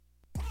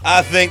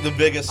I think the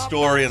biggest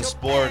story in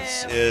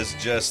sports is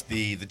just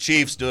the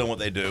Chiefs doing what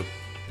they do.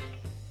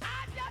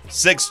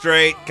 6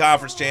 straight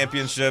conference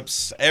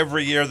championships.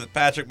 Every year that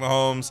Patrick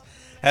Mahomes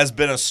has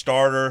been a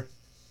starter,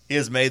 he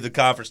has made the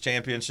conference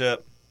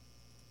championship.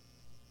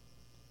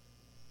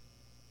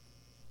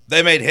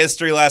 They made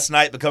history last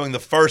night, becoming the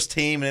first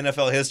team in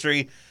NFL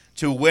history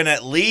to win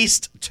at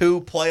least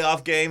 2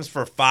 playoff games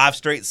for 5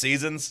 straight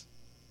seasons.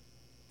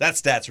 That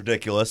stat's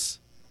ridiculous.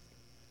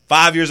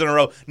 5 years in a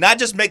row. Not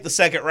just make the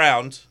second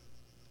round,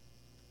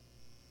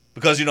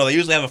 because, they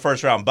usually have a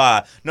first-round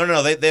bye.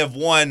 No. They have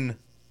won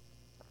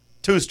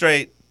 2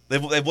 straight.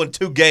 They've won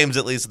 2 games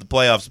at least at the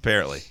playoffs,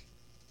 apparently.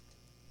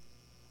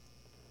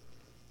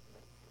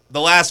 The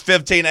last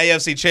 15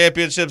 AFC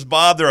championships,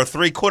 Bob, there are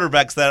 3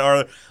 quarterbacks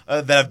that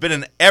have been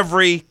in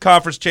every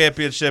conference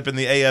championship in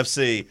the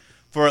AFC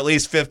for at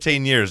least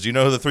 15 years. Do you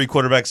know who the 3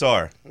 quarterbacks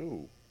are?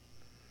 Ooh.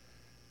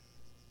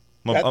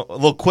 A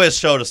little quiz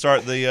show to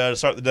start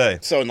the day.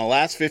 So in the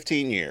last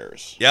 15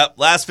 years. Yep,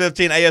 last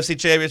 15 AFC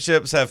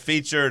championships have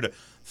featured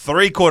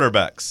 3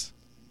 quarterbacks.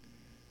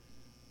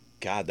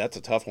 God, that's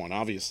a tough one.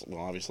 Obviously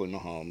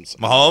Mahomes.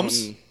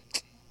 Mahomes?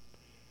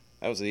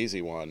 That was the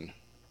easy one.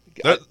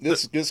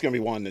 This is going to be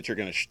one that you're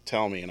going to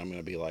tell me, and I'm going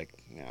to be like,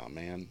 "Yeah,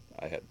 man,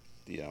 I had,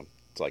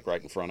 it's like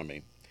right in front of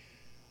me.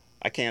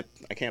 I can't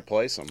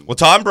place him." Well,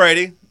 Tom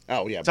Brady.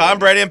 Oh yeah, Tom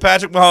Brady and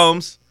Patrick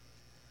Mahomes,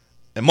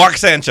 and Mark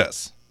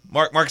Sanchez.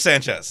 Mark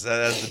Sanchez,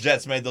 as the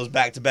Jets made those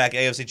back-to-back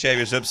AFC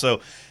championships.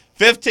 So,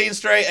 15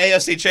 straight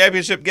AFC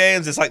championship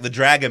games. It's like the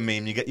dragon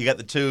meme. You got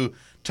the 2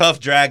 tough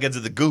dragons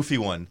and the goofy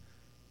one.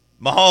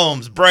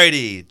 Mahomes,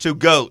 Brady, 2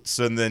 goats,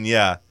 and then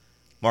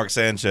Mark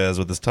Sanchez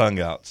with his tongue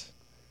out.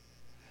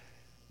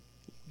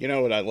 You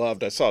know what I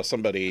loved? I saw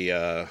somebody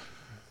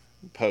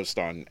post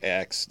on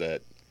X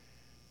that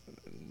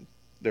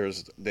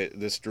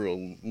this drew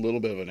a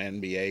little bit of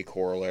an NBA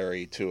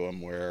corollary to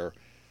him, where,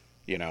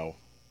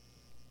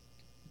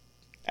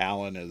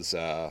 Allen is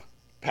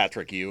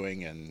Patrick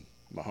Ewing and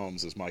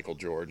Mahomes is Michael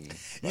Jordan.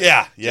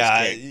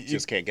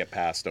 Just can't get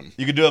past him.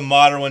 You could do a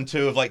modern one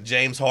too of like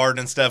James Harden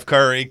and Steph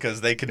Curry, because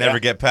they could never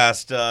get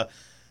past. They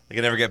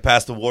could never get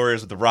past the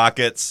Warriors with the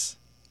Rockets.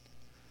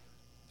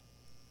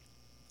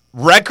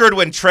 Record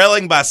when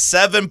trailing by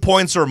 7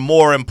 points or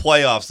more in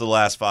playoffs the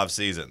last 5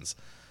 seasons.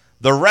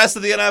 The rest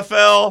of the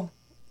NFL,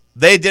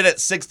 they did it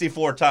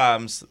 64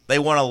 times. They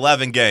won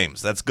 11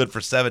 games. That's good for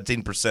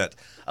 17%.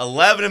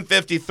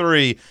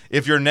 11-53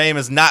 if your name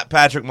is not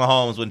Patrick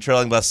Mahomes when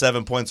trailing by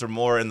 7 points or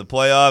more in the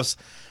playoffs.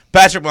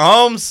 Patrick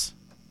Mahomes,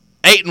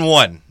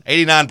 8-1,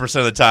 89%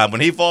 of the time.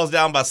 When he falls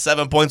down by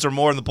 7 points or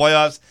more in the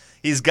playoffs,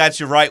 he's got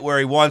you right where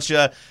he wants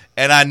you.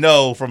 And I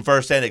know from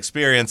firsthand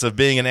experience of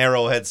being in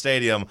Arrowhead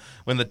Stadium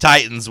when the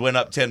Titans went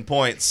up 10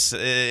 points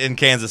in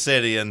Kansas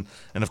City and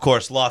of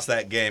course, lost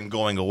that game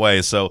going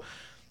away. So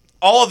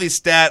all of these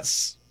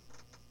stats,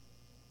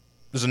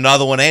 there's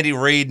another one. Andy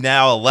Reid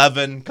now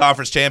 11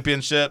 conference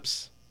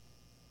championships,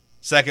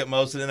 second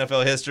most in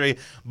NFL history.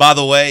 By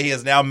the way, he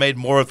has now made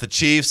more with the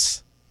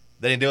Chiefs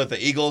than he did with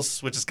the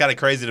Eagles, which is kind of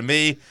crazy to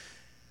me.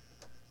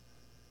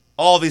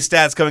 All these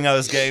stats coming out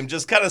of this game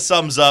just kind of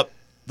sums up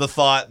the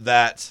thought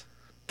that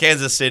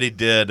Kansas City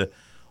did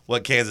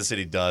what Kansas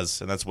City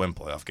does, and that's win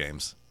playoff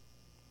games.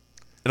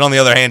 And on the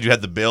other hand, you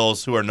had the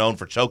Bills, who are known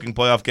for choking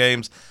playoff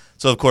games.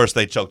 So, of course,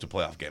 they choked a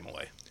playoff game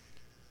away.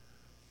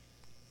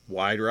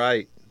 Wide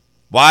right.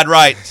 Wide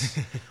right.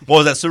 What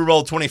was that, Super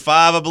Bowl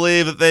 25, I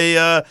believe,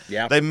 that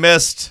they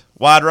missed?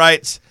 Wide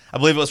right. I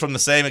believe it was from the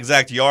same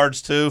exact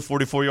yards, too.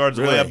 44 yards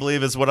away, I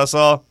believe, is what I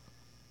saw.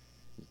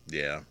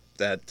 Yeah,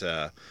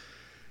 that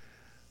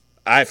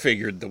I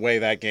figured the way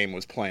that game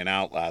was playing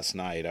out last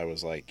night, I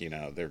was like,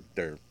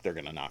 they're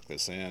going to knock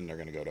this in. They're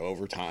going to go to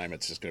overtime.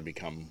 It's just going to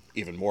become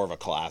even more of a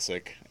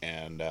classic.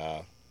 And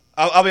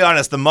I'll be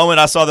honest. The moment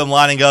I saw them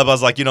lining up, I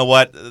was like, you know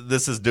what?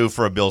 This is due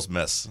for a Bills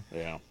miss.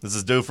 Yeah, this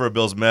is due for a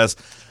Bills miss.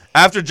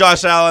 After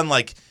Josh Allen,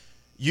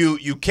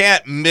 you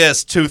can't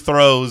miss 2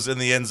 throws in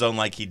the end zone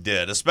like he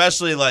did,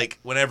 especially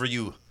whenever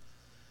you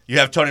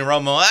have Tony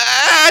Romo.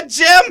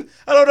 Jim,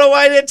 I don't know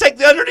why he didn't take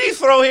the underneath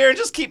throw here and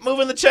just keep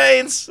moving the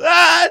chains.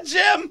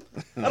 Jim,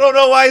 I don't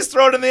know why he's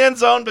throwing in the end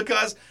zone,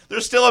 because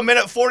there's still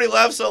 1:40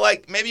 left, so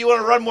maybe you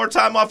want to run more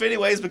time off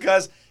anyways,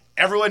 because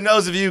everyone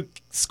knows if you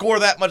score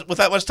that much with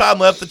that much time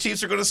left, the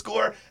Chiefs are going to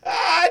score.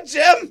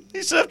 Jim,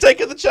 he should have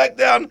taken the check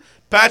down.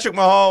 Patrick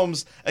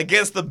Mahomes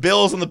against the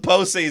Bills in the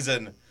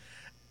postseason.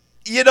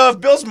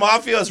 If Bills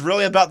Mafia is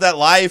really about that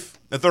life,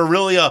 if they're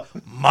really a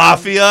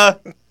mafia,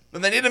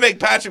 then they need to make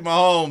Patrick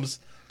Mahomes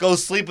go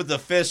sleep with the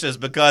fishes,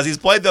 because he's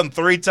played them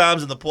 3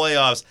 times in the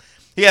playoffs.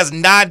 He has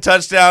 9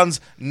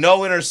 touchdowns, no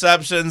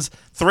interceptions,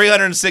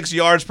 306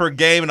 yards per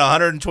game, and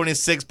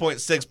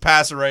 126.6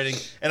 passer rating,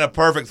 and a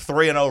perfect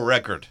 3-0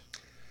 record.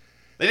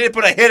 They need to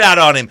put a hit out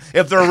on him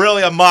if they're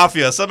really a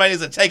mafia. Somebody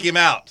needs to take him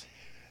out.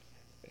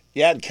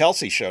 Yeah, and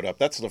Kelsey showed up.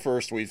 That's the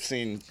first we've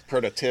seen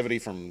productivity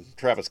from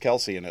Travis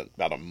Kelsey in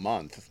about a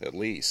month at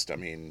least. I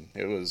mean,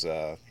 it was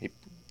he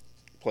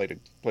played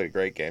a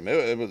great game.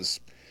 It was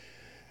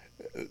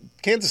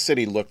Kansas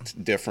City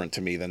looked different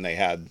to me than they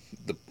had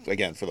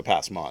for the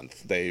past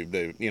month. They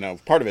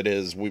part of it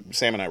is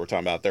Sam and I were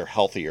talking about they're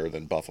healthier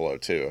than Buffalo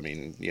too. I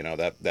mean,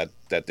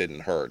 that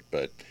didn't hurt,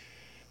 but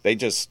they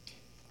just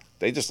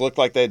looked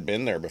like they'd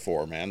been there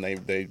before, man.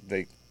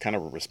 They kind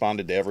of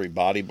responded to every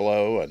body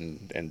blow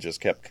and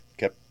just kept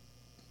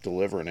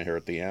delivering it here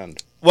at the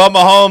end. Well,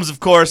 Mahomes, of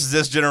course, is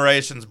this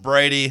generation's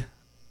Brady.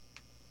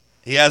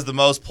 He has the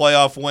most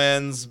playoff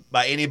wins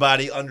by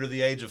anybody under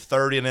the age of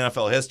 30 in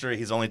NFL history.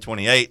 He's only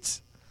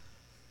 28.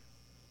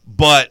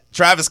 But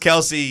Travis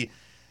Kelce,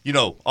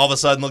 all of a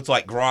sudden looked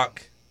like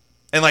Gronk.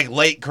 And like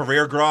late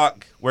career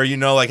Gronk, where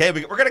hey,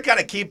 we're going to kind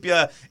of keep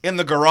you in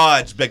the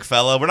garage, big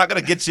fella. We're not going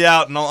to get you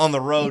out and on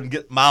the road and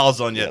get miles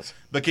on you. Yes.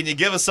 But can you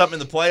give us something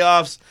in the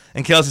playoffs?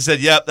 And Kelce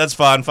said, yep, that's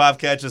fine. 5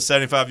 catches,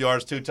 75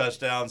 yards, 2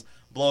 touchdowns.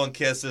 Blowing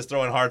kisses,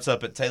 throwing hearts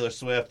up at Taylor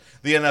Swift.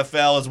 The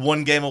NFL is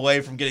 1 game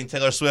away from getting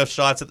Taylor Swift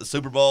shots at the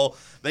Super Bowl.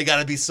 They got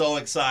to be so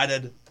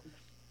excited.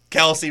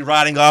 Kelce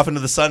riding off into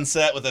the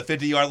sunset with a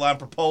 50-yard line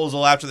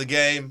proposal after the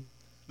game.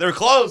 They're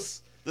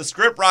close. The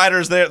script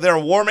writers, they're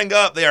warming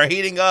up. They are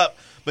heating up.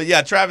 But,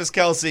 yeah, Travis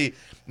Kelce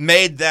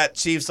made that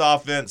Chiefs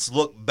offense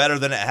look better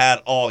than it had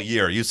all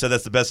year. You said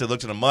that's the best they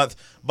looked in a month.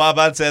 Bob,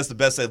 I'd say that's the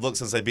best they've looked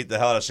since they beat the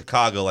hell out of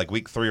Chicago, like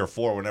week 3 or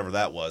 4, whenever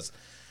that was.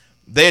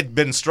 They had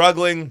been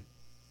struggling.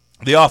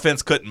 The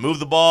offense couldn't move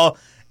the ball,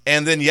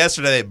 and then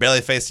yesterday they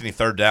barely faced any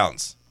third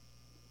downs.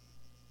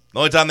 The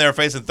only time they were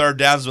facing third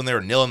downs is when they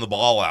were kneeling the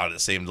ball out,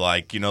 it seemed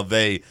like.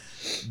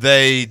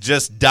 They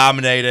just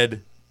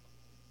dominated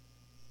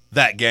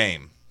that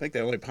game. I think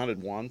they only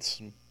punted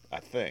once,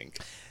 I think.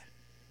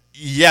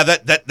 Yeah,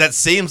 that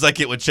seems like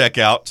it would check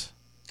out.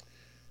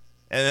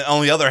 And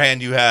on the other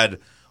hand, you had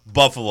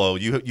Buffalo.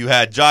 You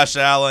had Josh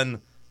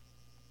Allen,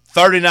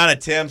 39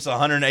 attempts,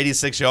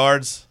 186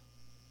 yards.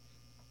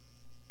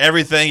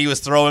 Everything he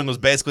was throwing was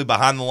basically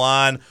behind the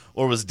line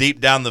or was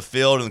deep down the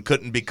field and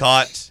couldn't be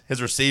caught.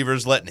 His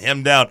receivers letting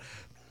him down.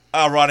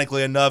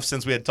 Ironically enough,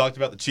 since we had talked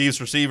about the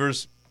Chiefs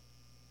receivers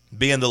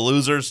being the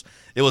losers,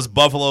 it was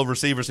Buffalo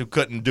receivers who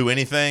couldn't do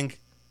anything.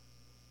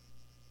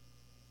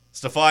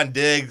 Stephon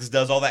Diggs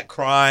does all that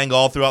crying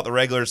all throughout the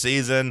regular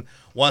season,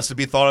 wants to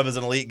be thought of as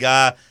an elite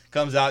guy,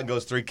 comes out and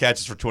goes 3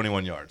 catches for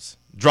 21 yards.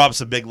 Drops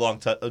a big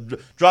long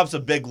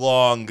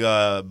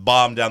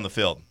bomb down the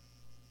field.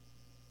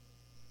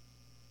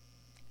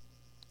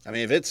 I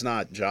mean, if it's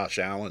not Josh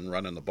Allen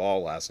running the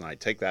ball last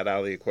night, take that out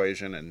of the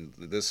equation, and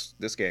this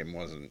game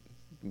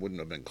wouldn't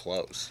have been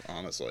close,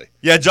 honestly.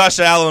 Yeah, Josh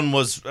Allen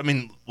was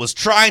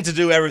trying to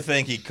do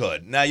everything he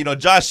could. Now,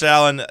 Josh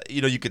Allen,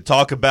 you could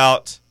talk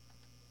about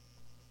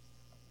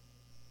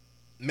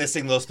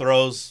missing those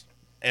throws,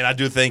 and I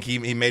do think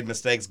he made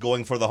mistakes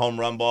going for the home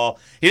run ball.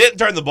 He didn't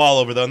turn the ball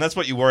over, though, and that's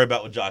what you worry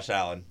about with Josh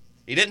Allen.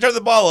 He didn't turn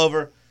the ball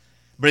over,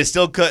 but he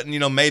still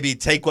couldn't, maybe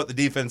take what the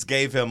defense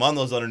gave him on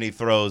those underneath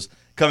throws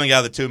coming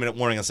out of the 2-minute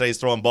warning and say he's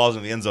throwing balls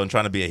in the end zone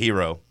trying to be a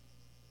hero.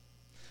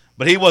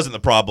 But he wasn't the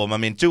problem.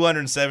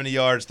 270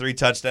 yards, 3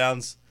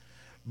 touchdowns.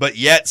 But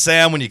yet,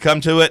 Sam, when you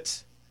come to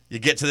it, you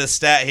get to this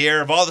stat here.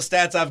 Of all the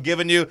stats I've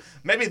given you,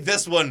 maybe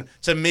this one,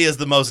 to me, is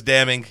the most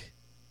damning.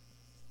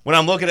 When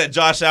I'm looking at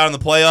Josh Allen in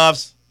the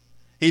playoffs,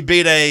 he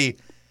beat a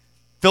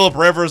Phillip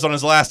Rivers on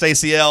his last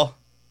ACL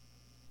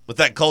with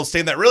that Colts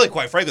team that really,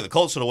 quite frankly, the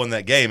Colts should have won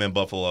that game in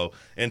Buffalo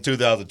in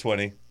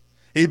 2020.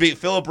 He beat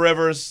Phillip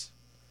Rivers.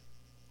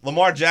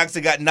 Lamar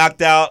Jackson got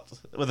knocked out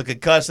with a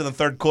concussion in the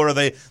third quarter.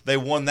 They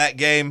won that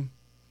game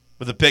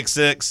with a pick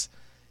 6.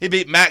 He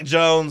beat Mac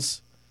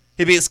Jones.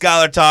 He beat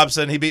Skylar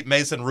Thompson. He beat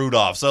Mason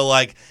Rudolph. So,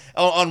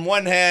 on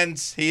one hand,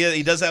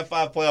 he does have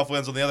 5 playoff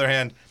wins. On the other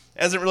hand,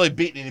 hasn't really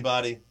beaten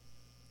anybody.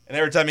 And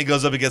every time he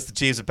goes up against the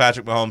Chiefs and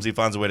Patrick Mahomes, he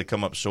finds a way to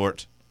come up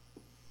short.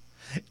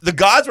 The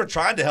gods were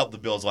trying to help the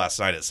Bills last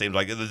night, it seemed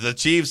like. The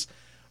Chiefs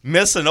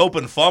miss an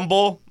open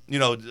fumble.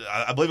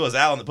 I believe it was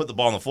Allen that put the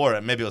ball on the floor.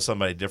 Maybe it was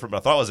somebody different, but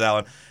I thought it was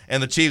Allen.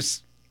 And the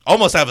Chiefs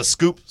almost have a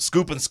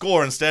scoop and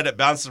score. Instead, it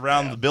bounces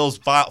around. Yeah. The Bills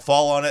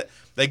fall on it.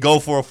 They go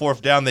for a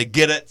 4th down. They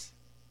get it.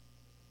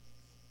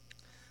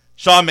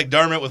 Sean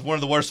McDermott with one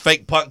of the worst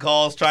fake punt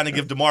calls, trying to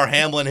give DeMar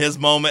Hamlin his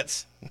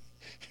moments.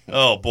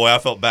 Oh, boy, I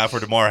felt bad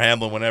for DeMar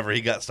Hamlin whenever he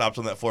got stopped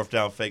on that 4th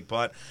down fake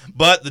punt.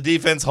 But the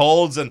defense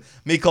holds, and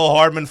Mecole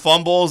Hardman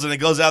fumbles, and it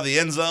goes out of the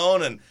end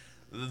zone, and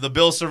the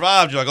Bills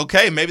survived. You're like,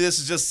 okay, maybe this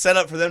is just set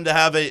up for them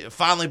to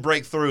finally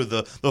break through.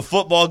 The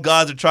football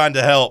gods are trying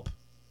to help.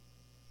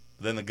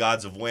 Then the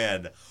gods of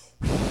wind.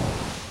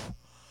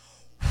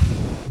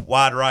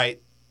 Wide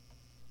right.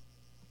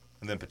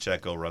 And then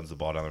Pacheco runs the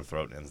ball down their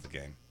throat and ends the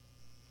game.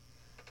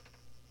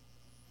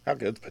 How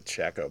good's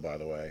Pacheco, by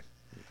the way?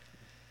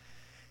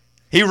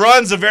 He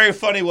runs a very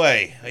funny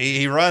way.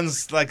 He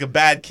runs like a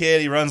bad kid.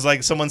 He runs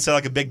like someone said,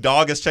 like a big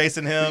dog is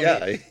chasing him.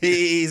 Yeah.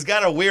 He's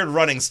got a weird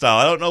running style.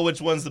 I don't know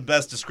which one's the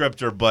best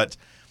descriptor, but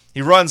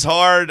he runs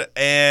hard.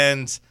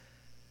 And,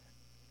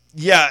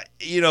 yeah,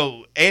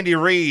 Andy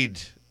Reid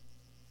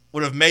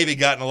would have maybe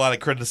gotten a lot of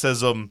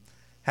criticism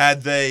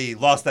had they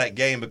lost that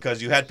game,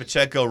 because you had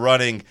Pacheco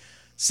running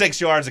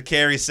 6 yards a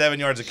carry, 7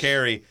 yards a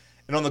carry.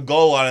 And on the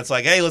goal line, it's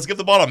like, hey, let's give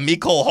the ball to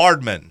Mecole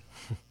Hardman.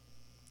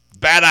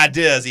 bad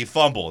idea as he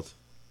fumbled.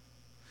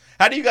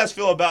 How do you guys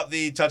feel about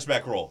the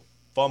touchback rule?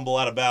 Fumble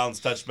out of bounds,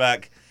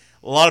 touchback.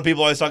 A lot of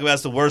people always talk about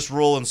it's the worst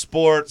rule in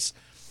sports.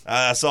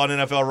 I saw an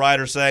NFL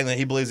writer saying that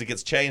he believes it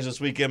gets changed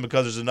this weekend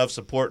because there's enough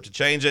support to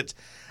change it.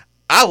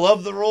 I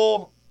love the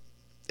rule.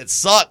 It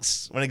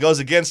sucks when it goes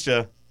against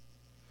you.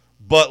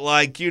 But,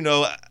 like, you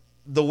know,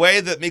 the way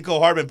that Mecole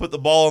Hardman put the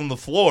ball on the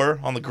floor,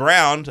 on the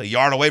ground, a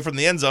yard away from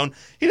the end zone,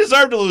 he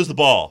deserved to lose the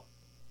ball.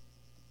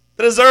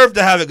 They deserved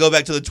to have it go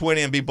back to the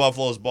 20 and be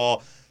Buffalo's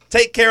ball.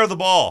 Take care of the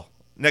ball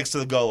next to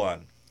the goal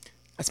line.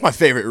 That's my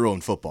favorite rule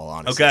in football,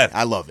 honestly. Okay.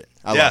 I love it.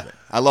 I love it.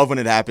 I love when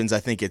it happens. I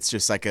think it's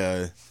just like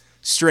a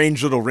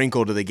strange little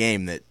wrinkle to the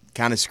game that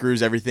kind of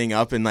screws everything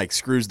up and, like,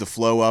 screws the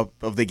flow up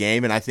of the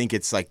game, and I think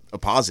it's, like, a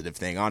positive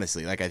thing,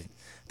 honestly. Like, I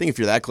think if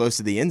you're that close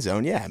to the end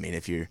zone, yeah, I mean,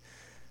 if you're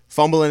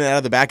fumbling it out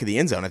of the back of the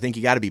end zone, I think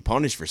you got to be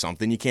punished for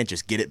something. You can't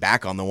just get it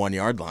back on the 1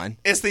 yard line.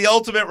 It's the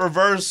ultimate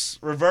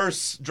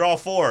reverse draw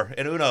 4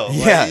 in Uno.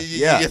 Yeah,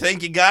 like, you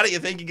think you got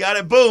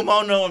it, boom,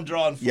 oh no, I'm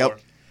drawing 4. Yep.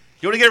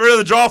 You want to get rid of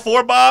the draw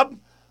 4, Bob?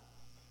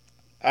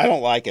 I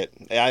don't like it.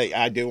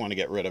 I do want to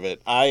get rid of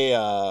it.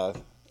 I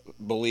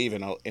believe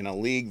in a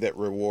league that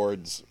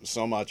rewards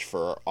so much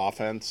for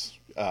offense.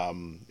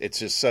 It's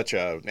just such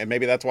a, and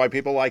maybe that's why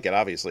people like it.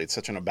 Obviously, it's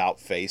such an about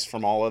face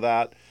from all of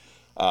that.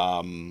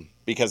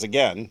 Because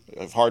again,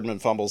 if Hardman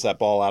fumbles that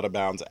ball out of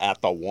bounds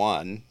at the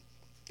 1,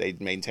 they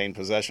maintain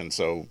possession.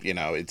 So, you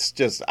know, it's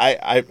just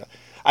I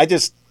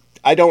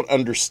don't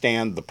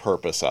understand the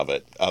purpose of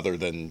it other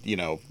than, you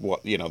know,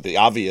 what, you know, the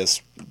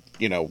obvious,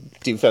 you know,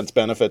 defense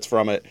benefits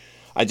from it.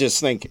 I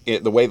just think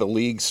the way the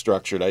league's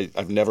structured,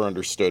 I've never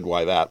understood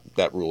why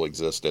that rule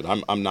existed.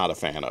 I'm not a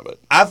fan of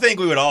it. I think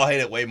we would all hate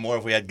it way more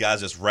if we had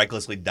guys just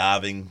recklessly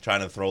diving,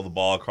 trying to throw the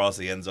ball across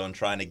the end zone,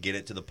 trying to get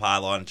it to the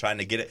pylon, trying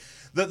to get it.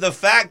 The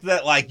fact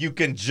that, like, you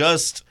can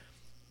just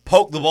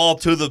poke the ball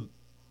to the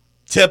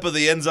tip of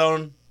the end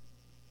zone,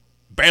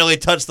 barely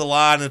touch the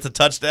line, and it's a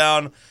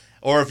touchdown.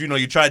 Or if, you know,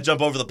 you try to jump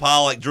over the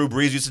pile like Drew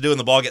Brees used to do and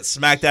the ball gets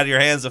smacked out of your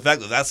hands, the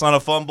fact that that's not a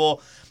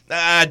fumble,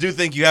 I do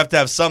think you have to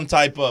have some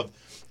type of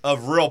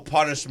real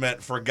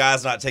punishment for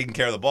guys not taking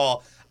care of the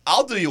ball.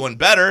 I'll do you one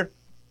better.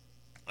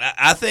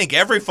 I think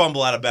every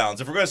fumble out of bounds,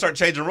 if we're going to start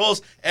changing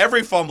rules,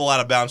 every fumble out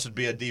of bounds should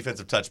be a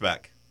defensive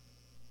touchback.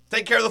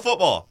 Take care of the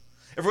football.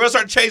 If we're going to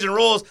start changing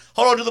rules,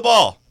 hold on to the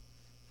ball.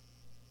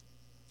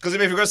 Because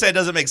if you're going to say it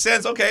doesn't make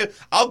sense, okay,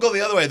 I'll go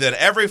the other way then.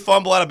 Every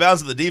fumble out of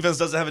bounds that the defense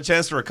doesn't have a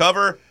chance to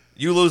recover,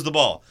 you lose the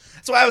ball.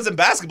 That's what happens in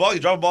basketball. You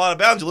drop a ball out of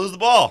bounds, you lose the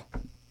ball.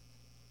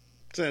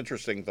 It's an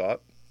interesting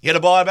thought. You hit a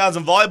ball out of bounds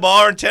in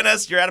volleyball or in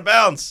tennis, you're out of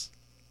bounds.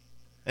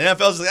 And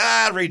NFL's like,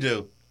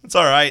 redo. It's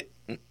all right.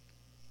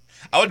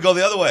 I would go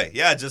the other way.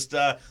 Yeah, just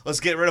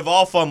let's get rid of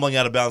all fumbling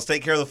out of bounds.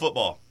 Take care of the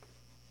football.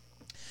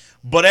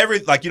 But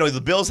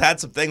the Bills had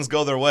some things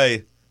go their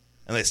way,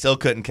 and they still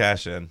couldn't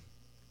cash in.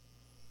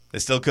 They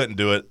still couldn't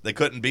do it. They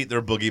couldn't beat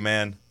their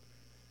boogeyman.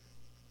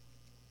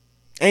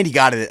 And you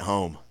got it at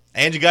home.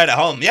 And you got it at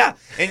home, yeah.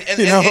 And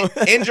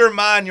in your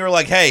mind, you're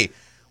like, hey,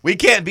 we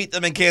can't beat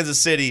them in Kansas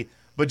City,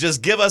 but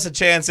just give us a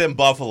chance in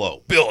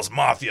Buffalo. Bills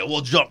Mafia,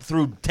 we'll jump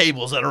through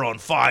tables that are on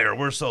fire.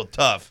 We're so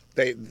tough.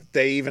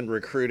 They even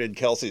recruited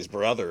Kelsey's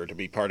brother to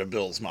be part of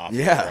Bills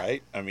Mafia,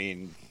 right? I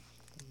mean,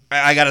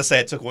 I got to say,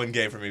 it took one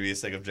game for me to be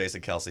sick of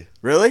Jason Kelsey.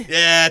 Really?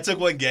 Yeah, it took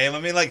one game. I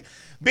mean, like,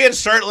 being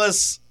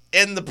shirtless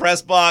in the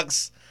press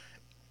box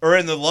or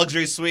in the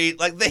luxury suite,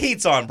 like, the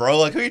heat's on, bro.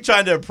 Like, who are you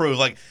trying to improve?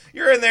 Like,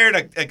 you're in there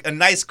in a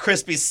nice,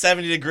 crispy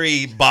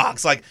 70-degree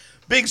box. Like,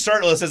 being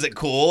shirtless isn't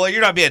cool. Like,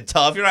 you're not being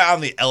tough. You're not out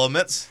in the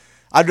elements.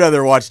 I'd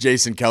rather watch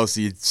Jason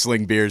Kelsey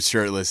sling beers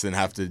shirtless than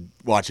have to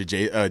watch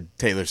a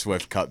Taylor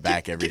Swift cut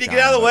back every time. Can you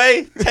get out of the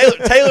way?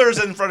 Taylor's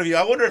in front of you.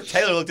 I wonder if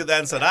Taylor looked at that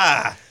and said,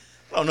 I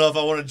don't know if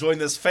I want to join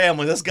this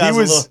family. This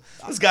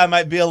guy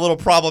might be a little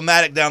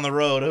problematic down the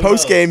road.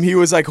 Post game, he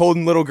was like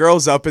holding little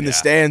girls up in the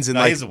stands and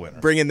he's a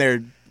winner.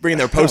 bringing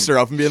their poster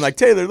up and being like,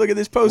 Taylor, look at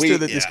this poster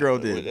that this girl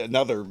did.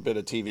 Another bit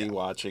of TV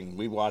watching.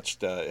 We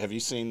watched. Have you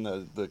seen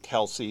the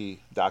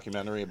Kelsey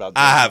documentary about?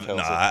 I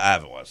Kelsey?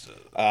 haven't watched it.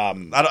 I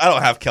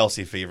don't have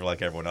Kelsey fever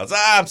like everyone else.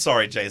 I'm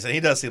sorry, Jason. He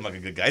does seem like a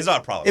good guy. He's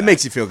not a problem. It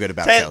makes you feel good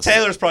about Kelsey.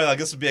 Taylor's probably like,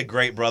 this would be a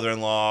great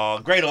brother-in-law,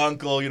 great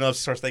uncle. You know,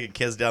 starts thinking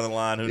kids down the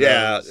line. Who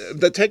knows?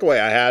 The takeaway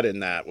I had in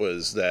that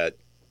was that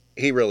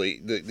he really,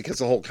 because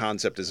the whole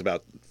concept is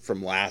about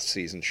from last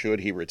season, should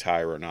he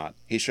retire or not?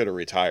 He should have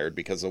retired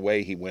because the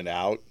way he went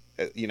out,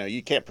 you know,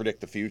 you can't predict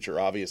the future,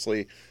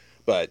 obviously,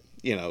 but,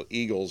 you know,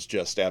 Eagles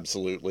just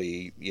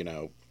absolutely, you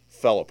know,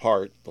 fell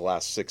apart the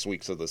last 6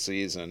 weeks of the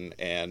season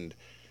and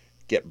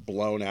get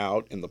blown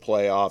out in the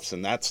playoffs,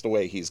 and that's the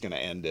way he's going to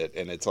end it.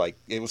 And it's like,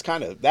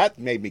 that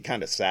made me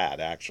kind of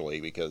sad,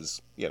 actually,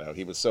 because, you know,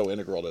 he was so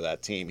integral to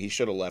that team. He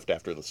should have left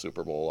after the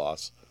Super Bowl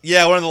loss.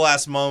 Yeah, one of the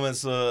last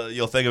moments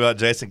you'll think about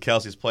Jason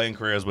Kelsey's playing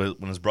career is when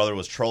his brother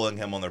was trolling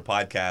him on their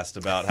podcast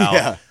about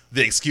how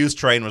the excuse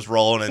train was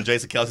rolling, and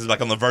Jason Kelsey's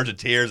like on the verge of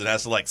tears and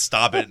has to like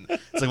stop it.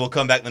 It's like, we'll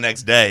come back the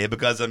next day,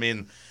 because I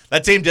mean,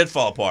 that team did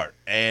fall apart.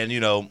 And,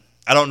 you know,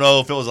 I don't know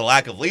if it was a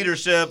lack of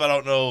leadership. I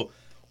don't know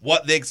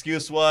what the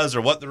excuse was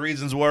or what the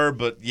reasons were,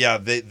 but yeah,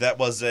 that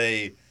was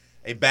a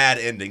bad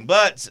ending.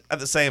 But at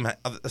the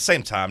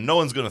same time, no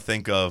one's going to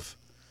think of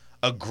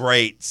a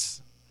great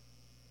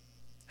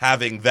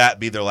having that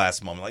be their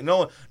last moment. Like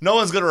no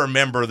one's going to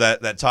remember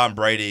that Tom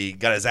Brady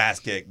got his ass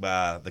kicked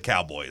by the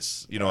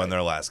Cowboys, in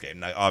their last game.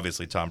 Now,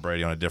 obviously, Tom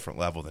Brady on a different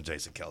level than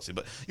Jason Kelce,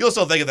 but you'll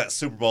still think of that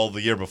Super Bowl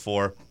the year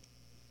before.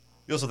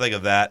 You'll still think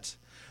of that.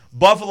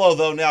 Buffalo,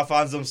 though, now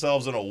finds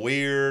themselves in a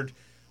weird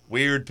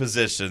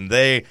position.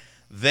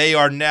 They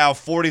are now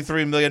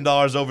 $43 million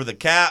over the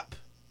cap.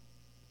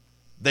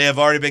 They have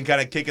already been kind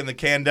of kicking the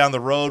can down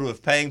the road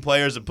with paying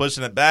players and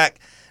pushing it back.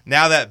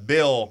 Now that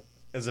bill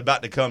is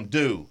about to come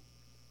due.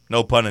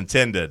 No pun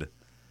intended.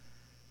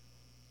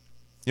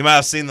 You might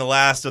have seen the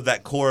last of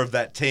that core of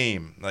that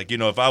team. Like,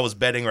 if I was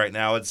betting right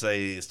now, I'd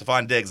say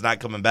Stephon Diggs not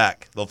coming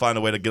back. They'll find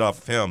a way to get off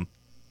of him.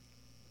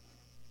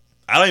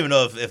 I don't even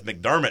know if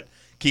McDermott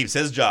keeps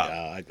his job.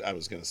 Yeah, I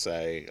was going to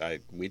say,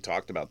 we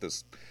talked about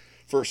this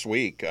first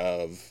week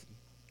of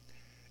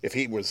if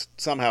he was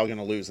somehow going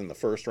to lose in the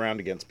first round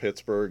against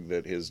Pittsburgh,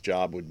 that his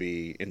job would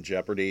be in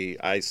jeopardy.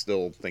 I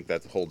still think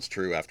that holds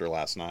true after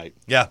last night.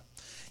 Yeah.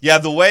 Yeah,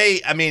 the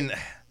way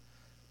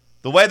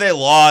they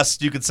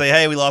lost, you could say,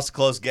 hey, we lost a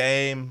close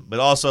game, but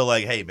also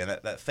like, hey, man,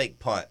 that fake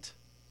punt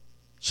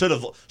should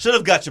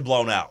have got you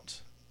blown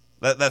out.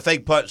 That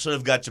fake punt should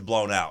have got you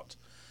blown out.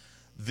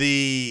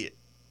 The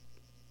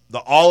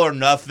all or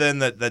nothing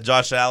that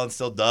Josh Allen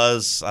still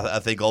does, I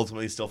think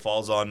ultimately still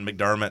falls on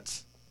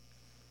McDermott.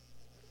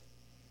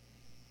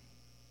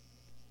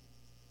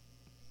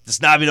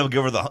 Just not being able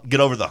to get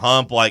over the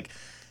hump. Like,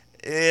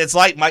 it's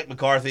like Mike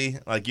McCarthy.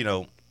 Like,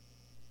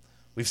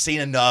 we've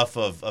seen enough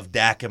of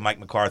Dak and Mike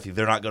McCarthy.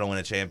 They're not going to win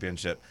a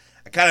championship.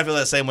 I kind of feel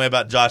that same way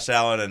about Josh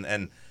Allen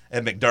and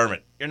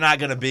McDermott. You're not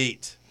going to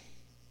beat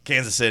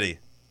Kansas City.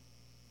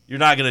 You're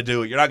not going to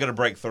do it. You're not going to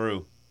break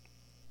through.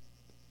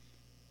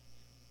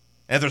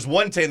 And if there's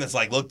one team that's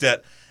like looked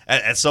at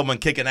someone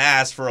kicking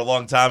ass for a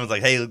long time and is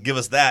like, hey, give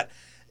us that,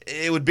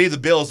 it would be the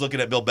Bills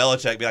looking at Bill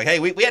Belichick, be like, hey,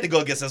 we had to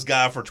go against this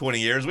guy for 20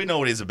 years. We know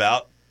what he's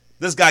about.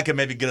 This guy can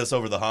maybe get us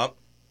over the hump.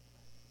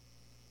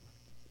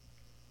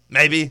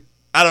 Maybe.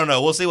 I don't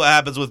know. We'll see what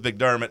happens with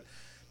McDermott,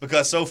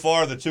 because so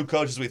far the two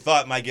coaches we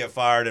thought might get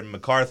fired, and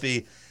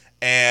McCarthy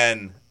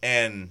and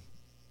I'm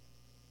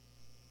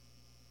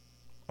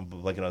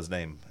blanking on his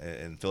name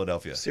in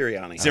Philadelphia.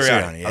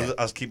 Sirianni. Yeah.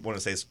 I was keep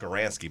wanting to say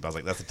Skoransky, but I was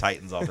like, that's the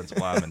Titans offensive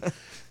lineman.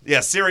 Yeah,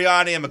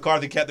 Sirianni and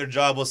McCarthy kept their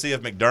job. We'll see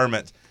if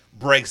McDermott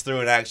breaks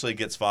through and actually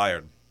gets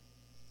fired.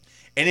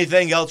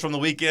 Anything else from the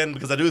weekend?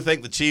 Because I do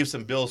think the Chiefs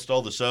and Bills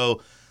stole the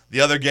show.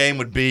 The other game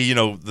would be,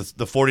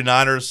 the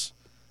 49ers.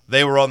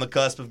 They were on the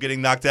cusp of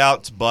getting knocked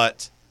out,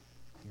 but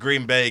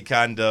Green Bay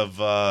kind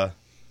of, I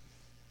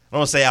don't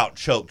want to say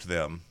out-choked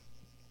them,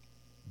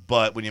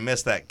 but when you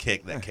miss that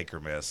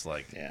kicker miss,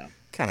 like. Yeah.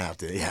 Kind of have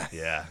to, yeah.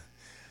 Yeah.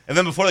 And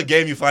then before the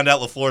game, you find out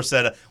LaFleur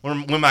said,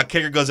 when my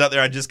kicker goes out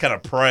there, I just kind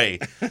of pray.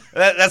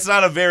 That's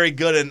not a very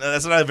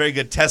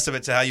good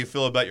testament to how you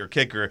feel about your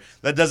kicker.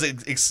 That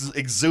doesn't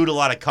exude a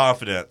lot of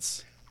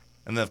confidence.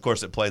 And then, of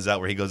course, it plays out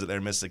where he goes out there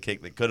and misses a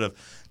kick that could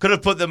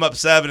have put them up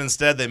 7.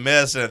 Instead, they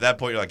missed. And at that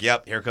point, you're like,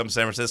 yep, here comes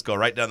San Francisco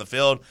right down the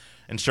field.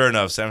 And sure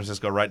enough, San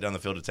Francisco right down the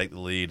field to take the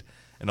lead.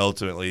 And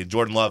ultimately,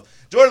 Jordan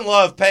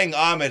Love paying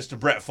homage to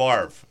Brett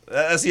Favre.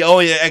 That's the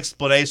only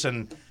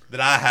explanation that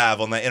I have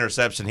on that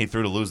interception he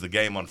threw to lose the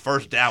game on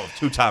first down with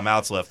 2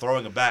 timeouts left,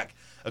 throwing it back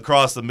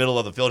across the middle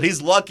of the field.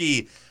 He's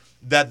lucky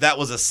that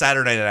was a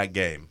Saturday night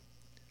game.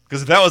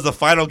 Because if that was the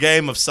final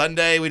game of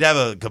Sunday, we'd have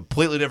a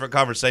completely different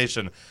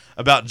conversation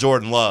about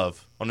Jordan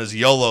Love on his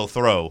YOLO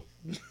throw.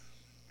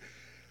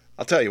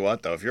 I'll tell you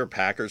what, though, if you're a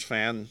Packers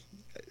fan,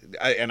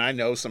 and I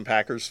know some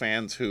Packers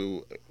fans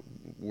who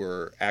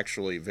were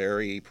actually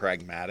very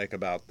pragmatic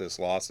about this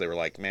loss. They were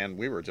like, man,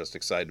 we were just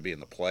excited to be in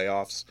the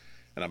playoffs.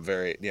 And I'm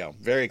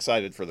very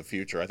excited for the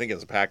future. I think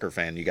as a Packer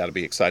fan, you got to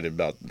be excited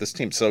about this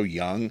team's so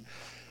young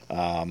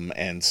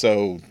and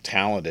so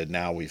talented.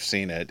 Now we've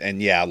seen it,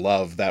 and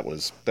Love, that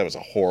was a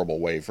horrible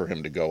way for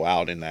him to go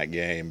out in that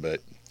game. But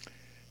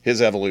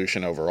his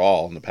evolution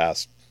overall in the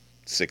past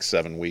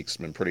 6-7 weeks has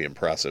been pretty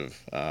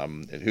impressive.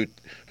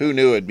 Who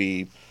knew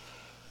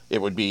it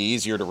would be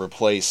easier to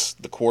replace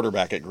the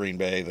quarterback at Green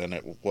Bay than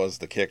it was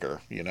the kicker?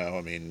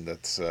 I mean,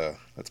 that's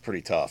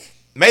pretty tough.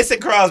 Mason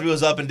Crosby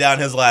was up and down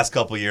his last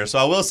couple years. So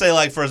I will say,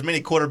 like, for as many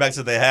quarterbacks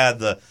that they had,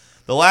 the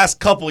last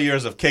couple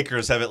years of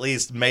kickers have at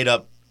least made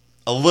up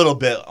a little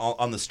bit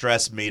on the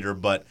stress meter.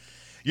 But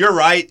you're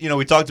right.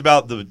 We talked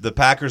about the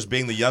Packers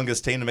being the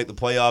youngest team to make the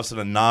playoffs in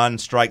a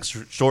non-strike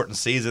shortened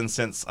season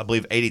since, I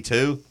believe,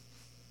 82.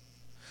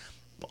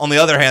 On the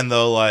other hand,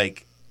 though,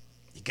 like,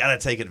 you got to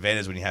take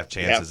advantage when you have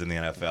chances in the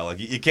NFL. Like,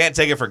 you can't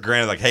take it for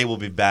granted, like, hey, we'll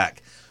be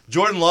back.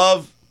 Jordan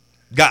Love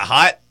got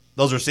hot.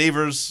 Those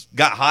receivers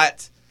got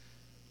hot.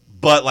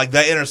 But, like,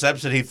 that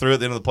interception he threw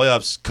at the end of the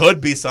playoffs could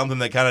be something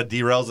that kind of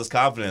derails his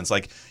confidence.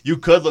 Like, you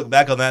could look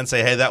back on that and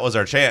say, hey, that was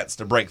our chance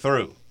to break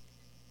through.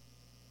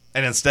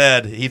 And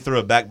instead, he threw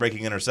a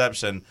back-breaking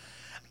interception.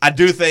 I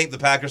do think the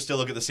Packers still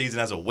look at the season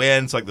as a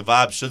win, so like the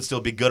vibe should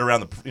still be good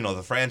around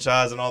the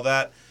franchise and all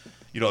that,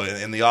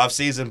 in the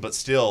offseason, but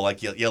still,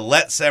 like you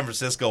let San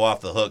Francisco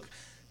off the hook.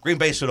 Green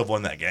Bay should have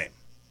won that game.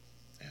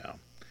 Yeah.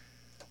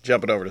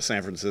 Jumping over to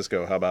San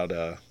Francisco, how about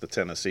the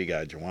Tennessee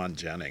guy, Juwan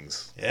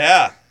Jennings?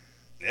 Yeah,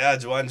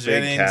 Juwan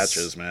Jennings. Big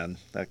catches, man.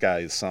 That guy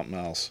is something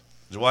else.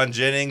 Juwan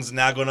Jennings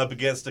now going up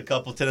against a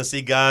couple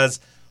Tennessee guys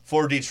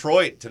for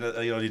Detroit.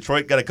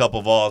 Detroit got a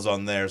couple Vols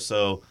on there,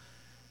 so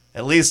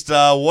at least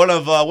one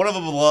of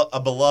a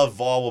beloved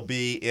Vol will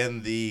be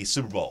in the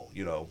Super Bowl.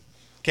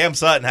 Cam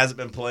Sutton hasn't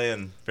been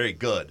playing very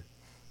good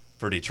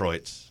for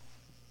Detroit,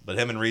 but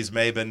him and Reese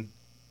Maben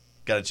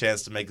got a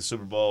chance to make the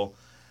Super Bowl.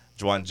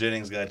 Juwan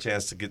Jennings got a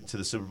chance to get to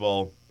the Super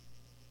Bowl.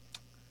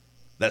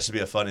 That should be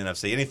a fun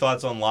NFC. Any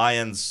thoughts on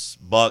Lions,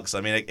 Bucks?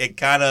 I mean, it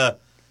kind of,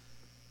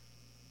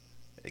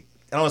 I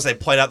don't want to say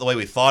played out the way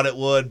we thought it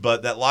would,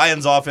 but that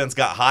Lions offense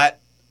got hot,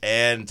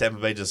 and Tampa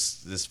Bay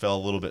just fell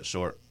a little bit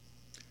short.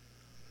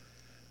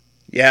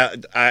 Yeah,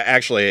 I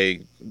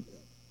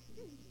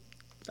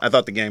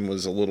thought the game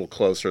was a little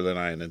closer than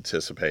I had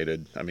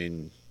anticipated. I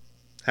mean,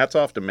 hats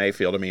off to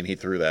Mayfield. I mean, he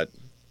threw that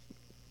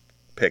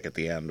pick at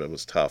the end. It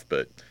was tough,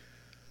 but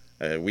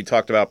we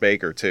talked about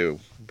Baker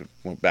too.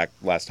 Back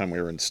last time we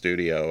were in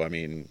studio. I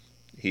mean,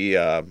 he's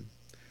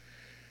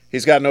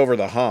gotten over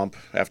the hump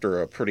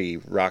after a pretty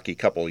rocky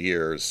couple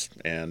years,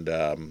 and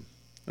I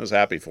was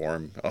happy for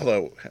him.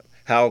 Although,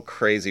 how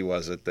crazy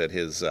was it that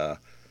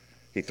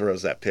he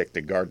throws that pick to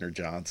Gardner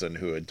Johnson,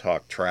 who had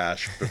talked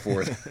trash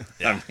before.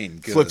 I mean,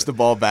 flips the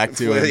ball back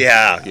to him.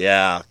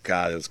 Yeah.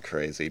 God, it was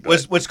crazy.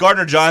 But which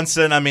Gardner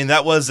Johnson, I mean,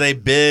 that was a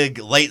big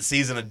late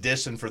season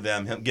addition for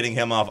them, getting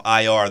him off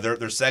IR.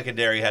 Their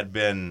secondary had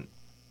been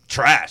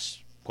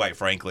trash, quite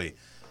frankly.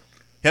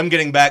 Him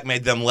getting back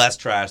made them less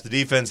trash. The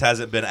defense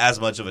hasn't been as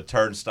much of a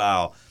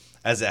turnstile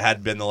as it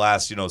had been the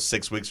last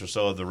 6 weeks or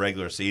so of the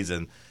regular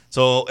season.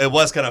 So it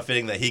was kind of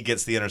fitting that he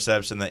gets the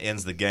interception that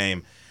ends the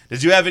game.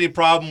 Did you have any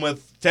problem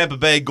with Tampa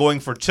Bay going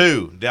for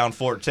 2 down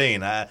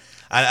 14? I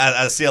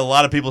see a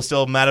lot of people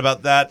still mad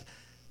about that.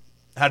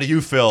 How do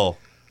you feel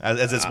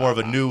as it's more of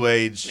a new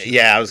age,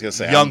 I was gonna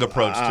say young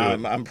approach to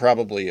it? I'm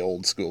probably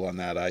old school on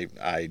that.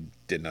 I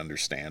didn't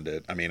understand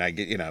it. I mean, I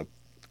get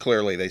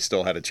clearly they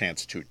still had a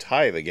chance to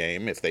tie the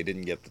game if they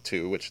didn't get the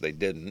 2, which they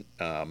didn't.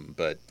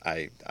 But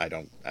I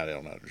don't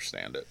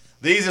understand it.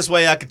 The easiest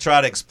way I could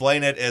try to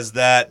explain it is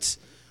that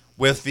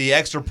with the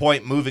extra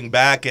point moving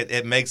back,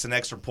 it makes an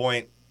extra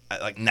point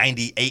like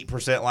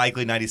 98%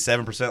 likely,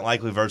 97%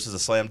 likely versus a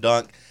slam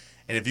dunk.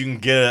 And if you can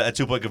get a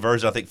 2-point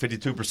conversion, I think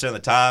 52% of the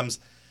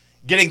times,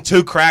 getting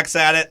 2 cracks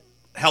at it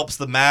helps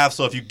the math.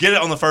 So if you get it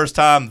on the first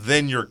time,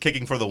 then you're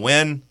kicking for the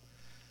win.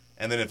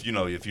 And then if you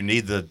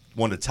need the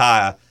one to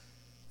tie,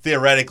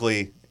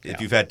 theoretically,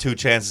 if you've had 2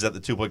 chances at the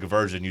 2-point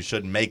conversion, you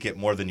should make it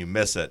more than you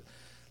miss it.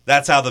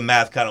 That's how the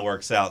math kind of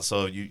works out.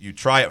 So you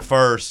try it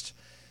first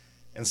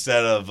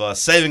instead of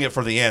saving it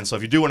for the end. So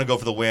if you do want to go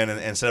for the win, and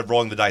instead of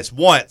rolling the dice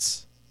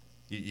once,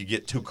 you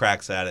get 2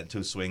 cracks at it,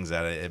 2 swings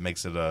at it. It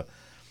makes it a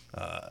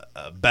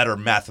better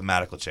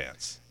mathematical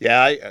chance.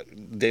 Yeah,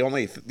 the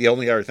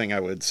only other thing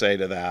I would say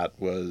to that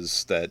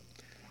was that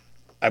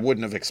I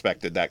wouldn't have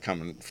expected that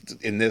coming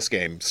in this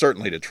game.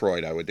 Certainly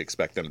Detroit, I would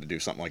expect them to do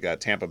something like that.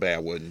 Tampa Bay, I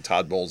wouldn't.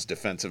 Todd Bowles,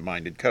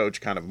 defensive-minded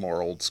coach, kind of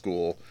more old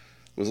school,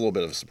 was a little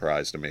bit of a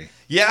surprise to me.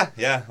 Yeah.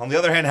 On the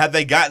other hand, had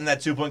they gotten that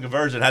 2-point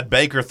conversion, had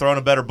Baker thrown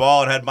a better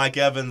ball, and had Mike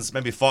Evans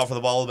maybe fought for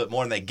the ball a little bit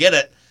more and they get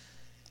it,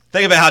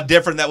 think about how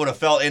different that would have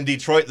felt in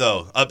Detroit,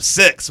 though. Up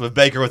 6 with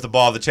Baker with the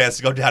ball, the chance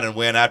to go down and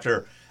win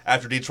after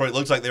Detroit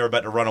looked like they were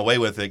about to run away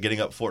with it, getting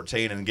up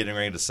 14 and getting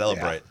ready to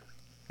celebrate.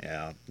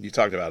 Yeah. You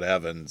talked about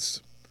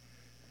Evans.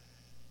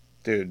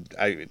 Dude,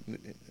 I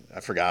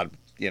forgot,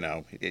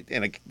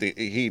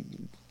 he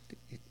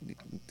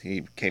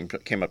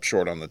came up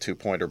short on the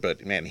 2-pointer,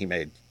 but, man, he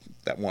made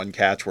that one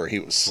catch where he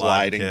was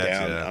sliding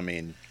down. Yeah. I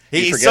mean,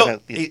 he's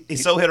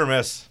so hit or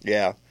miss.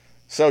 Yeah.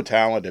 So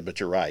talented, but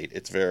you're right.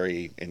 It's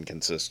very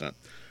inconsistent.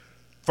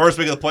 First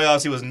week of the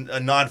playoffs, he was a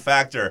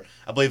non-factor.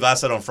 I believe I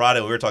said on Friday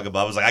we were talking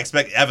about. I was like, I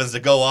expect Evans to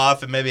go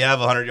off and maybe have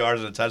 100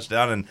 yards and a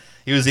touchdown, and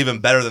he was even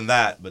better than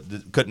that, but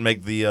couldn't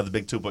make the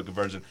big 2-point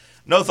conversion.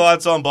 No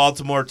thoughts on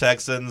Baltimore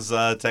Texans.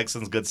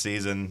 Texans, good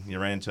season. You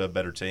ran into a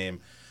better team.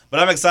 But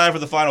I'm excited for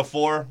the Final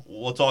Four.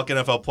 We'll talk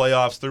NFL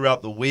playoffs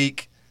throughout the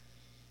week.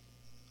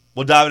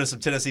 We'll dive into some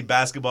Tennessee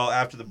basketball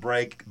after the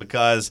break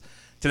because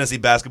Tennessee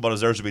basketball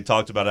deserves to be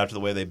talked about after the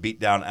way they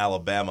beat down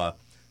Alabama.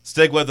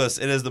 Stick with us.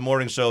 It is the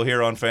morning show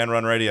here on Fan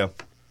Run Radio.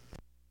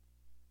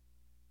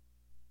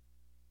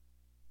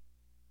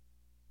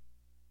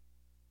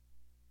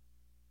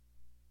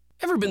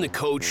 Ever been the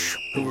coach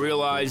who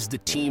realized the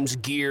team's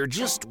gear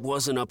just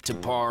wasn't up to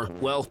par?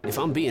 Well, if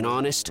I'm being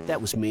honest,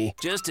 that was me.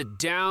 Just a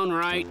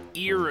downright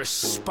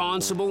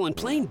irresponsible and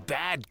plain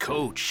bad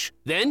coach.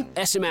 Then,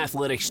 SM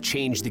Athletics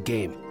changed the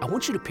game. I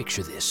want you to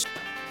picture this.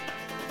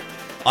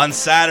 On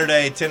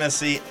Saturday,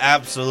 Tennessee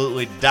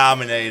absolutely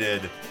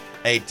dominated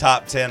a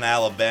top 10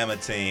 Alabama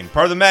team.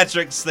 Per the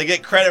metrics, they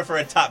get credit for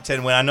a top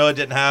 10 win. I know it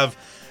didn't have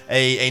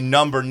a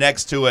number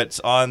next to it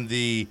on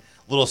the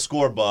little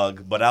score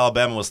bug, but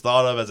Alabama was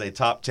thought of as a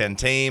top 10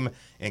 team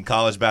in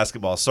college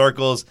basketball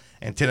circles,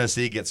 and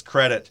Tennessee gets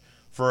credit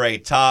for a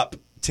top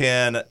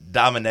 10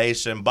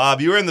 domination.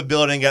 Bob, you were in the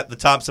building at the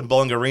Thompson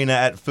Bowling Arena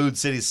at Food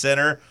City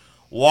Center.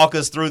 Walk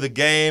us through the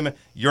game,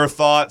 your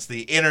thoughts,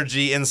 the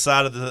energy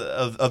inside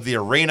of the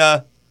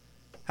arena.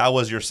 How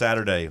was your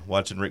Saturday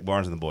watching Rick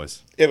Barnes and the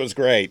boys? It was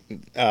great.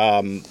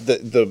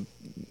 The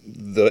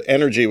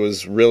energy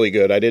was really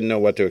good. I didn't know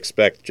what to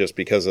expect just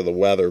because of the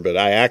weather, but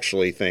I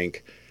actually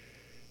think,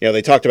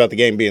 they talked about the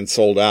game being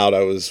sold out.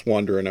 I was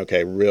wondering,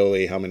 okay,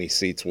 really, how many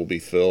seats will be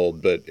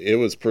filled? But it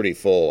was pretty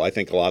full. I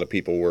think a lot of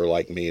people were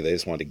like me. They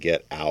just wanted to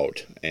get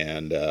out.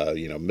 And,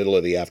 middle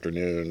of the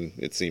afternoon,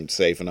 it seemed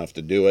safe enough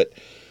to do it.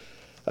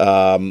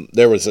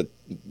 There was a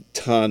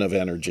ton of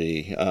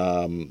energy.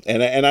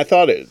 And I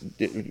thought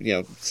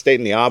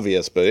stating the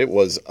obvious, but it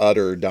was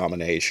utter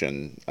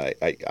domination.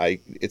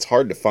 It's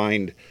hard to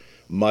find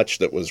much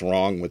that was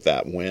wrong with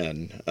that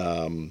win.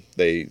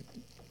 They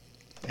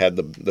had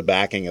the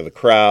backing of the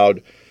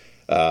crowd.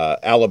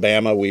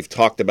 Alabama, we've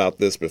talked about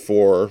this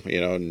before,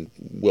 and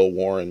Will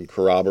Warren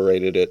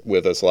corroborated it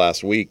with us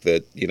last week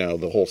that,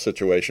 the whole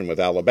situation with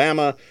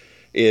Alabama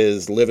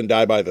is live and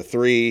die by the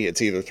three.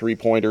 It's either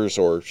three-pointers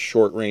or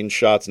short-range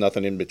shots,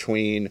 nothing in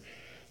between.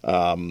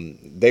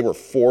 They were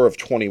 4 of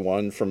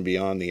 21 from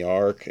beyond the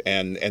arc,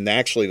 and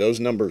actually those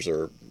numbers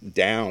are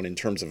down in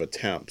terms of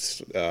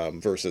attempts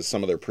versus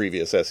some of their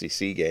previous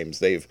SEC games.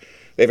 They've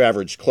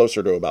averaged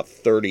closer to about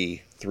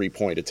 30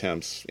 three-point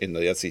attempts in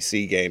the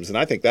SEC games, and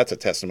I think that's a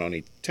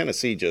testimony.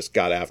 Tennessee just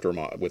got after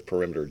them with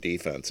perimeter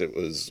defense. It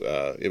was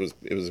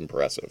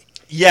impressive.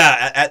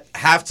 Yeah, at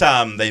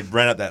halftime they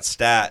ran up that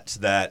stat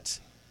that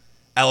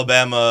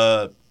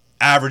Alabama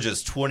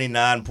averages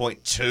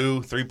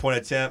 29.2 three-point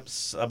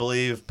attempts, I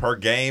believe, per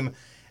game,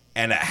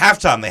 and at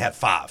halftime they had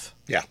 5.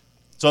 Yeah.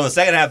 So in the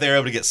second half they were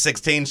able to get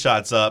 16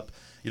 shots up,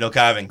 kind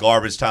of in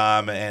garbage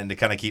time and to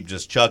kind of keep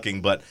just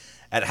chucking, but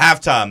at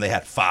halftime they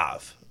had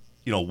 5.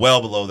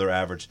 Well below their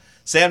average.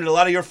 Sam, did a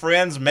lot of your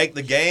friends make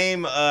the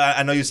game?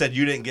 I know you said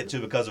you didn't get to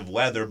because of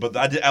weather, but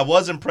I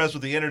was impressed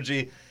with the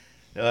energy.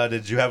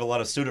 Did you have a lot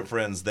of student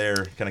friends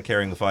there kind of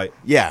carrying the fight?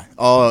 Yeah,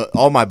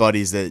 all my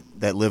buddies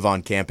that live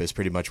on campus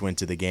pretty much went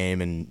to the game,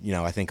 and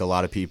I think a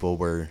lot of people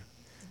were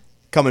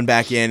coming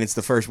back in. It's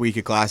the first week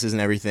of classes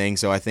and everything,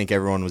 so I think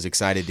everyone was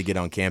excited to get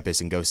on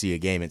campus and go see a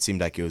game. It seemed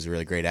like it was a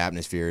really great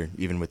atmosphere,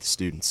 even with the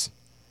students.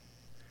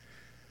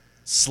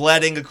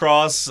 Sledding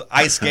across,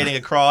 ice skating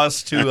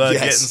across to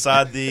get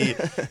inside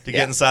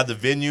the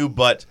venue,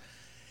 but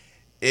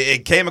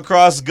it came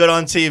across good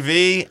on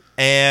TV,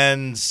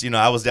 and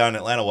I was down in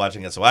Atlanta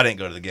watching it, so I didn't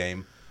go to the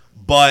game.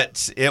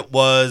 But it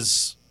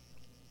was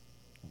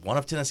one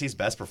of Tennessee's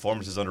best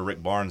performances under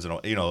Rick Barnes,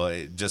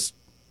 and just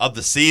of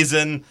the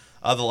season,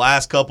 of the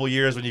last couple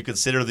years when you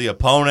consider the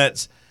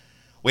opponents.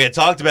 We had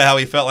talked about how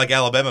he felt like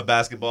Alabama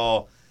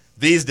basketball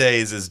these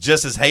days is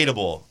just as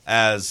hateable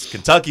as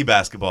Kentucky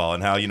basketball,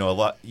 and how you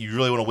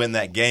really want to win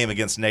that game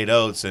against Nate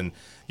Oates, and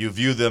you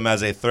view them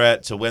as a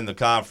threat to win the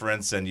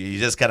conference, and you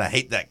just kind of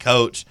hate that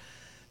coach.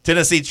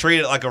 Tennessee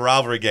treated it like a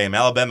rivalry game.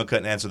 Alabama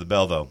couldn't answer the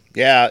bell, though.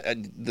 Yeah,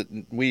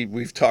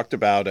 we've talked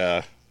about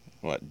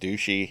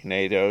douchey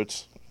Nate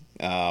Oates.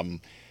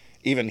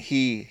 Even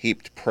he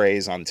heaped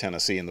praise on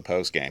Tennessee in the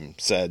postgame.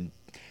 Said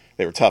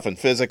they were tough and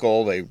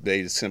physical.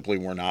 They simply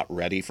were not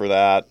ready for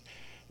that.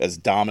 As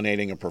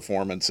dominating a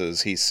performance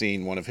as he's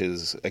seen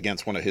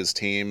against one of his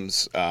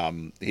teams,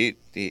 he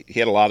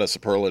had a lot of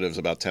superlatives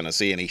about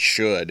Tennessee, and he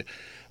should.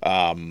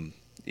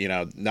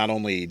 Not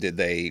only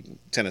did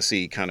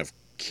Tennessee kind of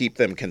keep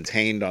them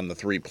contained on the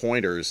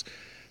three-pointers,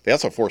 they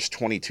also forced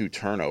 22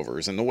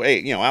 turnovers. And the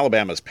way,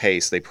 Alabama's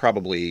pace, they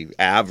probably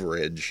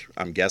average,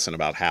 I'm guessing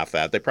about half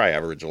that. They probably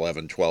average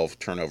 11, 12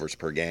 turnovers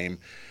per game.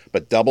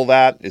 But double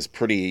that is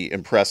pretty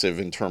impressive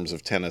in terms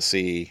of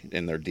Tennessee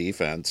in their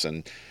defense.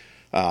 And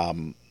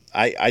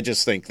I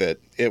just think that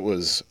it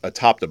was a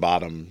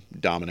top-to-bottom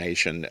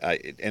domination.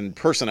 And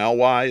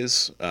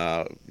personnel-wise,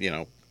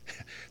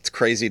 it's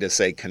crazy to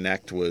say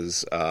Connect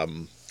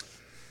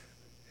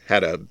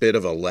had a bit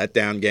of a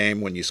letdown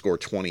game when you score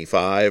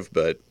 25,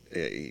 but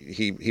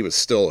he was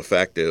still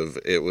effective.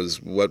 It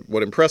was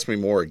what impressed me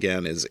more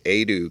again is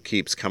Adu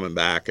keeps coming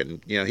back,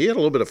 and he had a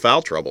little bit of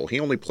foul trouble. He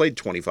only played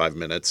 25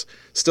 minutes,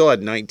 still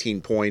had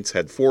 19 points,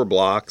 had 4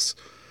 blocks.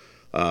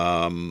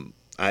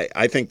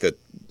 I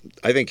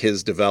think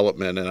his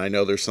development, and I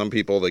know there's some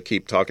people that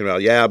keep talking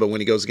about, but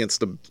when he goes against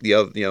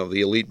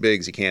the elite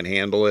bigs, he can't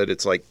handle it.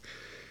 It's like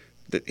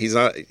he's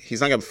not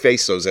going to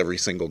face those every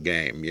single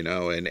game,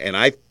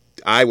 and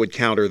I would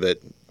counter that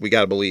we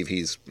got to believe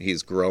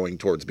he's growing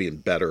towards being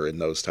better in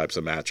those types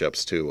of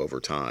matchups too over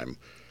time.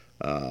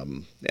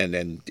 And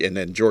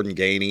then Jordan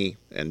Gainey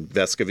and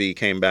Vescovy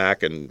came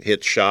back and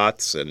hit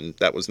shots, and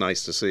that was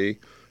nice to see.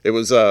 It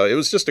was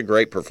just a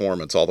great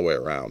performance all the way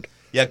around.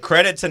 Yeah,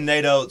 credit to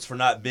Nate Oates for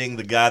not being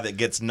the guy that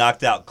gets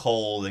knocked out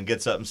cold and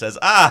gets up and says,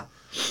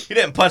 he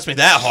didn't punch me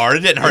that hard.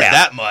 It didn't hurt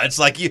that much.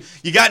 Like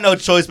you got no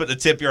choice but to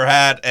tip your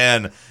hat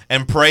and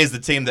praise the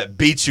team that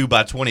beat you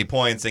by 20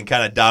 points and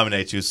kind of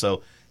dominate you.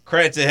 So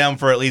credit to him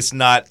for at least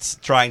not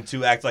trying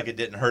to act like it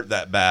didn't hurt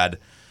that bad.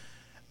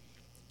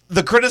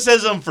 The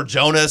criticism for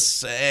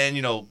Jonas,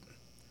 and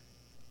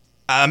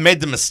I made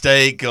the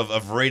mistake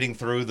of reading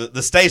through.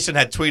 The station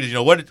had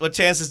tweeted, what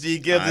chances do you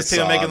give this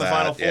team of making the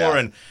Final Four?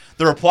 And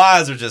the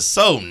replies are just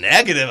so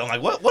negative. I'm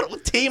like,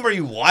 what team are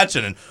you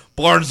watching? And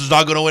Barnes is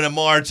not going to win in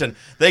March, and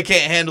they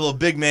can't handle a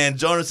big man.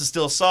 Jonas is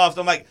still soft.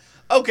 I'm like,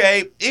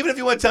 okay, even if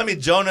you want to tell me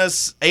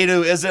Jonas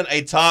Adu isn't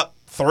a top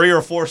 3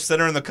 or 4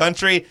 center in the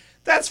country,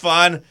 that's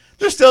fine.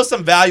 There's still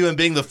some value in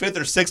being the 5th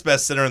or 6th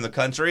best center in the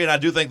country, and I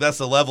do think that's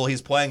the level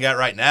he's playing at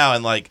right now.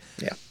 And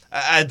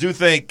I do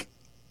think,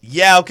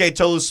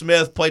 Tolu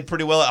Smith played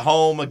pretty well at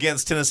home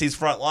against Tennessee's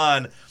front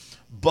line,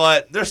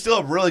 but there's still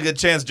a really good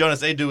chance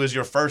Jonas Adu is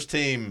your first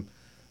team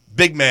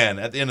big man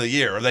at the end of the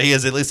year, or that he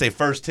is at least a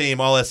first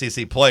team All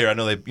SEC player. I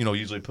know they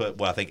usually put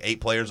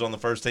 8 players on the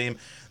first team.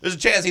 There's a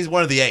chance he's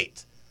one of the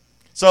 8.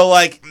 So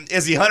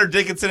is he Hunter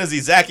Dickinson? Is he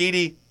Zach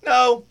Edey?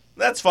 No,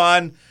 that's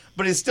fine,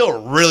 but he's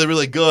still really,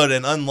 really good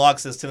and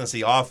unlocks this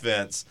Tennessee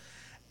offense.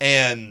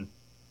 And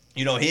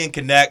he and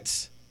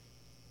Connect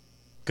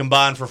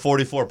combined for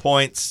 44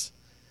 points.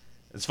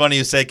 It's funny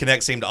you say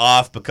Connect seemed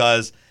off,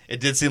 because it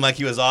did seem like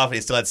he was off, and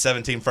he still had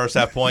 17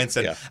 first-half points.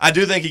 And I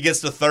do think he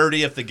gets to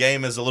 30 if the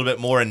game is a little bit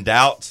more in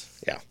doubt.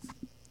 Yeah.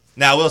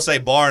 Now, I will say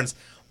Barnes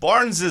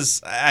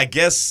is, I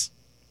guess,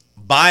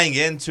 buying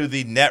into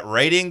the net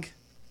rating,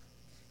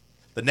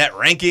 the net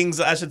rankings,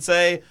 I should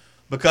say,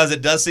 because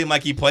it does seem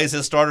like he plays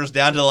his starters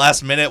down to the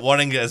last minute,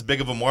 wanting as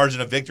big of a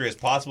margin of victory as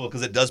possible,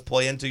 because it does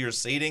play into your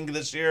seeding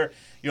this year.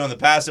 In the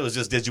past, it was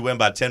just, did you win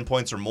by 10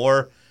 points or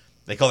more?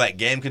 They call that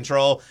game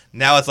control.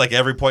 Now it's like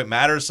every point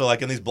matters. So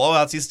in these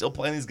blowouts, he's still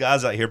playing these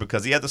guys out here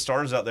because he had the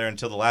starters out there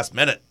until the last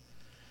minute.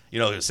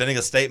 Sending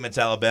a statement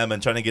to Alabama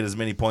and trying to get as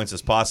many points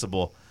as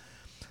possible.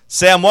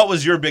 Sam, what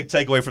was your big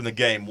takeaway from the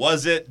game?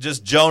 Was it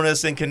just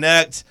Jonas and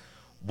Connect?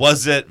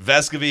 Was it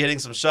Vescovy hitting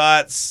some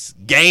shots?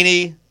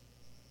 Gainey?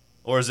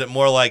 Or is it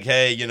more like,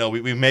 hey,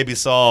 we maybe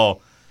saw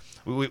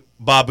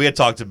Bob, we had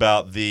talked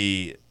about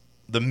the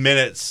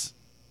minutes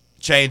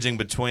changing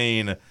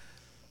between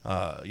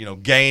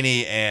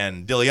Gainey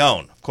and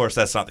DeLeon. Of course,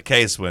 that's not the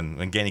case when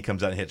Gainey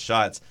comes out and hits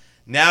shots.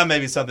 Now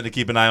maybe something to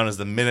keep an eye on is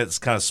the minutes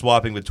kind of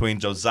swapping between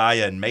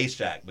Josiah and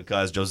Meshack,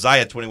 because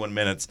Josiah 21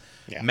 minutes,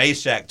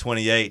 Meshack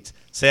 28.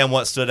 Sam,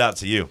 what stood out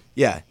to you?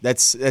 Yeah,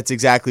 that's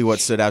exactly what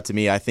stood out to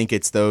me. I think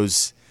it's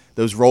those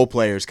role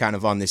players kind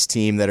of on this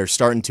team that are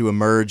starting to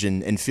emerge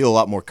and feel a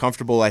lot more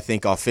comfortable, I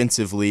think,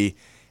 offensively.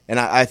 And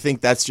I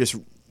think that's just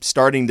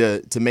starting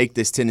to make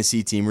this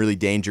Tennessee team really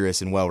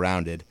dangerous and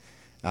well-rounded.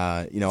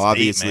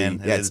 Obviously, deep,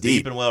 man. It's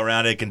deep and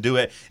well-rounded. It can do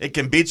it. It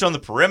can beat you on the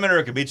perimeter.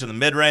 It can beat you in the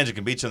mid-range. It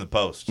can beat you in the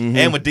post,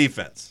 and with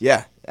defense.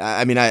 Yeah,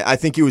 I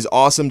think it was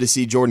awesome to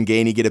see Jordan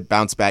Gainey get a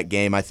bounce-back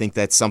game. I think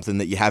that's something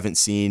that you haven't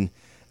seen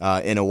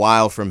in a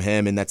while from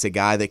him, and that's a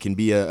guy that can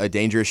be a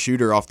dangerous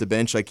shooter off the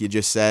bench, like you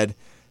just said.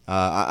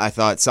 I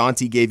thought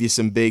Santi gave you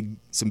some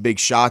big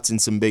shots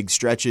and some big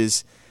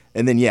stretches,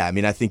 and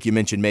then I think you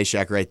mentioned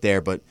Meshack right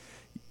there, but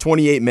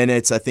 28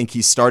 minutes, I think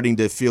he's starting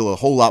to feel a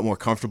whole lot more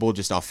comfortable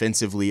just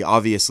offensively.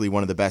 Obviously,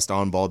 one of the best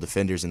on-ball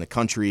defenders in the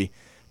country,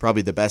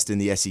 probably the best in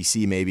the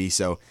SEC maybe.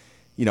 So,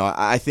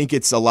 I think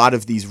it's a lot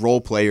of these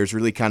role players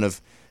really kind of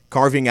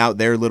carving out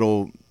their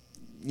little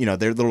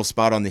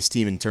spot on this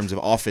team in terms of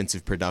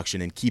offensive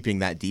production and keeping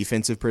that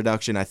defensive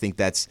production. I think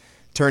that's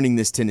turning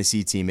this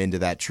Tennessee team into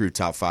that true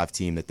top 5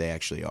 team that they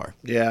actually are.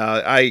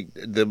 Yeah,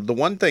 the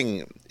one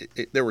thing,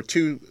 there were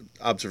 2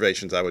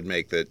 observations I would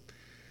make that,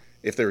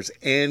 if there's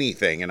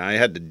anything, and I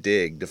had to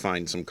dig to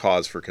find some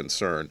cause for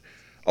concern,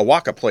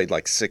 Awaka played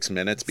 6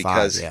 minutes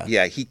because,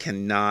 he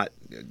cannot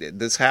 –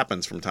 this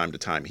happens from time to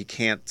time. He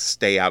can't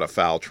stay out of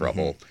foul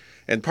trouble.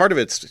 And part of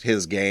it's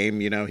his game.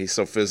 He's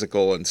so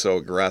physical and so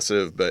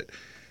aggressive, but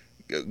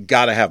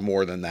got to have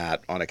more than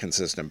that on a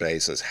consistent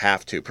basis.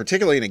 Have to,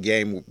 particularly in a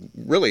game –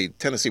 really,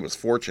 Tennessee was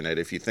fortunate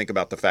if you think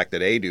about the fact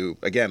that Adu,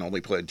 again,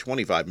 only played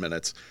 25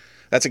 minutes.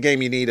 That's a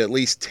game you need at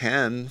least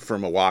 10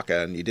 from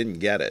Awaka, and you didn't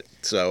get it.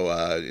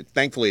 So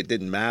thankfully it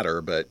didn't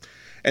matter.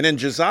 And then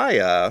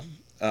Josiah,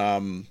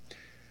 1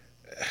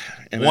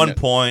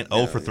 point,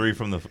 0 for 3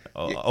 from the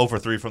 0 for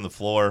 3 from the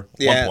floor.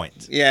 1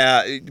 point.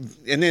 Yeah,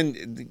 and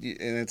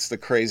it's the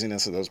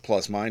craziness of those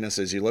plus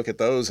minuses. You look at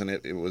those, and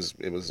it was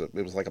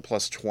like a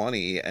plus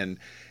 20, and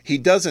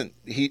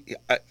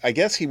I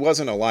guess he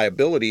wasn't a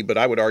liability, but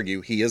I would argue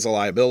he is a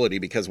liability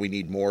because we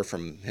need more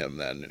from him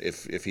then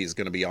if he's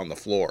going to be on the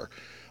floor.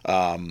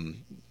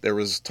 There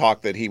was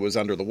talk that he was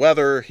under the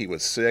weather. He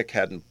was sick,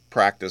 hadn't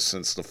practiced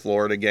since the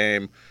Florida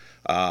game.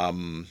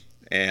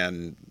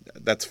 And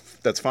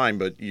that's fine.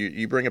 But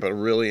you bring up a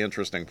really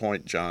interesting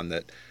point, John,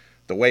 that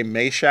the way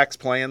Meshack's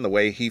playing, the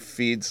way he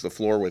feeds the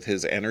floor with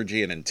his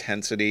energy and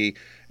intensity,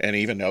 and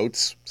even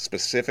Oates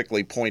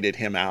specifically pointed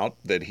him out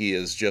that he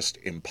is just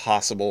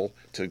impossible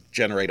to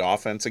generate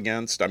offense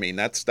against. I mean,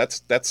 that's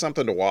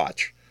something to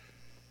watch.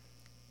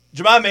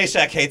 Jamon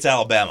Mashack hates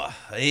Alabama.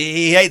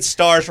 He hates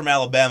stars from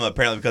Alabama,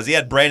 apparently, because he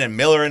had Brandon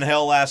Miller in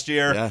hell last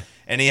year,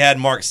 and he had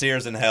Mark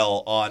Sears in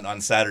hell on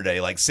Saturday.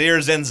 Like,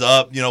 Sears ends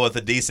up, with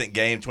a decent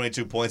game,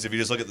 22 points if you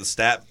just look at the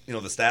stat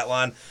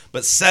line,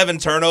 but 7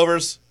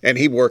 turnovers. And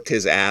he worked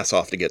his ass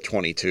off to get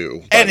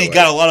 22. And he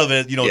got a lot of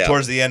it,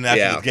 towards the end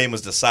after the game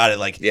was decided.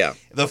 Like,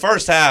 the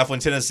first half when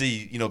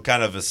Tennessee,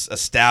 kind of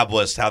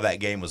established how that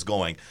game was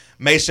going,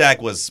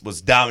 Mashack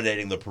was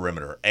dominating the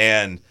perimeter.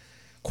 And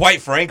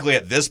quite frankly,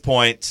 at this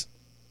point,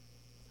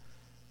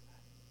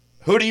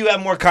 who do you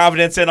have more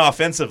confidence in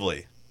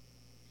offensively?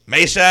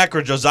 Mashack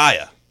or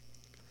Josiah?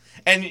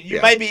 And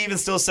you maybe even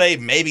still say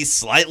maybe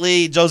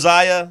slightly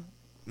Josiah.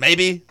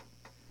 Maybe.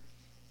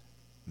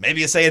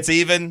 Maybe you say it's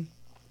even.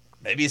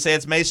 Maybe you say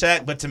it's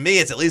Mashack. But to me,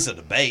 it's at least a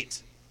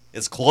debate.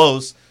 It's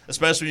close,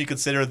 especially when you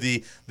consider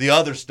the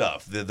other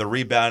stuff, the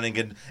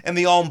rebounding and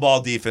the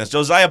on-ball defense.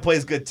 Josiah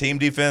plays good team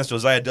defense.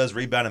 Josiah does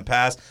rebound and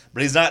pass,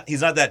 but he's not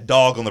that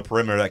dog on the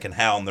perimeter that can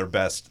hound their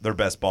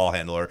best ball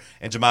handler,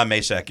 and Jamon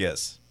Mashack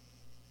is.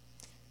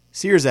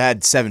 Sears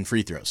had 7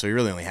 free throws, so he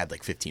really only had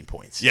like 15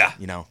 points. Yeah.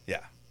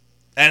 Yeah.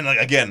 And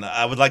again,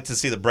 I would like to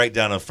see the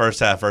breakdown of first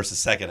half versus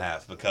second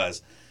half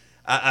because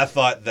I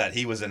thought that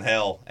he was in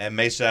hell, and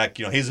Mashack,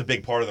 he's a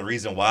big part of the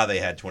reason why they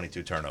had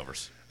 22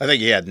 turnovers. I think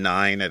he had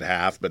 9 at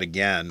half, but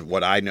again,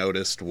 what I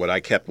noticed, what I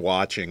kept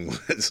watching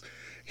was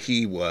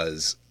he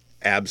was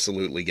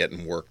absolutely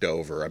getting worked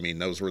over. I mean,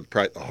 those were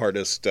the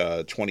hardest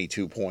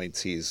 22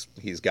 points he's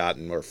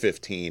gotten, or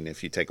 15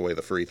 if you take away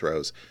the free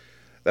throws.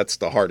 That's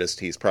the hardest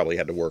he's probably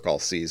had to work all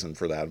season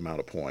for that amount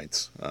of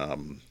points.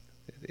 And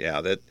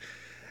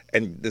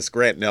this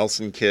Grant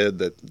Nelson kid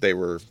that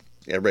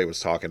everybody was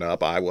talking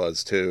up, I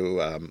was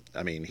too.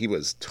 I mean, he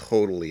was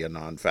totally a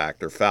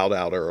non-factor, fouled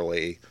out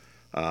early.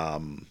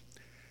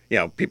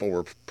 People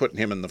were putting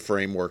him in the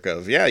framework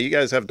of, you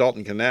guys have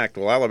Dalton Connect.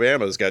 Well,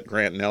 Alabama's got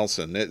Grant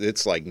Nelson.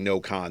 It's like no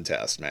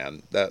contest,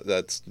 man.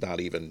 That's not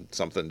even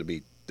something to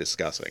be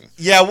discussing.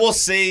 Yeah, we'll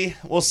see.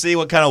 We'll see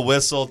what kind of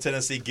whistle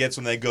Tennessee gets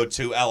when they go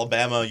to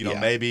Alabama.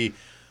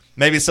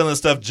 Maybe some of the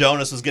stuff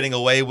Jonas was getting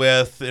away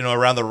with,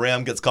 around the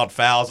rim gets called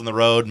fouls on the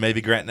road.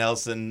 Maybe Grant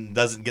Nelson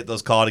doesn't get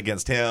those called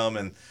against him.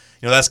 And,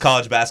 that's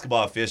college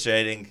basketball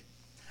officiating.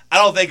 I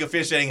don't think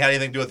officiating had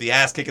anything to do with the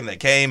ass kicking that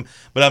came,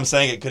 but I'm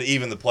saying it could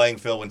even the playing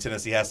field when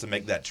Tennessee has to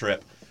make that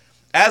trip.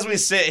 As we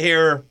sit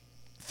here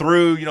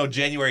through,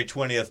 January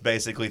 20th,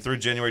 basically, through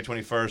January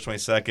 21st,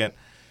 22nd,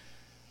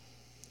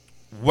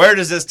 where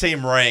does this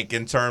team rank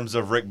in terms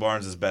of Rick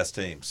Barnes' best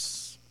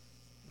teams?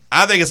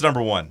 I think it's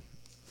number 1.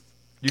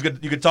 You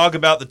could talk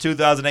about the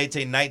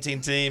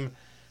 2018-19 team.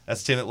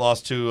 That's the team that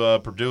lost to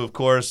Purdue, of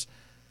course.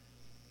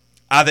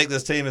 I think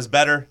this team is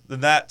better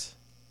than that.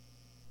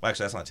 Well,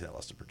 actually, that's not the team that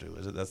lost to Purdue,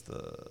 is it? That's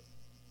the.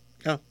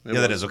 Yeah,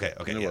 that is okay.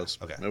 Okay, it was.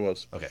 Okay, it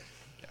was. Okay.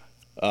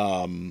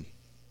 Yeah.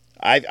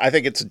 I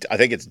think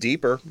it's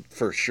deeper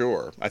for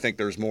sure. I think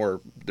there's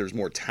more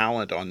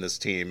talent on this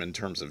team in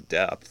terms of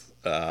depth.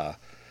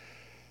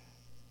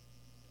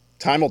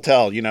 Time will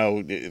tell.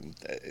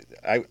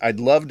 I'd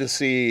love to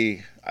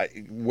see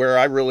where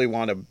I really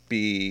want to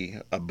be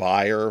a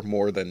buyer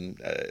more than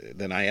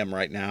I am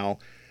right now.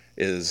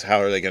 Is how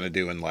are they going to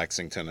do in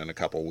Lexington in a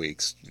couple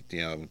weeks?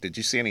 Did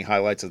you see any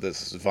highlights of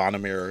this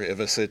Zvonimir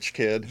Ivasic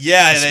kid?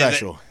 Yeah,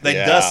 special. They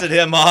dusted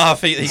him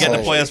off. He got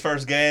to play his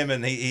first game,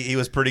 and he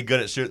was pretty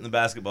good at shooting the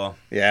basketball.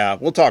 Yeah,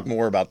 we'll talk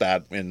more about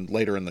that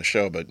later in the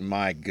show. But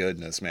my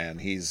goodness, man,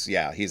 he's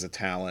a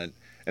talent.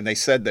 And they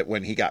said that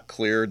when he got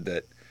cleared,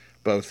 that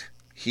both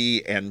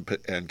he and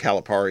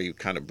Calipari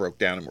kind of broke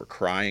down and were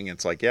crying.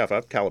 It's like, if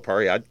I'm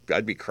Calipari,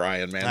 I'd be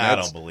crying, man. I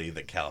don't believe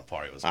that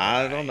Calipari was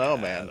crying. I don't know,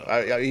 man.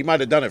 He might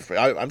have done it.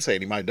 I'm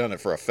saying he might have done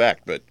it for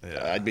effect, but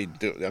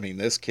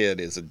this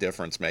kid is a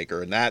difference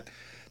maker, and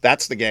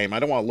that's the game. I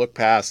don't want to look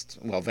past.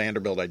 Well,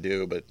 Vanderbilt I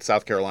do, but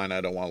South Carolina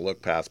I don't want to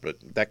look past. But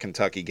that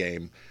Kentucky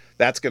game,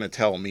 that's going to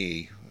tell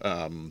me,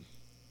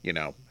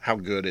 how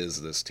good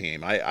is this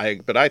team?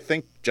 But I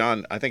think,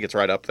 John, it's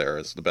right up there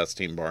as the best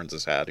team Barnes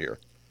has had here.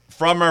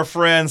 From our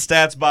friend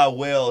Stats by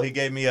Will, he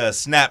gave me a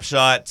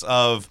snapshot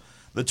of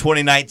the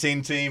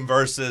 2019 team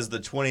versus the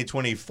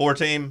 2024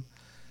 team,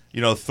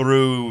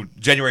 through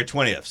January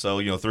 20th.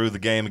 So, through the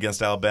game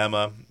against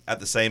Alabama at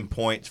the same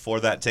point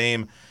for that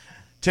team.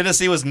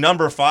 Tennessee was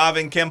number 5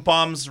 in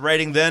KenPom's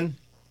rating then.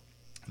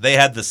 They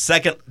had the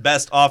second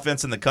best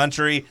offense in the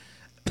country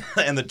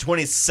and the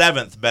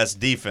 27th best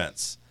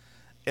defense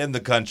in the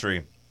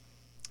country.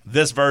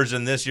 This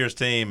year's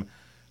team,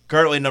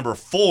 currently number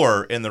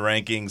 4 in the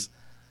rankings,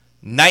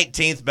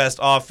 19th best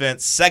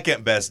offense,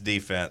 second best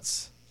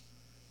defense.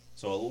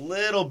 So a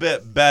little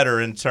bit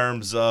better in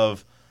terms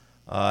of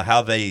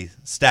how they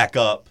stack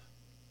up,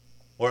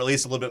 or at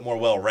least a little bit more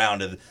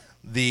well-rounded.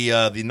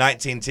 The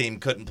 19 team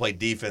couldn't play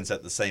defense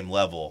at the same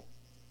level.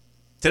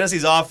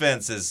 Tennessee's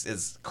offense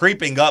is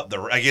creeping up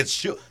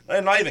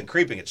not even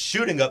creeping, it's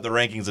shooting up the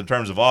rankings in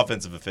terms of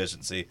offensive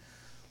efficiency.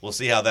 We'll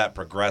see how that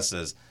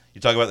progresses. You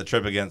talk about the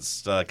trip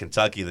against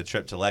Kentucky, the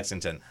trip to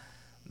Lexington.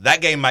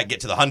 That game might get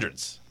to the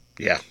hundreds.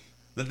 Yeah.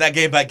 that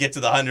game might get to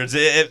the hundreds.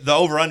 The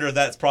over-under of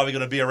that's probably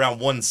going to be around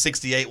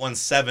 168,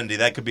 170.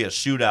 That could be a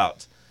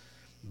shootout.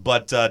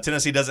 But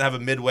Tennessee doesn't have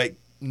a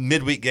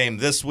midweek game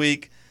this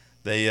week.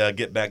 They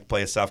get back to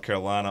play South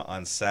Carolina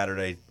on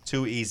Saturday.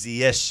 2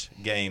 easy-ish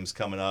games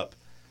coming up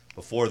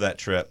before that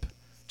trip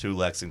to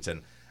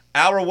Lexington.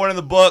 Hour 1 in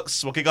the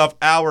books. We'll kick off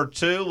hour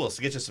 2. We'll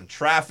get you some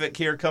traffic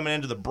here coming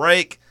into the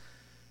break.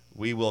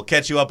 We will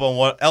catch you up on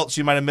what else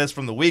you might have missed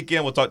from the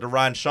weekend. We'll talk to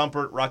Ryan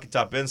Schumpert, Rocky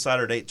Top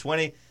Insider at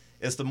 8:20.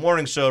 It's the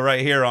morning show right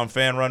here on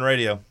Fan Run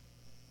Radio.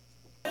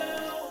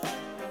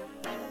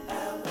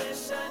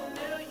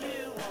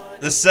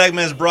 This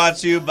segment is brought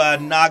to you by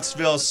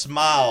Knoxville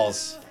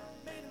Smiles.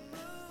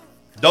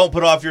 Don't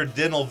put off your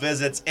dental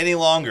visits any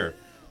longer.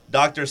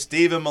 Dr.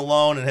 Stephen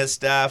Malone and his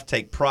staff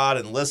take pride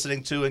in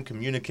listening to and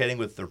communicating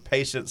with their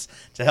patients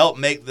to help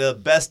make the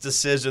best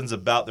decisions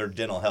about their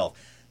dental health.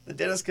 The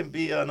dentist can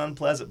be an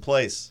unpleasant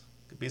place.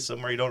 It could be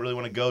somewhere you don't really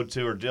want to go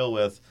to or deal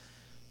with.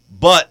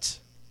 But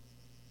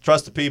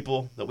trust the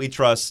people that we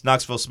trust,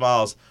 Knoxville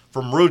Smiles.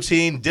 From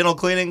routine dental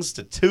cleanings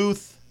to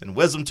tooth and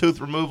wisdom tooth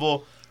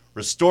removal,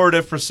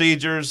 restorative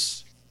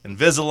procedures,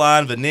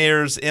 Invisalign,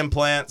 veneers,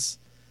 implants.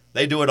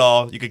 They do it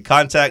all. You can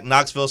contact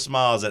Knoxville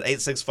Smiles at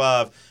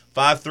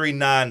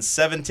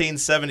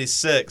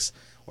 865-539-1776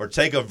 or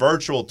take a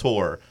virtual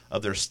tour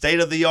of their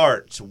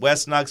state-of-the-art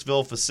West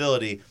Knoxville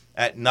facility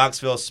at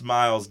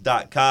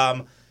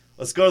knoxvillesmiles.com.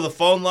 Let's go to the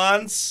phone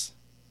lines.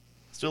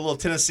 Let's do a little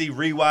Tennessee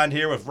rewind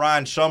here with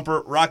Ryan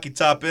Schumpert, Rocky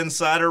Top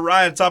Insider.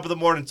 Ryan, top of the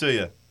morning to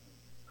you.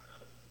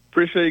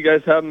 Appreciate you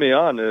guys having me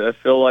on. I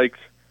feel like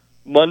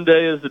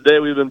Monday is the day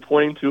we've been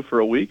pointing to for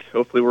a week.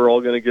 Hopefully we're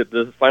all going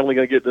to finally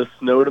going to get this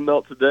snow to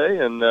melt today,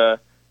 and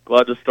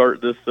glad to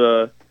start this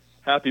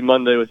happy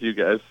Monday with you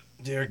guys.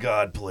 Dear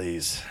God,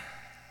 please.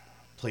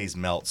 Please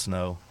melt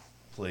snow.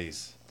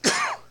 Please.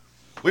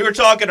 We were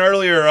talking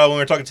earlier when we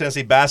were talking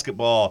Tennessee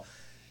basketball.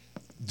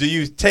 Do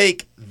you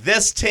take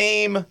this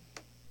team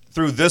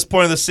through this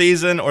point of the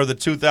season or the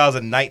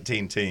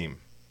 2019 team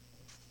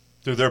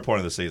through their point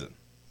of the season?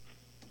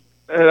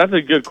 That's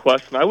a good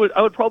question. I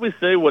would probably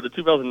say what the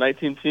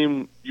 2019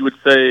 team, you would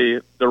say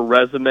the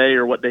resume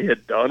or what they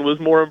had done was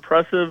more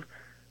impressive.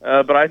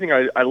 But I think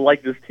I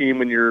like this team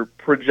when you're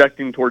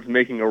projecting towards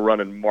making a run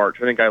in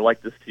March. I think I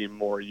like this team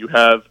more. You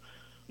have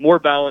more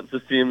balance.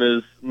 This team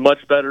is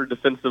much better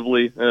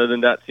defensively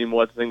than that team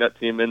was. I think that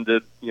team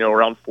ended,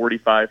 around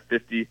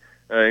 45-50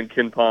 in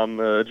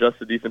KenPom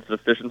adjusted defensive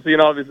efficiency.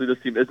 And obviously this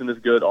team isn't as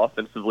good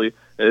offensively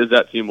as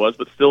that team was,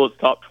 but still it's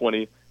top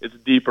 20. It's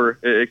deeper.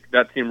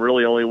 That team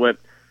really only went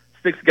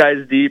 6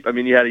 guys deep. I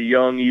mean, you had a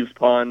young Yves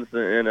Pons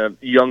and a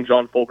young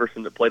John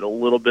Fulkerson that played a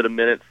little bit of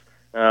minutes,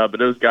 but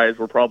those guys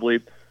were probably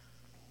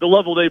the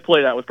level they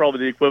played at was probably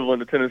the equivalent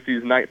to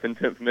Tennessee's 9th and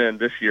 10th men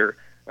this year.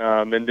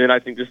 And then I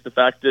think just the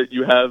fact that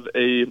you have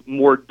a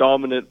more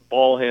dominant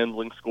ball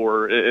handling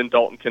scorer in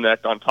Dalton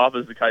Knecht on top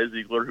of Zakai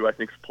Ziegler, who I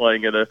think is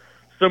playing at a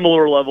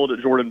similar level that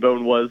Jordan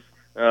Bone was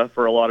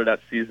for a lot of that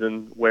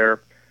season,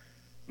 where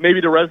maybe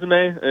the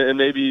resume and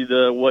maybe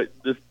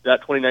that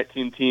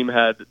 2019 team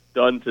had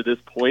done to this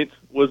point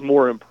was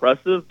more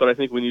impressive. But I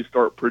think when you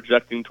start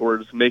projecting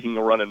towards making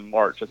a run in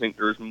March, I think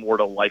there's more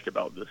to like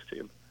about this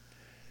team.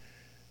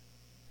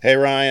 Hey,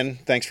 Ryan,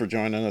 thanks for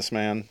joining us,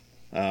 man.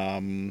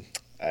 I'm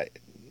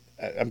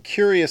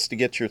curious to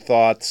get your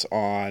thoughts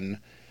on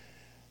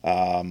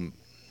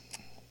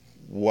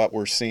what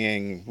we're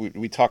seeing.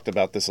 We talked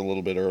about this a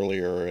little bit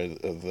earlier,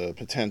 of the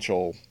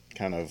potential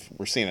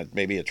we're seeing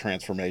maybe a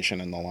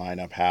transformation in the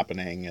lineup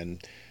happening,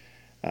 and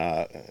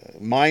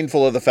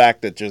mindful of the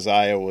fact that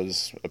Josiah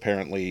was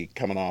apparently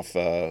coming off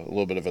a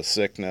little bit of a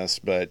sickness,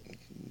 but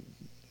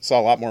saw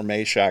a lot more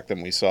Meshack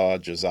than we saw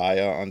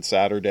Josiah on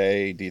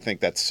Saturday. Do you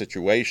think that's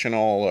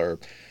situational, or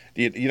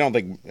you don't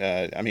think?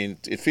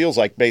 It feels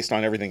like, based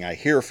on everything I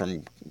hear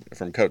from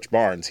Coach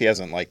Barnes, he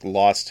hasn't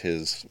lost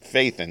his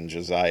faith in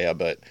Josiah,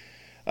 but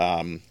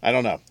I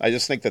don't know. I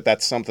just think that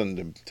that's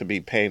something to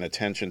be paying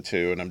attention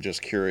to, and I'm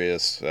just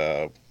curious,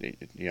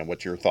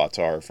 what your thoughts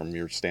are from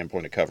your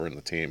standpoint of covering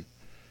the team.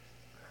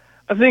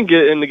 I think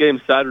in the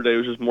game Saturday it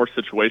was just more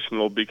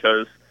situational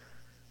because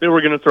they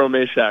were going to throw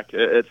Meshack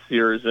at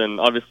Sears, and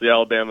obviously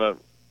Alabama,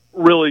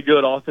 really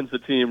good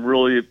offensive team,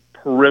 really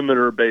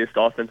perimeter-based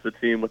offensive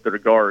team with their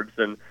guards,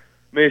 and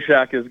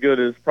Meshack as good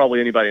as probably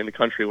anybody in the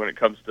country when it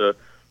comes to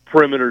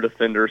perimeter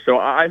defenders. So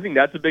I think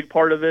that's a big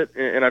part of it,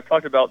 and I've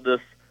talked about this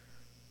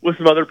with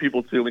some other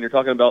people too when you're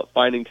talking about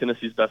finding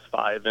Tennessee's best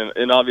 5.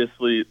 And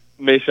obviously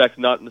Meshack's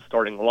not in the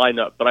starting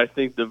lineup, but I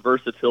think the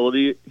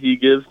versatility he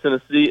gives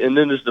Tennessee, and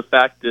then there's the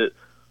fact that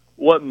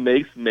what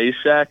makes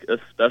Meshack a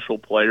special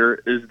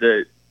player is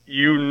that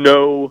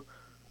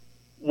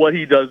what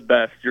he does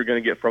best you're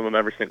going to get from him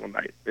every single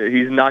night.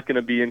 He's not going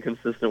to be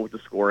inconsistent with the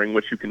scoring,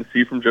 which you can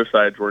see from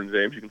Josiah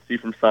Jordan-James, you can see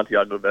from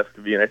Santiago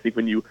Vescovi, and I think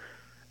when you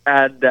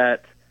add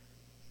that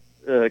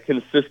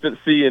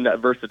consistency and that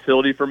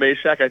versatility for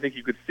Meshack, I think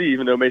you could see,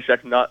 even though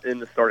Meshack's not in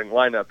the starting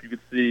lineup, you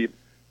could see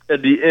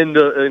at the end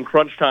in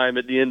crunch time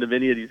at the end of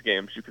any of these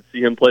games, you could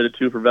see him play the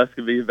 2 for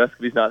Vescovi. If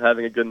Vescovi's not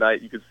having a good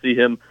night, you could see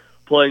him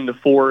playing the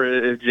 4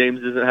 if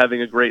James isn't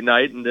having a great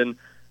night, and then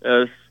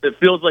it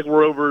feels like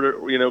we're over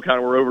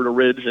to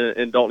Ridge,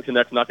 and Dalton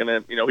Connect's not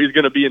going to, he's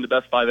going to be in the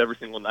best 5 every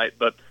single night.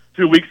 But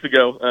 2 weeks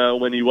ago,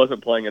 when he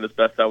wasn't playing at his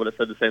best, I would have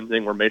said the same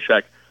thing, where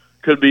Meshack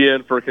could be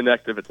in for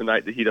Connect if it's a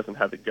night that he doesn't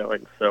have it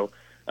going. So,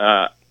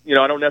 I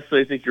don't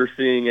necessarily think you're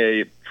seeing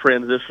a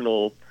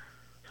transitional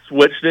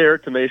switch there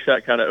to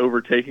Meshack kind of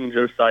overtaking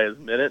Josiah's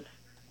minutes,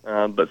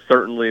 but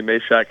certainly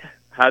Meshack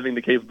having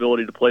the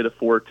capability to play the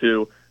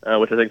 4-2,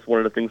 which I think is one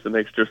of the things that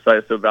makes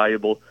Josiah so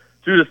valuable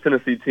to this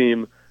Tennessee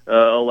team,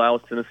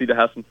 allows Tennessee to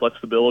have some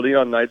flexibility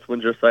on nights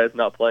when Josiah's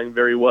not playing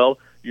very well.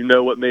 You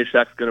know what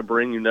Meshack's going to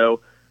bring. You know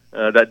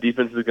that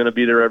defense is going to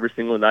be there every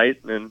single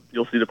night, and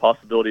you'll see the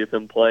possibility of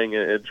him playing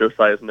at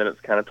Josiah's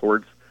minutes kind of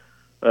towards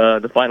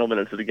the final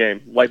minutes of the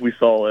game. Like we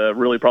saw,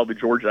 really probably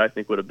Georgia, I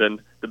think, would have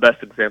been the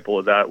best example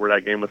of that, where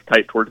that game was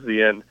tight towards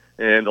the end,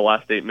 and the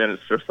last 8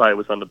 minutes, Josiah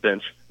was on the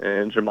bench,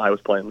 and Jemai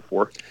was playing the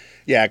 4.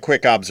 Yeah, a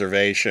quick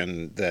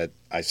observation that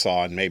I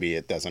saw, and maybe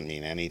it doesn't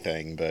mean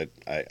anything, but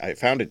I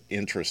found it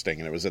interesting,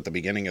 and it was at the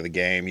beginning of the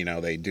game.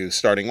 They do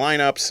starting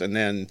lineups, and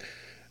then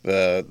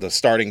the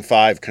starting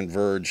 5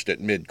 converged at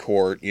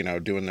midcourt,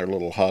 doing their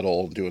little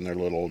huddle, doing their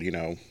little,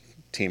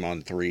 team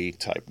on 3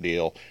 type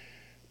deal.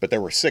 But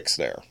there were 6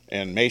 there,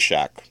 and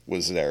Meshack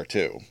was there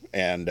too.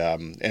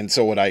 And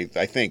so what I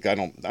think, I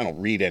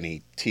don't read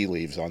any tea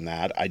leaves on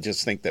that. I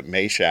just think that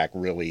Meshack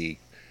really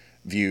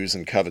views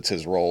and covets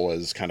his role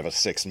as kind of a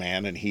 6th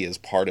man, and he is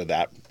part of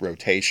that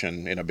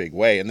rotation in a big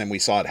way. And then we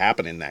saw it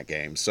happen in that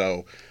game.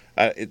 So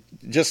it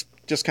just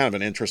kind of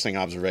an interesting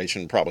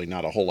observation. Probably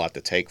not a whole lot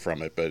to take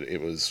from it, but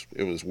it was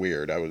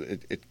weird.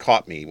 It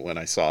caught me when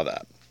I saw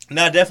that.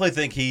 No, I definitely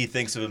think he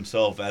thinks of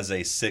himself as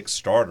a 6th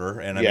starter,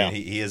 and I Yeah.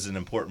 mean he is an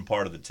important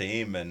part of the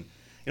team, and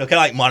kind of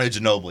like Manu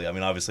Ginobili. I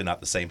mean, obviously not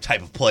the same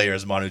type of player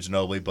as Manu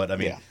Ginobili, but I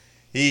mean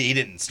he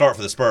didn't start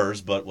for the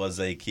Spurs, but was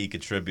a key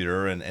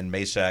contributor, and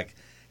Meshack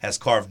has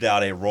carved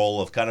out a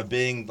role of kind of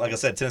being, like I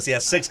said, Tennessee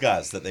has 6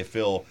 guys that they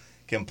feel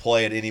can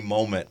play at any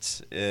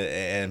moment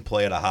and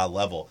play at a high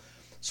level.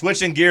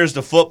 Switching gears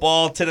to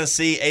football,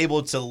 Tennessee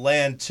able to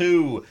land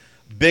 2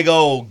 big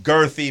old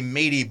girthy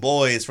meaty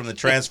boys from the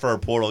transfer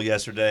portal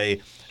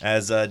yesterday,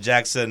 as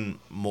Jackson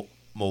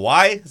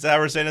Moy, is that how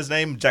we're saying his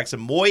name?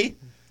 Jackson Moy?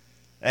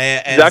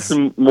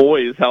 Jackson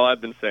Moy is how I've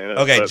been saying it.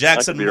 Okay,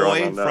 Jackson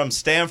Moy from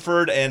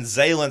Stanford, and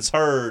Zalance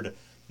Hurd,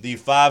 the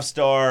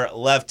 5-star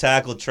left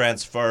tackle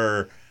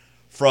transfer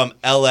from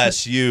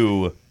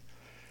LSU.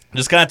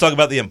 Just kind of talk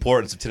about the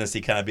importance of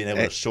Tennessee kind of being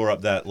able to shore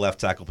up that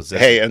left tackle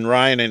position. Hey, and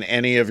Ryan, in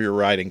any of your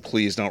writing,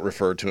 please don't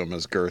refer to him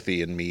as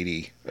girthy and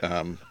meaty.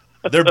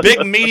 They're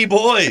big, meaty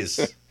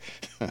boys.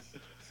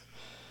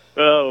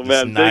 Oh,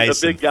 man,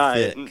 nice a big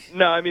guy. Thick.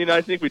 No, I mean,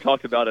 I think we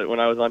talked about it when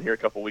I was on here a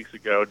couple weeks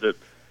ago, that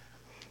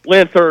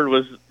Lance Hurd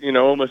was,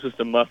 almost just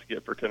a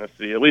must-get for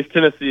Tennessee. At least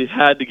Tennessee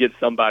had to get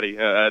somebody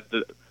at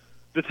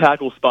the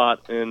tackle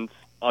spot, and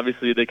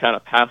obviously they kind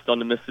of passed on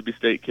the Mississippi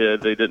State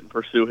kid. They didn't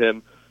pursue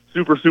him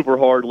super, super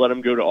hard, let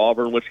him go to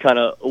Auburn, which kind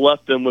of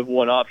left them with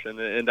one option,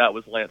 and that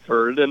was Lance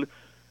Hurd. And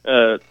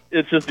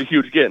it's just a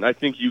huge get. And I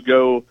think you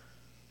go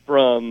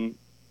from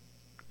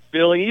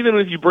feeling, even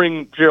if you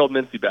bring Gerald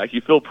Mincey back, you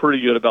feel pretty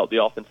good about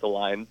the offensive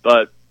line,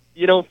 but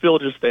you don't feel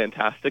just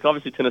fantastic.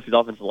 Obviously, Tennessee's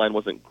offensive line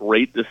wasn't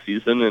great this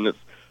season, and its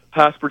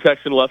pass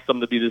protection left some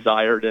to be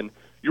desired, and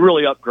you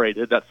really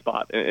upgraded that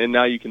spot. And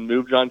now you can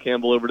move John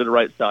Campbell over to the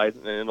right side,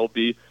 and it'll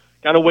be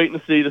kind of wait and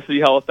see to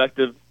see how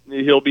effective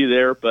he'll be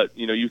there, but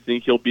you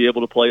think he'll be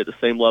able to play at the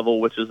same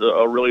level, which is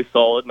a really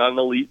solid, not an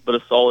elite, but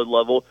a solid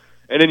level.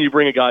 And then you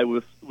bring a guy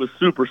with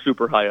super,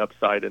 super high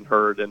upside in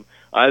Hurd, and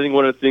I think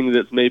one of the things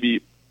that's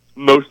maybe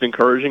most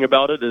encouraging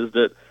about it is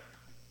that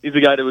he's a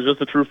guy that was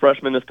just a true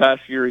freshman this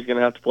past year. He's going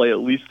to have to play at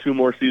least 2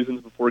 more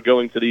seasons before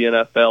going to the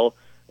NFL.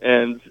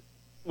 And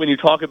when you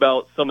talk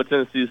about some of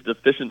Tennessee's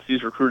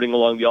deficiencies recruiting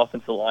along the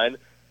offensive line,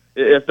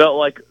 it felt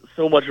like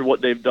so much of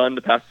what they've done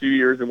the past few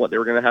years and what they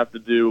were going to have to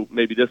do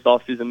maybe this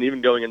offseason and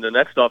even going into the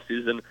next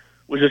offseason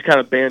was just kind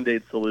of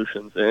Band-Aid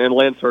solutions. And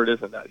Lance Hurd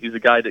isn't that. He's a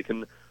guy that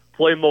can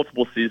play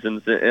multiple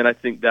seasons, and I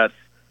think that's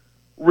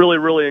really,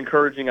 really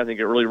encouraging. I think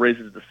it really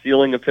raises the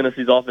ceiling of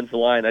Tennessee's offensive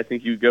line. I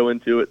think you go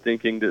into it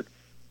thinking that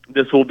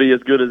this will be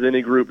as good as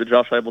any group that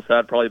Josh Heupel's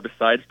had probably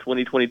besides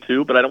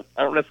 2022, but I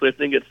don't necessarily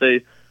think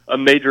it's a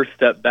major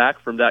step back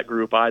from that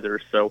group either.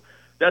 So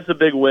that's a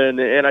big win,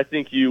 and I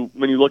think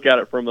when you look at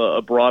it from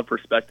a broad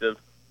perspective,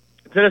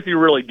 Tennessee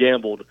really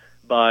gambled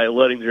by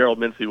letting Gerald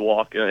Mincey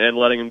walk and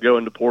letting him go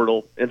into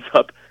portal, ends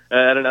up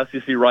at an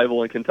SEC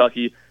rival in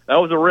Kentucky. That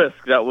was a risk.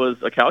 That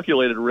was a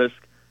calculated risk,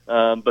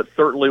 but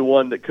certainly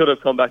one that could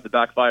have come back to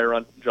backfire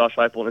on Josh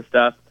Heupel and his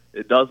staff.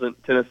 It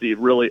doesn't. Tennessee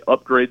really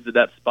upgrades at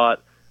that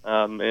spot,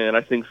 and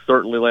I think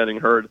certainly landing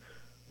Hurd,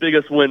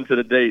 biggest win to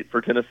the date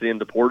for Tennessee in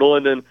the portal.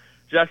 And then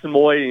Jackson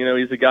Moy,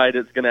 he's a guy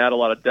that's going to add a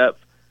lot of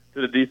depth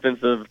to the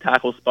defensive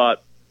tackle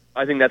spot.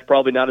 I think that's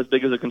probably not as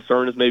big as a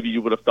concern as maybe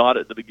you would have thought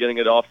at the beginning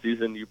of the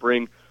offseason. You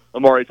bring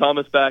Amari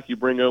Thomas back, you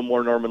bring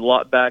Omar Norman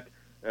Lott back,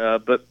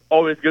 but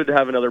always good to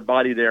have another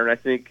body there. And I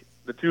think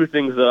the two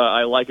things that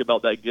I like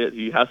about that get,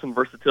 he has some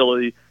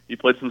versatility. He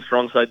played some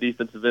strong side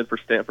defensive end for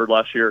Stanford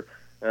last year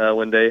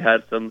when they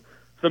had some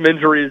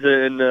injuries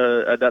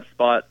at that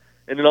spot.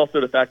 And then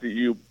also the fact that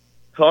you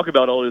talk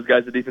about all those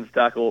guys at defensive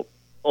tackle,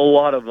 a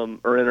lot of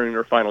them are entering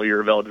their final year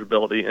of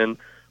eligibility. And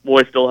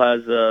Moy still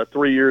has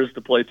 3 years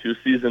to play 2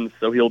 seasons,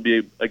 so he'll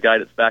be a guy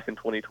that's back in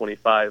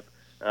 2025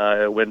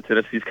 when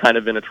Tennessee's kind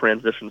of in a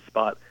transition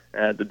spot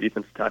at the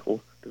defensive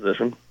tackle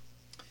position.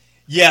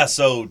 Yeah,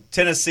 so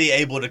Tennessee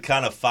able to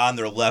kind of find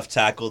their left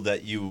tackle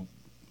that you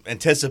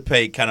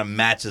anticipate kind of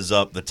matches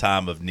up the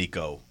time of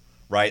Nico,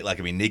 right? Like,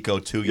 I mean, Nico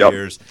 2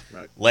 years.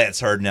 Right.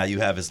 Lance Hurd, now you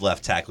have his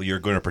left tackle. You're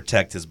going to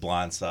protect his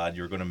blind side.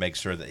 You're going to make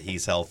sure that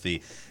he's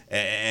healthy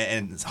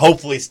and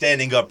hopefully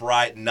standing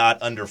upright and not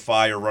under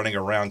fire, running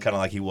around kind of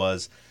like he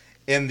was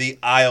in the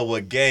Iowa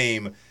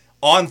game.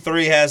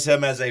 On3 has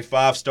him as a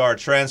 5-star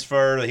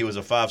transfer. He was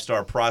a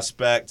 5-star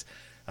prospect.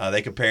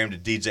 They compare him to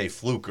DJ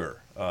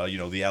Fluker,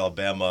 the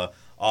Alabama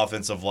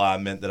offensive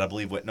lineman that I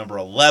believe went number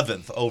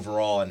 11th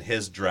overall in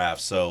his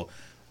draft. So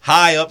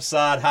high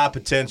upside, high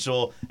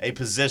potential, a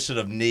position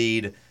of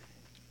need.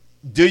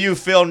 Do you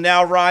feel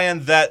now,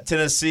 Ryan, that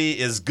Tennessee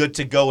is good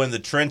to go in the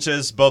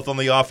trenches, both on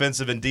the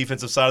offensive and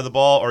defensive side of the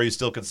ball, or are you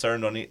still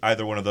concerned on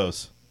either one of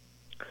those?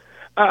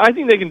 I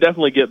think they can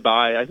definitely get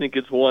by. I think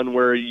it's one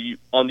where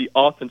on the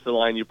offensive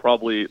line, you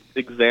probably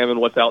examine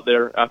what's out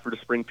there after the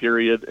spring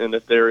period, and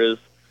if there is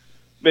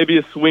maybe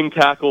a swing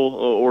tackle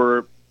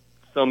or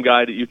some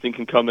guy that you think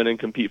can come in and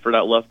compete for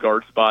that left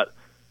guard spot,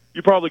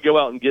 you probably go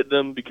out and get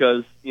them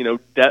because,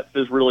 depth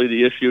is really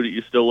the issue that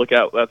you still look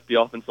at. That's the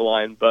offensive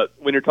line. But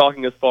when you're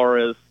talking as far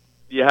as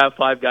you have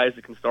 5 guys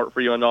that can start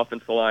for you on the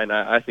offensive line,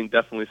 I think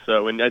definitely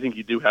so. And I think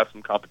you do have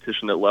some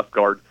competition at left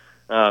guard.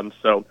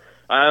 So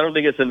I don't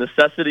think it's a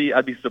necessity.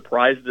 I'd be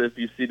surprised if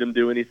you see them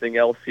do anything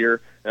else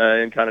here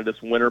in kind of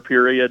this winter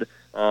period.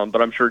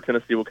 But I'm sure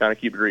Tennessee will kind of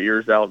keep their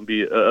ears out and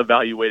be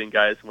evaluating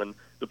guys when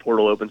the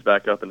portal opens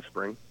back up in the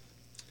spring.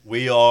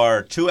 We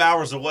are 2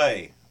 hours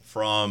away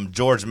from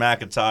George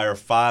McIntyre,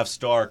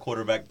 5-star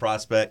quarterback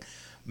prospect,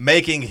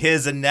 making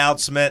his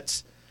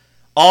announcement.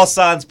 All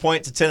signs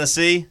point to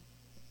Tennessee,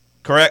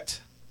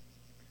 correct?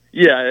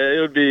 Yeah,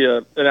 it would be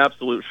an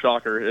absolute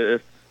shocker.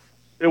 If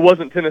it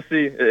wasn't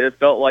Tennessee, it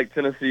felt like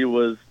Tennessee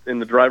was in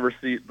the driver's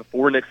seat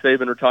before Nick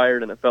Saban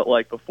retired, and it felt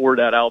like before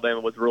that Alabama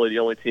was really the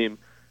only team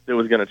that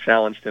was going to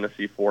challenge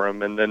Tennessee for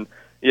him. And then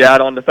you add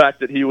on the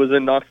fact that he was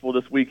in Knoxville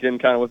this weekend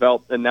kind of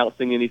without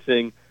announcing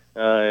anything,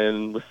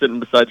 and was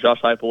sitting beside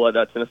Josh Heupel at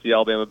that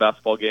Tennessee-Alabama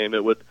basketball game.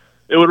 It would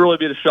really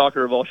be the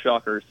shocker of all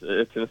shockers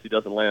if Tennessee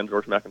doesn't land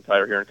George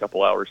McIntyre here in a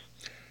couple hours.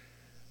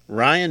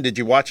 Ryan, did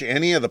you watch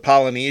any of the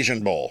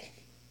Polynesian Bowl?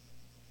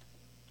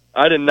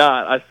 I did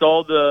not. I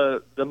saw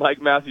the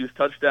Mike Matthews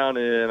touchdown,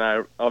 and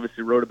I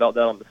obviously wrote about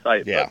that on the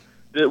site. Yeah.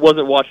 But it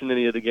wasn't watching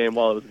any of the game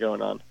while it was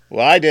going on.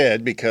 Well, I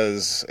did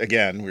because,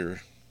 again, we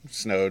were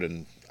snowed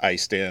and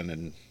iced in,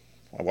 and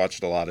I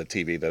watched a lot of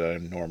TV that I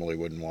normally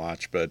wouldn't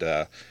watch.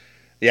 But,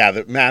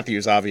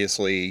 Matthews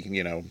obviously,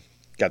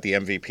 got the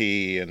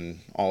MVP and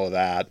all of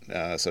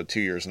that. So 2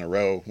 years in a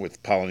row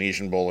with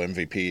Polynesian Bowl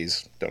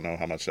MVPs. Don't know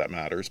how much that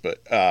matters. But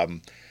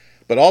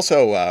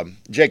also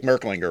Jake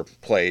Merklinger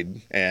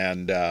played.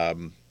 And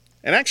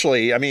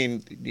actually, I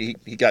mean,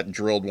 he got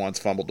drilled once,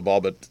 fumbled the ball.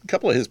 But a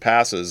couple of his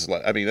passes,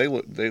 I mean,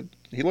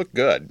 he looked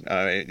good.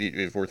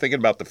 If we're thinking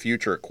about the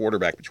future at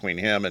quarterback between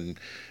him and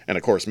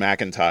of course,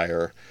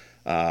 McIntyre,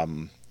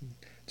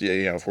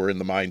 if we're in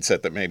the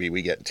mindset that maybe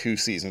we get 2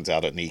 seasons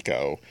out of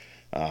Nico,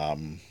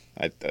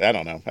 I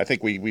don't know. I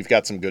think we've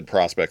got some good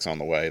prospects on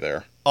the way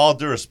there. All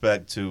due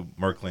respect to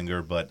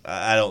Merklinger, but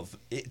I don't.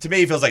 To me,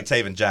 he feels like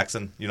Taven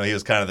Jackson. He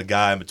was kind of the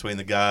guy in between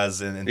the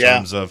guys in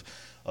terms of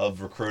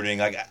recruiting.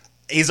 Like,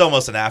 he's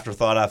almost an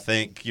afterthought, I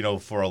think.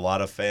 For a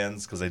lot of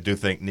fans because they do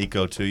think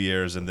Nico 2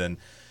 years, and then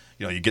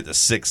you get the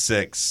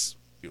 6'6".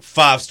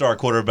 5-star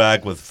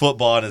quarterback with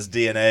football in his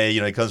DNA.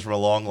 He comes from a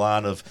long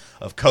line of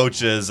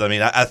coaches. I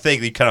mean, I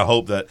think you kind of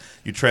hope that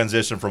you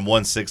transition from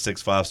one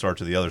 6'6" 5-star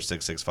to the other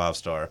 6'6"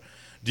 5-star.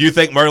 Do you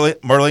think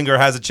Merlinger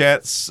has a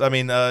chance? I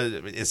mean,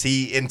 is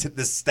he into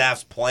this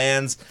staff's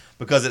plans?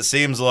 Because it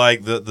seems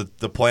like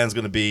the plan's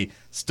going to be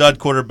stud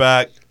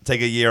quarterback,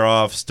 take a year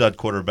off. Stud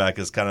quarterback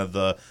is kind of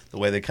the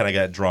way they kind of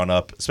got drawn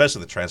up,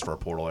 especially the transfer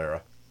portal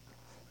era.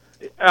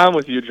 I'm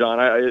with you,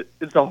 John.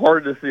 It's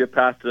hard to see a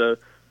path to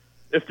 –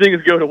 if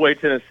things go the way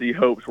Tennessee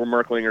hopes, where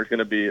Merklinger is going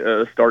to be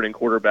a starting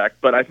quarterback.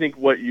 But I think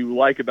what you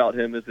like about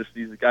him is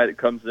he's a guy that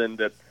comes in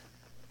that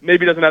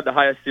maybe doesn't have the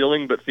highest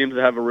ceiling, but seems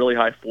to have a really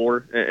high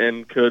floor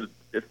and could,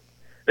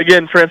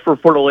 again, transfer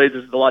portal age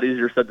is a lot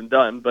easier said than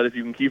done. But if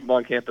you can keep him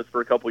on campus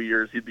for a couple of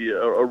years, he'd be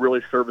a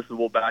really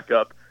serviceable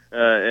backup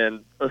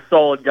and a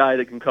solid guy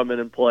that can come in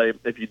and play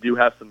if you do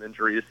have some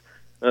injuries,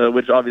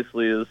 which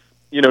obviously is,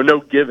 no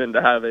given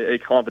to have a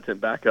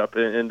competent backup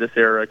in this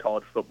era of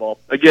college football.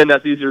 Again,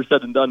 that's easier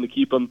said than done to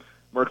keep him.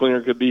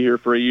 Merklinger could be here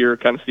for a year,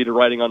 kind of see the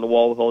writing on the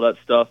wall with all that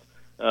stuff,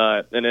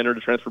 and enter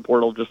the transfer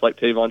portal just like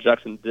Tavon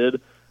Jackson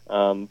did.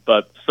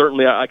 But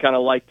certainly I kind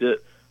of liked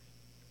it.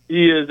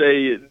 He is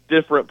a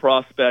different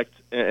prospect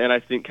and I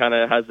think kind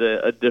of has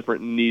a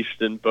different niche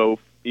than both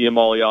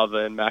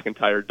Iamaleava and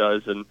McIntyre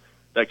does, and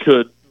that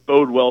could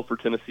bode well for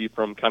Tennessee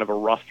from kind of a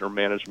roster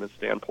management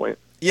standpoint.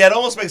 Yeah, it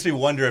almost makes me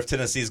wonder if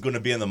Tennessee is going to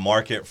be in the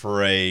market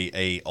for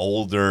a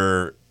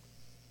older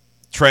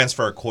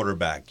transfer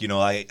quarterback. You know,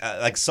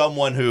 like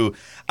someone who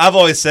I've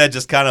always said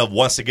just kind of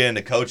wants to get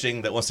into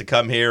coaching, that wants to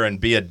come here and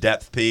be a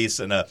depth piece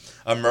and a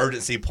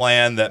emergency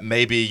plan that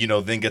maybe, you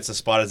know, then gets a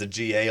spot as a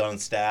GA on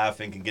staff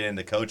and can get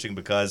into coaching,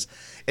 because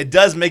it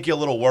does make you a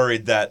little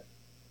worried that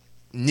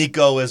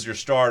Nico is your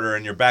starter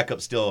and your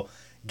backup still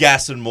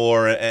gassing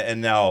more,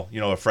 and now, you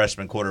know, a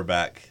freshman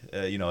quarterback,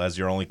 you know, as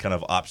your only kind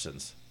of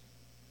options.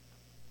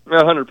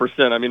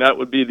 100%. I mean, that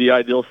would be the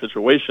ideal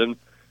situation.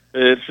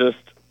 It's just,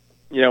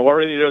 you know,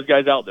 are any of those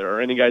guys out there?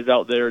 Are any guys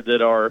out there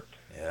that are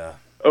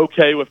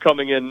okay with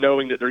coming in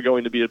knowing that they're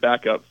going to be a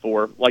backup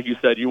for, like you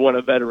said, you want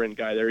a veteran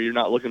guy there. You're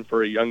not looking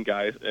for a young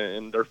guy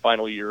in their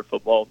final year of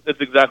football. It's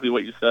exactly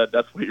what you said.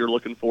 That's what you're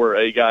looking for,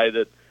 a guy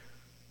that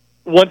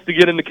wants to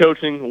get into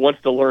coaching,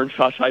 wants to learn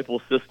Josh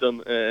Heupel's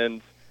system,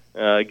 and,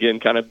 again,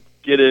 kind of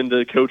get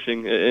into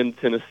coaching in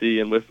Tennessee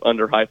and with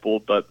under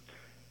Heupel. But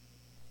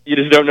you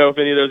just don't know if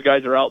any of those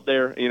guys are out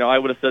there. You know, I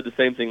would have said the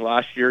same thing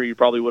last year. You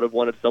probably would have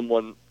wanted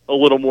someone a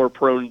little more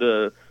prone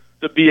to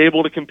be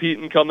able to compete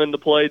and come into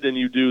play than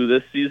you do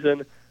this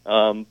season.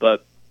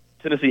 But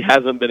Tennessee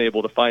hasn't been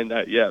able to find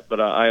that yet. But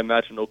I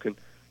imagine they'll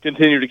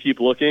continue to keep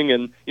looking.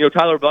 And, you know,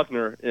 Tyler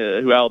Buckner,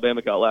 who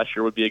Alabama got last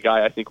year, would be a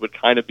guy I think would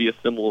kind of be a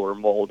similar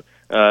mold.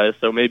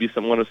 So maybe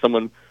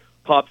someone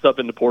pops up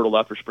in the portal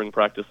after spring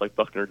practice like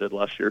Buckner did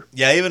last year.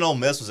 Yeah, even Ole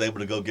Miss was able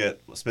to go get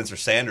Spencer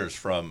Sanders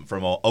from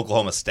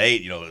Oklahoma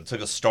State. You know, it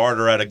took a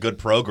starter at a good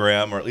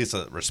program, or at least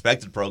a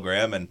respected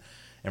program, and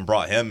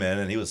brought him in,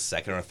 and he was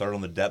second or third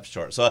on the depth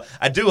chart. So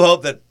I do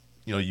hope that,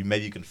 you know,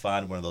 maybe you can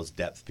find one of those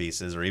depth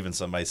pieces, or even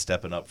somebody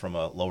stepping up from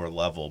a lower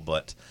level.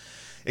 But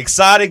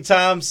exciting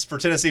times for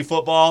Tennessee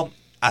football.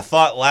 I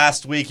thought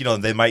last week, you know,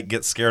 they might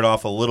get scared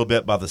off a little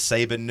bit by the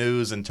Saban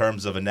news in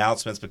terms of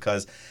announcements,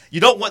 because you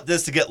don't want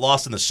this to get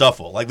lost in the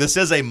shuffle. Like, this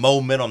is a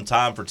momentum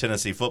time for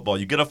Tennessee football.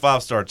 You get a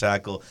 5-star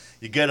tackle,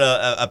 you get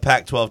a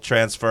Pac-12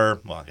 transfer,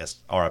 well, I guess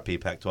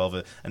RIP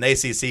Pac-12, an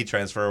ACC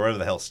transfer, wherever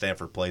the hell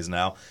Stanford plays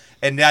now,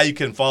 and now you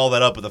can follow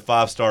that up with a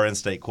 5-star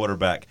in-state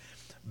quarterback.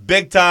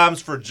 Big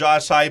times for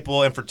Josh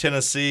Heupel and for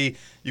Tennessee.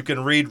 You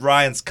can read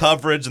Ryan's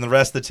coverage and the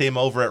rest of the team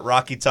over at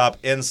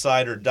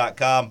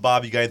RockyTopInsider.com.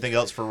 Bob, you got anything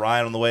else for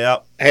Ryan on the way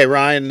out? Hey,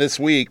 Ryan, this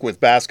week with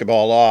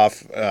basketball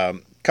off,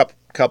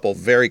 couple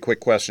very quick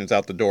questions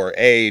out the door.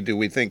 A, do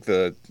we think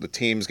the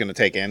team's going to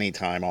take any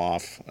time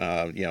off,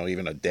 you know,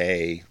 even a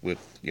day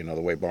with, you know,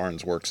 the way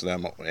Barnes works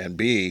them? And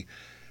B,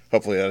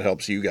 hopefully that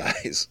helps you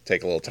guys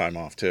take a little time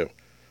off too.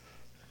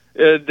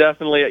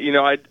 Definitely. You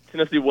know,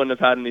 Tennessee wouldn't have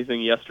had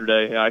anything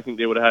yesterday. I think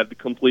they would have had the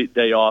complete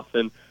day off,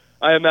 and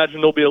I imagine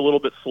they'll be a little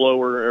bit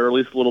slower, or at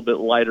least a little bit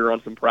lighter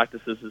on some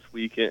practices this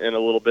week, and a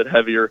little bit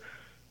heavier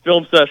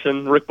film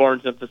session. Rick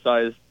Barnes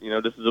emphasized, you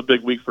know, this is a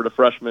big week for the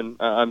freshmen.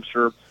 I'm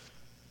sure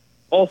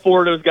all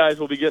four of those guys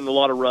will be getting a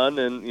lot of run,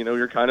 and, you know,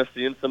 you're kind of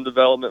seeing some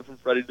development from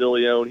Freddie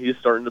DeLeon. He's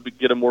starting to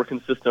get a more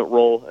consistent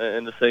role,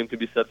 and the same could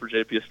be said for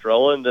J.P.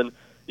 Estrella. And then,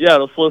 yeah,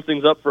 it'll slow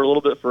things up for a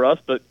little bit for us,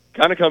 but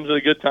kind of comes at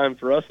a good time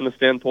for us in the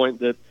standpoint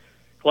that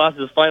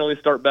classes finally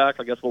start back.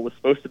 I guess what was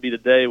supposed to be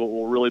today, what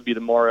will really be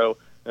tomorrow,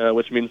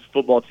 which means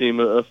football team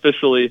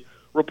officially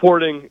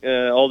reporting.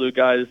 All the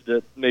guys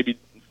that maybe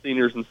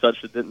seniors and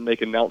such that didn't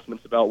make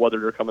announcements about whether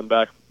they're coming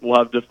back, we'll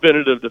have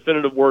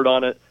definitive word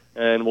on it,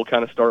 and we'll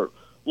kind of start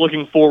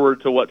looking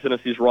forward to what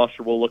Tennessee's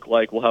roster will look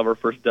like. We'll have our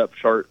first depth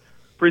chart,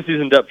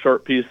 preseason depth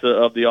chart piece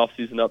of the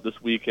offseason up this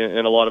week,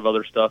 and a lot of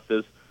other stuff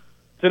as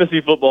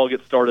Tennessee football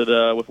gets started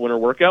with winter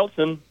workouts,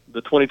 and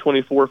the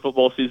 2024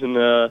 football season,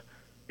 I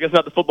guess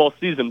not the football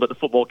season, but the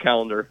football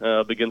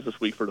calendar begins this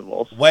week for the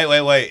Vols.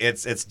 Wait.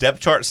 It's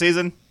depth chart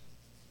season?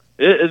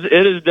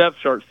 It is depth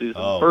chart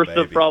season. Oh, First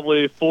baby. of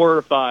probably 4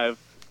 or 5.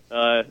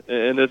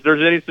 And if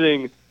there's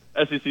anything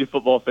SEC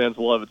football fans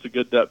will love, it's a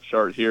good depth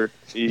chart here,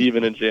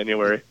 even in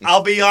January.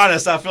 I'll be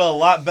honest, I feel a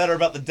lot better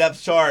about the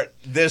depth chart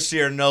this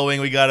year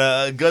knowing we got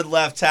a good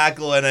left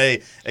tackle and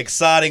a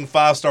exciting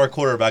 5-star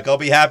quarterback. I'll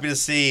be happy to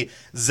see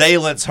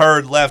Zalance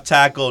Hurd left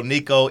tackle,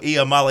 Nico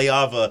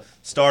Iamaleava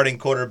starting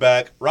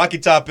quarterback.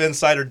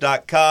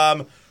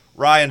 RockyTopInsider.com.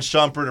 Ryan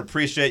Schumpert,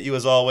 appreciate you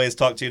as always.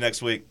 Talk to you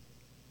next week.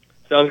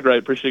 Sounds great.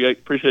 Appreciate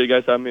you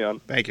guys having me on.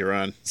 Thank you,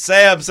 Ron.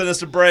 Sam, send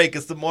us a break.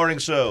 It's the morning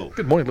show.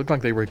 Good morning. Looked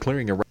like they were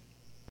clearing a.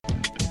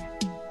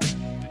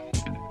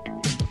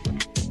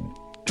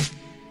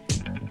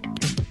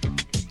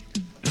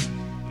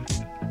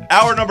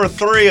 Hour number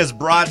 3 is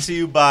brought to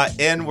you by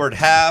Inward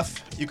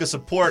Half. You can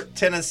support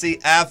Tennessee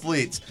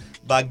athletes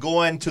by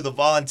going to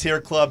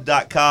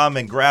thevolunteerclub.com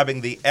and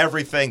grabbing the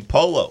Everything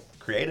Polo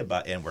created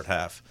by Inward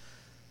Half.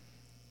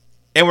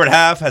 Inward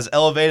Half has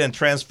elevated and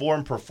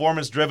transformed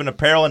performance-driven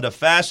apparel into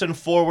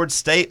fashion-forward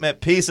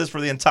statement pieces for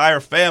the entire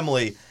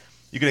family.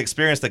 You can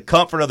experience the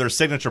comfort of their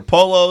signature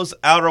polos,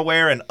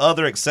 outerwear, and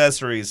other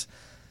accessories.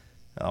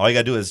 All you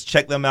got to do is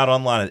check them out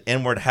online at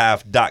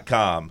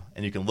inwardhalf.com,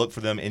 and you can look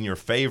for them in your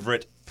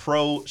favorite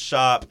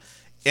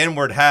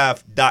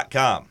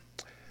proshopinwardhalf.com.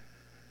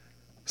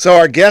 So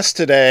our guest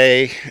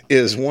today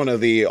is one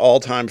of the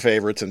all-time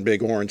favorites in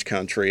Big Orange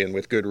Country, and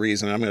with good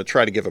reason. I'm going to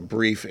try to give a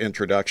brief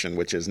introduction,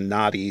 which is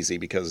not easy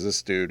because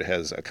this dude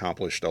has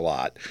accomplished a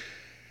lot.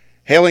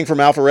 Hailing from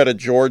Alpharetta,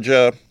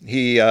 Georgia,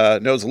 he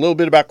knows a little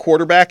bit about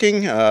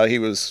quarterbacking. He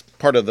was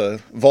part of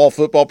the Vol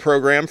football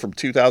program from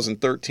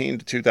 2013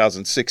 to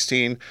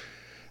 2016.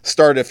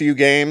 Started a few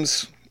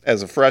games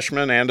as a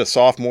freshman and a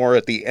sophomore.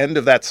 At the end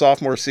of that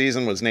sophomore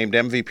season, was named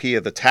MVP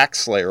of the Tax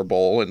Slayer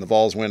Bowl in the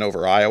Vols win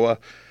over Iowa.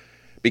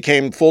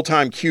 Became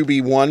full-time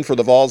QB1 for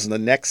the Vols in the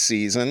next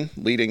season,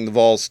 leading the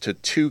Vols to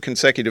 2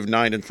 consecutive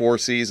 9-4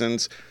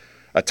 seasons,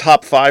 a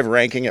top 5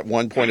 ranking at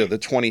one point of the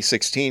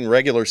 2016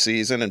 regular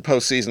season, and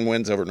postseason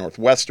wins over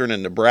Northwestern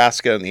and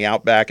Nebraska in the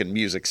Outback and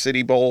Music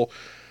City Bowl.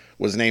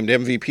 Was named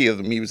MVP of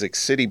the Music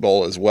City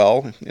Bowl as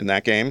well in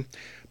that game.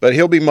 But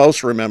he'll be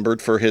most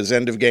remembered for his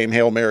end-of-game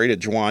Hail Mary to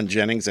Juwan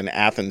Jennings in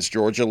Athens,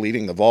 Georgia,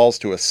 leading the Vols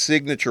to a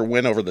signature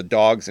win over the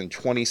Dogs in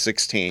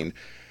 2016.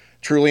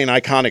 Truly an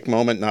iconic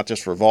moment, not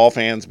just for Vol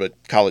fans, but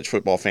college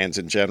football fans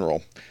in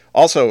general.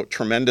 Also,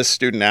 tremendous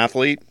student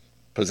athlete,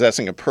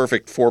 possessing a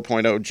perfect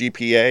 4.0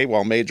 GPA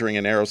while majoring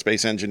in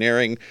aerospace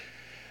engineering.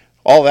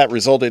 All that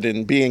resulted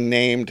in being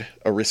named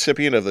a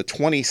recipient of the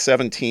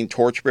 2017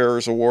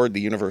 Torchbearers Award, the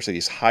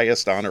university's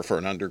highest honor for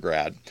an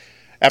undergrad.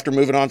 After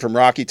moving on from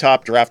Rocky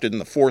Top, drafted in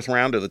the 4th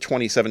round of the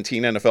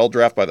 2017 NFL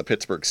Draft by the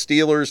Pittsburgh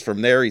Steelers.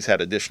 From there, he's had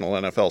additional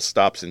NFL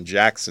stops in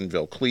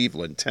Jacksonville,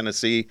 Cleveland,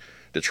 Tennessee,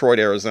 Detroit,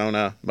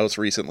 Arizona, most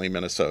recently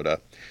Minnesota.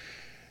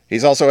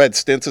 He's also had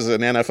stints as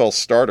an NFL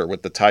starter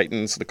with the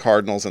Titans, the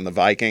Cardinals, and the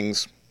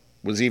Vikings.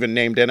 Was even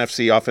named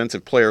NFC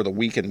Offensive Player of the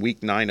Week in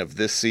Week 9 of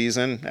this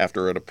season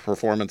after a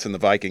performance in the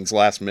Vikings'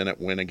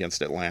 last-minute win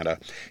against Atlanta.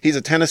 He's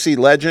a Tennessee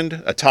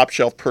legend, a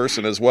top-shelf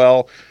person as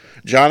well.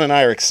 John and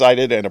I are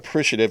excited and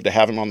appreciative to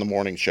have him on the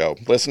morning show.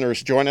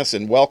 Listeners, join us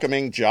in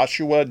welcoming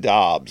Joshua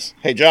Dobbs.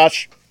 Hey,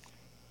 Josh.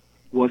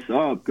 What's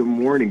up? Good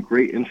morning.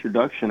 Great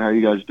introduction. How are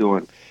you guys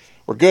doing?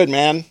 We're good,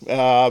 man.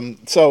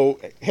 So,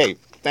 hey,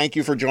 thank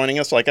you for joining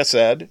us. Like I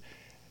said,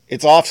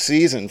 it's off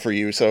season for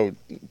you, so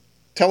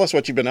tell us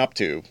what you've been up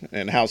to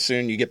and how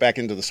soon you get back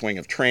into the swing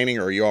of training,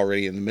 or are you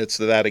already in the midst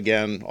of that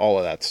again? All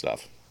of that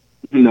stuff.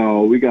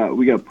 No, we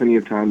got plenty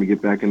of time to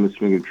get back in the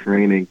swing of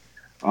training.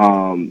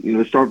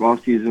 The start of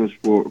off season is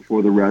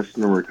for the rest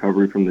and the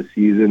recovery from the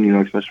season.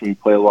 Especially when you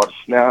play a lot of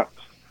snaps.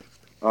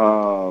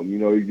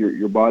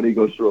 Your body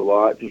goes through a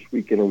lot just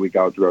week in and week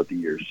out throughout the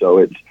year. So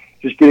it's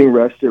just getting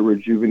rested,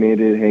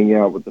 rejuvenated, hanging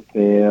out with the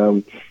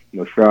fam,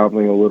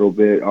 traveling a little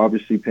bit,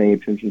 obviously paying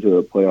attention to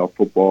the playoff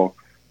football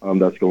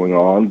that's going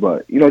on.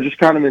 But, just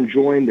kind of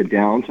enjoying the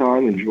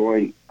downtime,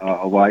 enjoying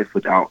a life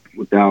without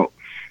the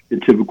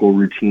typical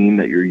routine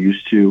that you're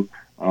used to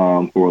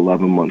for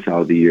 11 months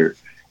out of the year.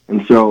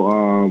 And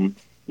so,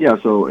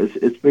 so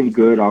it's been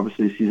good.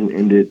 Obviously, the season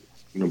ended,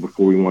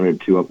 before we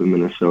wanted to up in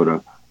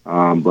Minnesota.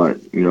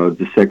 But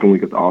the second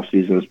week of the off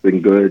season has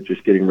been good,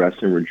 just getting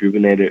rested and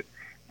rejuvenated.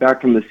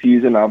 Back from the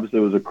season, obviously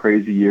it was a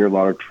crazy year, a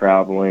lot of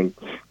traveling,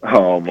 a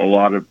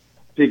lot of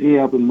picking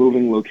up and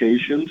moving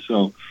locations.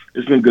 So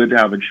it's been good to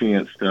have a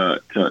chance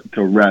to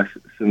rest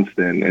since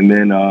then. And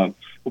then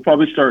we'll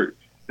probably start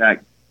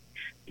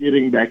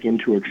getting back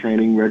into a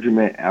training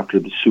regimen after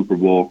the Super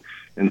Bowl,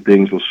 and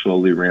things will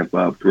slowly ramp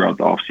up throughout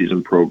the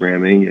off-season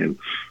programming and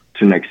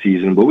to next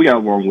season. But we got a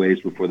long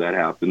ways before that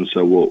happens,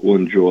 so we'll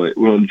enjoy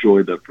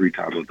the free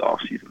time of the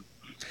off-season.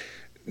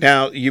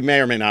 Now, you may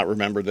or may not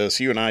remember this.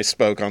 You and I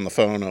spoke on the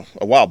phone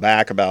a while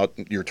back about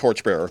your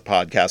Torchbearer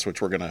podcast, which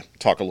we're going to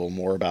talk a little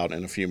more about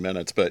in a few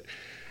minutes. But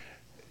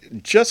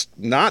just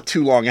not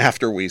too long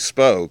after we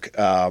spoke,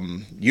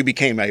 you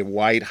became a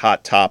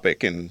white-hot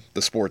topic in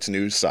the sports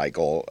news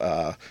cycle.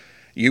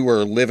 You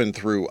were living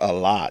through a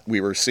lot.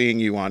 We were seeing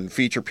you on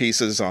feature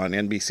pieces on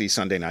NBC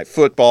Sunday Night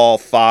Football,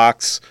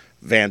 Fox,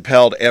 Van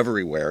Pelt,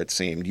 everywhere, it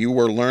seemed. You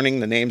were learning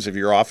the names of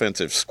your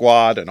offensive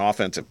squad and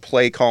offensive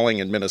play calling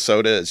in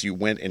Minnesota as you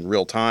went in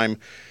real time,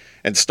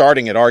 and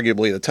starting at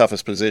arguably the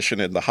toughest position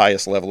in the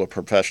highest level of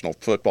professional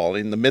football.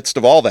 In the midst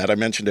of all that, I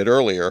mentioned it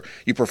earlier,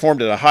 you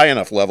performed at a high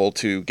enough level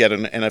to get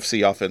an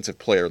NFC Offensive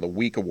Player of the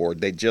Week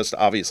award. They just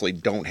obviously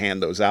don't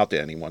hand those out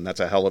to anyone. That's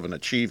a hell of an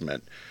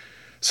achievement.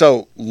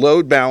 So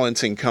load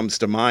balancing comes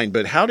to mind,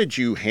 but how did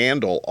you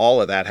handle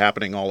all of that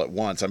happening all at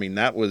once? I mean,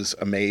 that was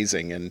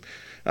amazing. And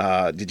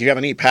did you have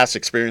any past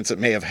experience that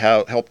may have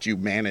helped you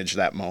manage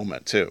that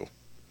moment too?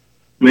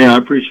 Man, I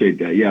appreciate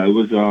that. Yeah, it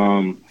was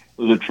a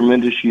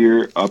tremendous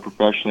year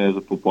professionally as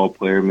a football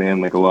player, man.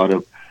 Like a lot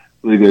of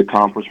really good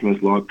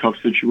accomplishments, a lot of tough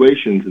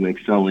situations and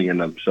excelling in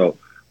them. So,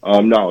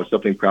 I was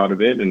definitely proud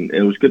of it, and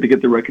it was good to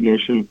get the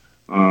recognition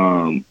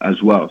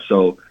as well.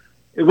 So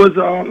it was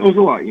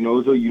a lot. It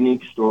was a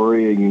unique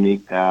story, a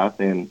unique path,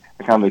 and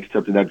I kind of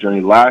accepted that journey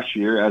last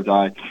year as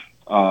I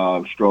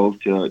strove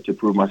to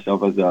prove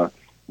myself as a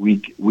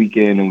week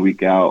in and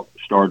week out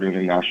starter in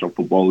the National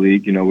Football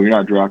League. We're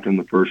not drafted in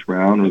the first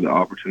round, or the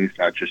opportunity's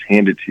not just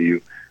handed to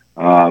you.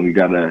 You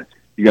gotta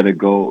you got to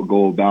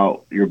go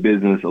about your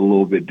business a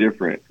little bit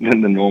different than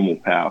the normal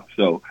path.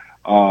 So,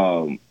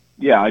 I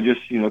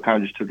just, kind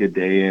of just took it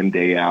day in,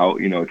 day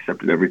out,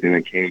 accepted everything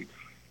that came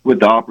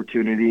with the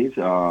opportunities,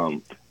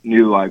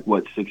 knew like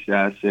what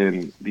success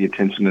and the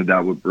attention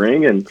that would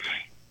bring. And,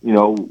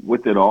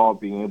 with it all,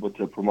 being able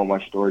to promote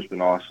my story has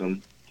been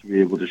awesome, to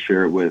be able to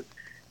share it with,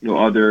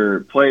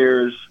 other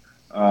players,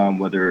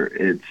 whether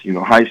it's,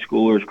 high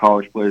schoolers,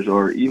 college players,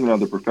 or even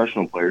other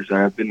professional players that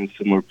have been in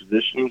similar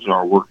positions and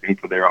are working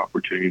for their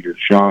opportunity to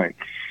shine.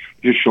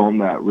 Just show them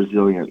that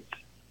resilience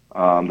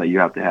that you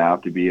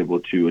have to be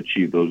able to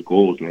achieve those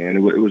goals, man.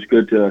 It was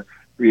good to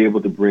be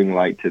able to bring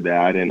light to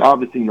that. And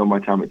obviously, my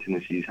time at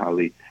Tennessee is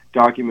highly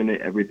documented,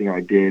 everything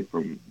I did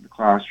from the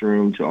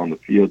classroom to on the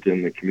field to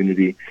in the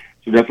community.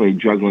 So definitely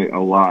juggling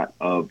a lot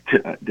of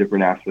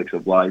different aspects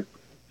of life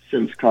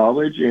since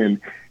college.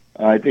 And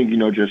I think,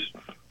 just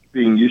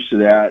being used to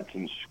that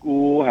in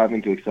school,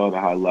 having to excel at a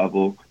high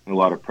level in a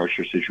lot of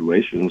pressure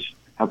situations,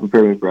 have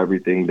prepared me for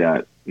everything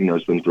that,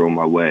 has been thrown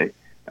my way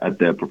at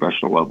the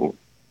professional level.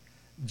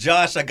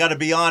 Josh, I got to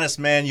be honest,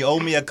 man. You owe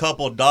me a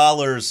couple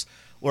dollars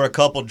or a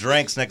couple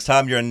drinks next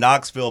time you're in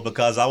Knoxville,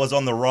 because I was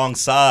on the wrong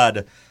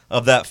side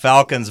of that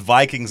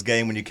Falcons-Vikings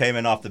game when you came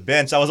in off the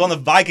bench. I was on the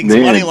Vikings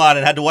money line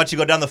and had to watch you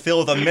go down the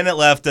field with a minute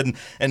left and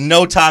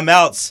no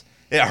timeouts.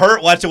 It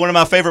hurt watching one of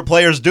my favorite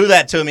players do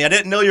that to me. I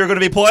didn't know you were going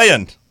to be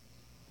playing.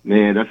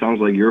 Man, that sounds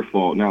like your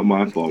fault, not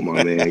my fault,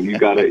 my man. You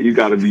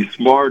gotta be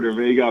smarter,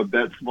 man. You gotta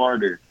bet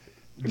smarter.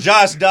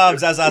 Josh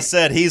Dobbs, as I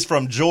said, he's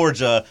from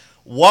Georgia.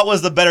 What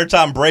was the better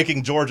time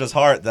breaking Georgia's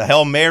heart, the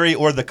Hail Mary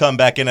or the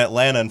comeback in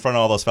Atlanta in front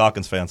of all those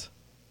Falcons fans?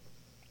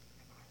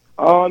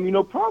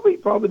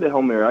 Probably the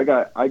Hail Mary.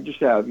 I just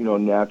have,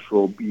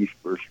 natural beef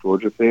versus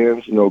Georgia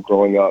fans.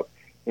 Growing up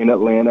in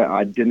Atlanta,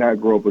 I did not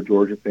grow up a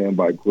Georgia fan,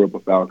 but I grew up a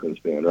Falcons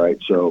fan, right?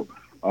 So,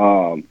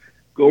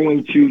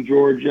 going to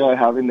Georgia,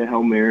 having the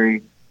Hail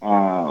Mary,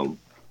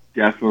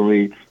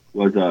 definitely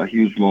was a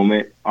huge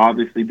moment.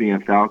 Obviously, being a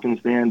Falcons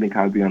fan, then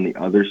kind of be on the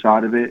other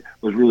side of it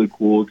was really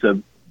cool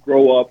to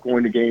grow up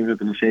going to games at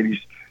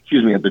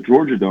the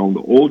Georgia Dome,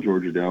 the old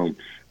Georgia Dome,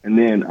 and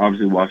then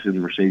obviously watching the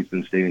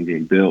Mercedes-Benz Stadium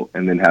getting built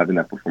and then having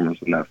that performance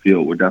on that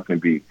field would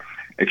definitely be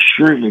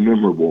extremely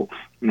memorable.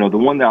 The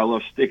one that I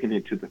love sticking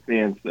it to the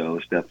fans, though,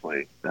 is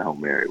definitely the Hail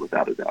Mary,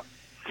 without a doubt.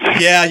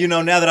 Yeah,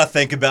 now that I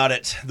think about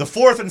it, the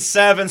 4th and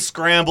 7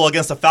 scramble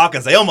against the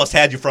Falcons, they almost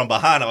had you from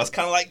behind. I was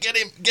kind of like, get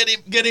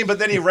him, but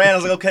then he ran. I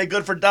was like, okay,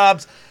 good for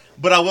Dobbs.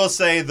 But I will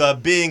say the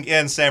being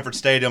in Sanford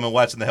Stadium and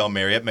watching the Hail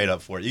Mary, it made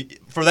up for it.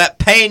 For that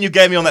pain you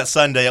gave me on that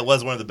Sunday, it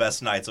was one of the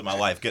best nights of my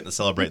life, getting to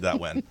celebrate that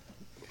win.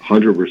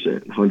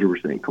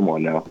 100%. Come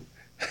on now.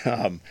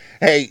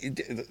 Hey,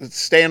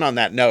 staying on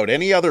that note,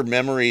 any other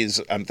memories?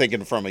 I'm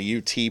thinking from a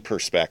UT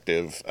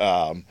perspective.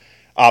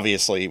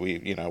 Obviously,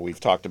 we've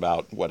talked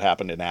about what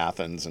happened in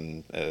Athens,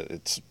 and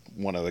it's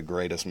one of the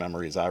greatest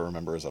memories I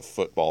remember as a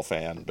football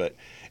fan. But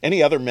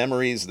any other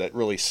memories that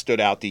really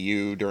stood out to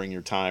you during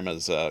your time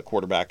as a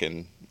quarterback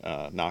in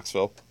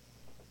Knoxville?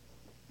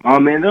 Oh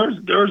man,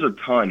 there's a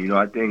ton.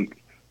 I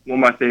think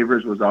one of my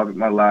favorites was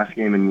my last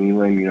game in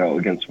Neyland,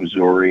 against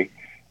Missouri,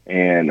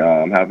 and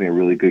having a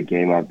really good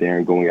game out there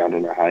and going out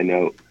on a high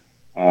note.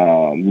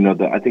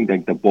 I think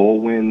like the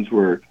bowl wins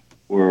were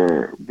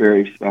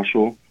very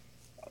special.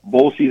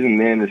 Bowl season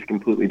then is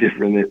completely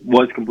different. It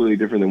was completely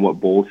different than what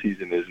bowl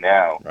season is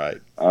now. Right.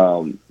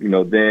 Then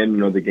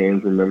the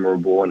games were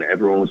memorable and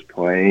everyone was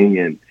playing,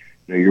 and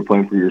you're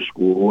playing for your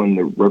school and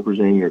they're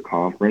representing your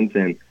conference,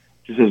 and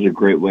just as a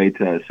great way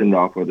to send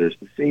off whether it's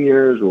the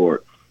seniors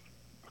or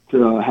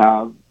to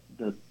have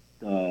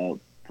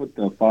put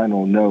the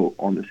final note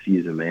on the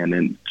season, man.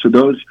 And so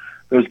those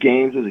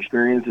games, those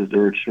experiences, they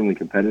were extremely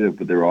competitive,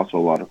 but they were also a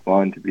lot of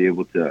fun to be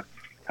able to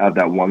have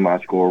that one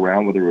last go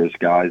around, whether it was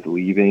guys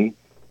leaving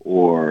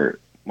or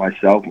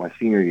myself, my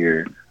senior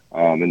year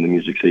in the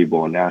Music City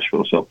Bowl in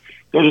Nashville. So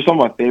those are some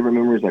of my favorite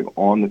memories, like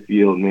on the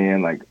field,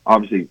 man. Like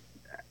obviously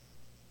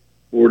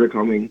Florida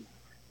coming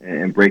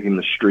and breaking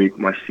the streak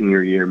my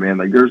senior year, man.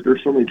 Like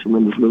there's so many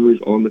tremendous memories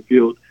on the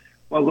field.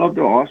 What I love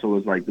though also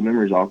is like the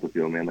memories off the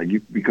field, man. Like you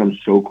become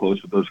so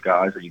close with those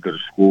guys that you go to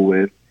school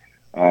with,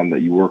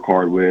 that you work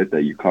hard with,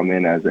 that you come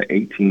in as an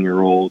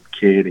 18-year-old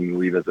kid and you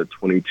leave as a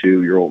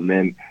 22-year-old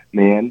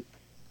man.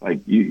 Like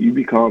you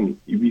become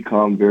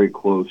very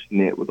close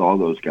knit with all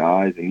those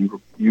guys, and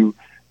you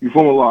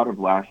form a lot of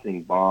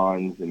lasting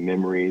bonds and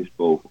memories,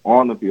 both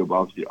on the field, but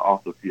obviously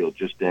off the field,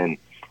 just in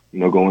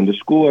going to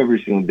school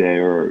every single day,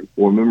 or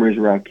memories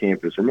around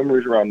campus, or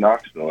memories around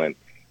Knoxville. And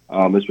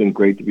it's been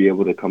great to be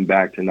able to come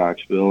back to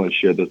Knoxville and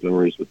share those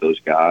memories with those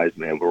guys,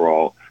 man.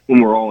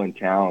 When we're all in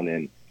town,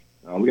 and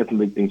we got some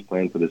big things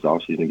planned for this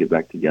offseason to get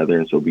back together,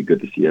 and so it'll be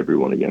good to see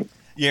everyone again.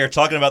 Yeah, you're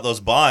talking about those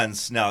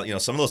bonds. Now,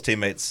 some of those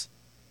teammates,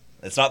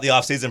 it's not the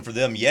offseason for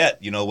them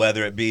yet,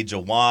 whether it be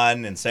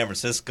Jawan in San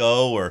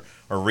Francisco or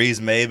Reese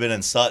Maben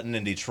and Sutton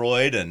in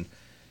Detroit, and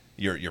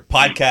your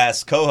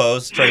podcast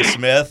co-host, Trey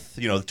Smith,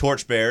 the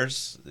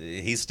Torchbearers.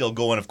 He's still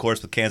going, of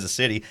course, with Kansas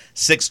City.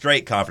 6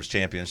 straight conference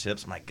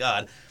championships. My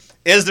God.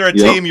 Is there a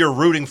Yep. team you're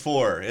rooting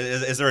for?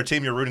 Is there a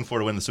team you're rooting for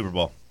to win the Super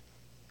Bowl?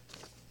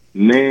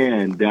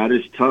 Man, that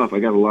is tough. I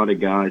got a lot of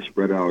guys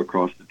spread out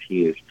across the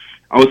teams.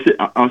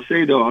 I'll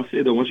say though,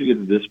 once you get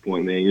to this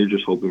point, man, you're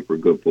just hoping for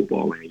good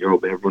football, man. You're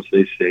hoping everyone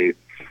stays safe,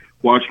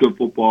 watch good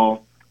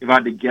football. If I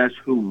had to guess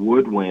who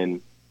would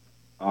win,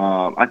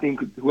 I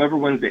think whoever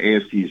wins the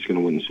AFC is going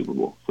to win the Super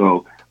Bowl.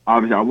 So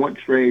obviously, I want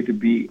Trey to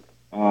beat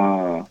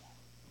the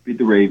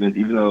Ravens,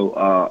 even though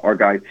our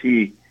guy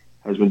T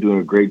has been doing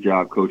a great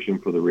job coaching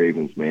for the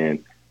Ravens,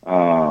 man.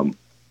 So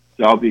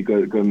that'll be a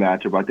good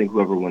matchup. I think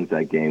whoever wins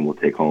that game will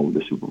take home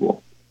the Super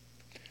Bowl.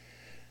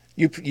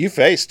 You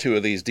faced two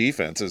of these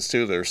defenses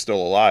too that are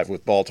still alive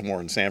with Baltimore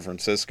and San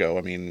Francisco.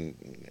 I mean,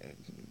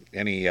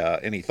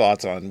 any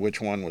thoughts on which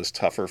one was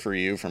tougher for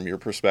you from your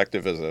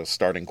perspective as a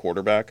starting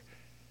quarterback?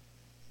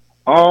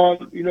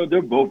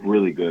 They're both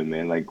really good,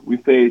 man. Like, we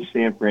faced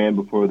San Fran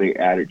before they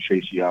added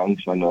Chase Young,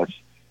 so I know it's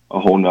a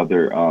whole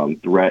nother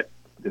threat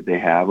that they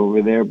have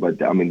over there.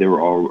 But I mean, they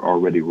were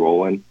already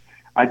rolling.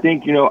 I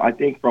think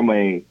from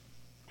a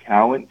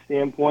talent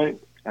standpoint,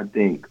 I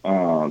think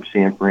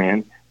San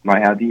Fran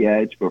might have the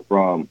edge, but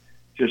from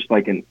just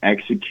like an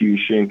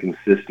execution,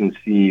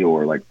 consistency,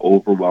 or like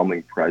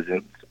overwhelming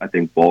presence, I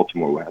think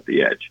Baltimore will have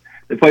the edge.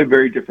 They play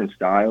very different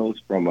styles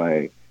from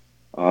a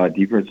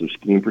defensive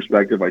scheme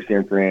perspective. Like,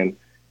 San Fran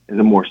is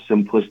a more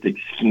simplistic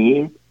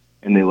scheme,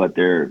 and they let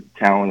their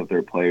talent of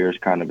their players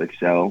kind of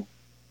excel.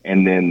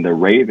 And then the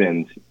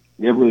Ravens,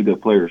 they have really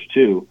good players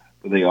too,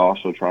 but they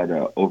also try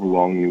to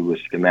overwhelm you with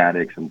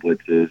schematics and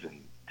blitzes and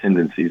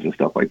tendencies and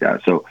stuff like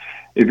that. So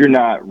if you're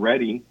not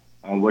ready,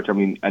 which, I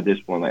mean, at this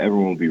point, like,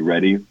 everyone will be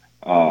ready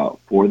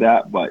for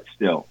that, but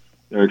still,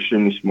 they're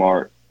extremely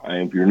smart.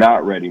 And if you're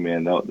not ready,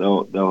 man, they'll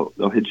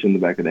hit you in the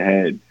back of the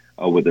head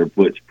with their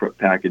blitz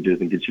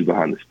packages and get you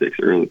behind the sticks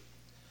early.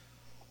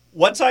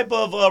 What type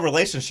of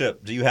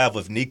relationship do you have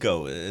with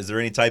Nico? Is there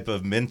any type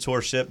of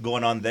mentorship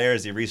going on there?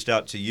 Has he reached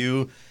out to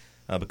you?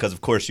 Because, of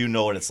course, you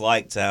know what it's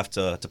like to have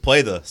to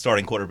play the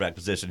starting quarterback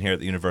position here at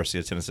the University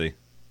of Tennessee.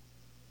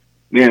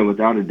 Man,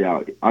 without a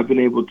doubt. I've been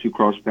able to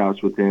cross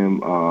paths with him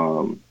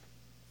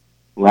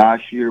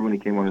last year when he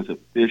came on as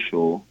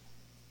official,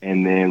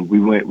 and then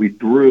we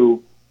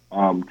threw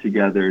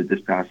together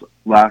this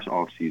last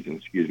off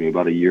season,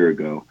 about a year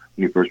ago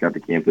when he first got to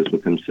campus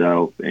with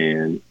himself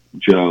and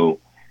Joe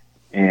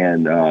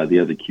and the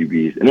other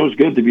QBs, and it was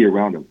good to be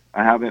around him.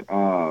 I haven't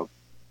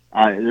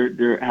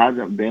there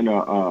hasn't been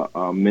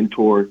a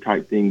mentor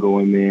type thing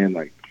going, man.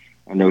 Like,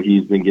 I know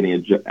he's been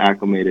getting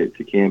acclimated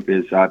to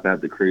campus. I've had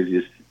the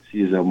craziest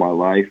season of my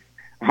life,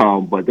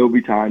 but there'll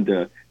be time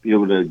to be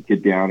able to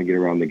get down and get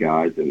around the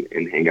guys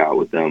and hang out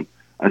with them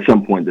at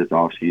some point this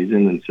off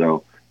season. And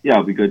so, yeah,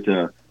 it'll be good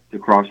to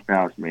cross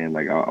paths, man.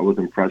 Like, I was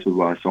impressed with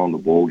what I saw in the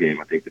bowl game.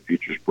 I think the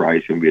future's bright.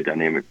 He's going to be a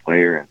dynamic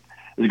player. And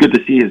it was good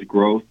to see his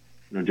growth,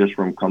 just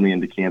from coming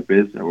into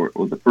campus or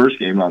the first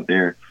game out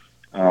there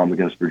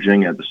against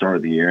Virginia at the start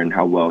of the year, and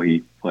how well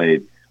he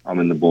played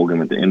in the bowl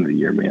game at the end of the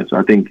year, man. So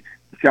I think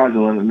the sky's the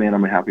limit, man.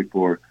 I'm happy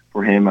for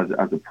him as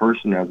a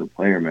person, as a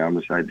player, man. I'm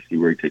excited to see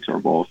where he takes our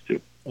balls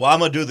to. Well, I'm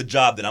going to do the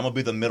job then. I'm going to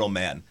be the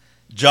middleman.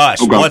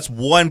 Josh, Okay. What's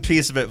one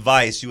piece of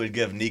advice you would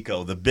give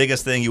Nico, the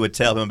biggest thing you would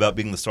tell him about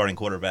being the starting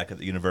quarterback at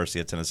the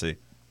University of Tennessee?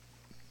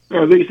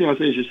 The biggest thing I'll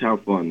say is just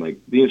have fun. Like,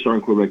 being a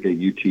starting quarterback at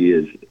UT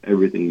is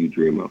everything you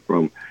dream of,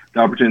 from the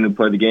opportunity to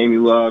play the game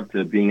you love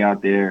to being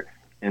out there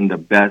in the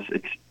best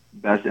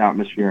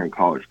atmosphere in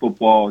college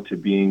football to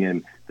being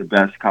in the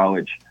best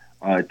college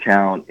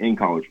town in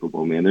college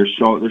football, man. There's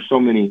so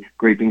many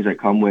great things that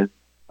come with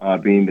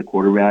being the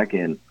quarterback,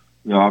 and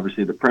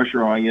obviously the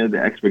pressure on you, the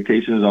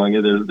expectations on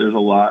you. There's a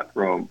lot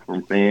from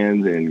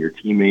fans and your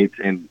teammates,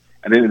 and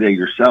at the end of the day,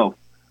 yourself.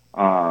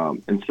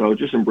 And so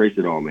just embrace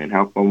it all, man.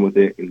 Have fun with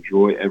it.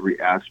 Enjoy every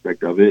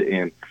aspect of it,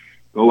 and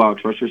go out,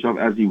 trust yourself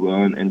as you will,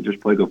 and just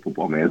play good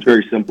football, man. It's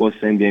very simple. It's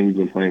the same game you've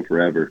been playing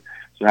forever.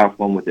 So have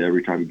fun with it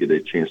every time you get a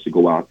chance to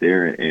go out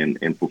there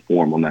and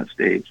perform on that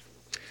stage.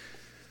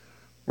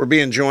 We're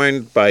being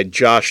joined by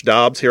Josh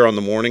Dobbs here on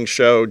the morning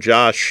show.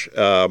 Josh,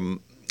 I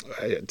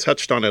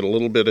touched on it a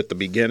little bit at the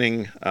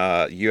beginning.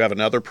 You have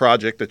another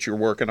project that you're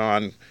working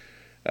on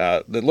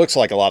that looks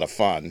like a lot of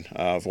fun.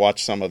 I've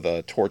watched some of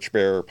the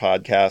Torchbearer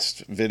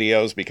podcast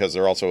videos because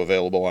they're also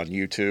available on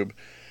YouTube.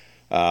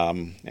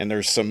 And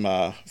there's some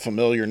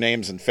familiar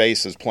names and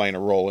faces playing a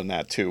role in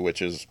that too,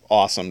 which is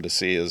awesome to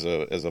see as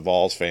a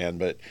Vols fan.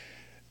 But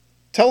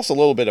tell us a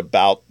little bit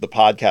about the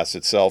podcast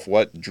itself.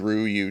 What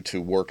drew you to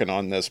working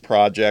on this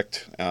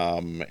project,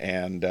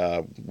 and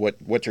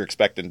what you're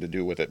expecting to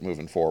do with it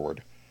moving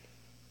forward?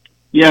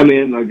 Yeah,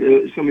 man, like,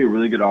 it's gonna be a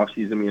really good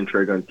offseason. Me and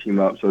Trey gonna team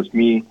up. So it's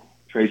me,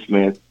 Trey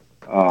Smith,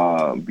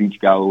 Beach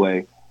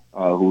Galloway,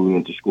 who we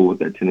went to school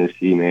with at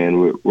Tennessee.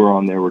 Man, we're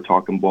on there. We're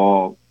talking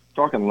ball,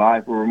 talking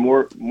live. We're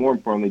more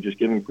importantly just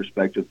giving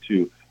perspective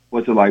to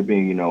what's it like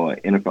being, an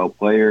NFL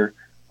player,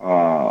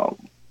 on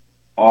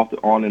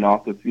and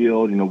off the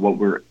field. What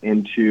we're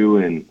into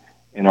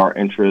and our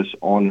interests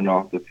on and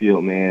off the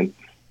field, man.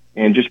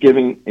 And just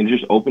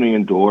opening a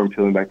door and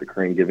peeling back the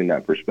curtain, giving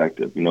that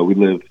perspective. We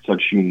live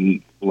such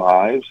unique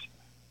lives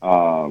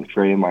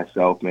Trey and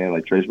myself, man.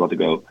 Like Trey's about to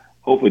go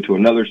hopefully to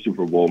another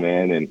Super Bowl,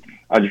 man, and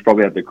I just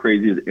probably have the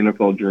craziest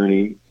NFL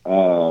journey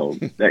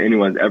that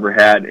anyone's ever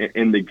had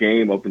in the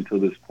game up until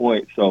this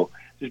point. So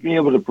just being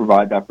able to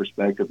provide that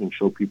perspective and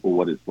show people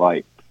what it's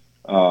like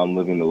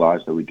living the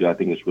lives that we do, I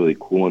think it's really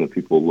cool and that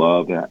people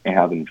love and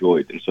have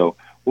enjoyed. And so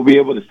we'll be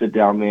able to sit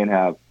down, man,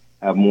 have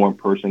more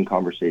in-person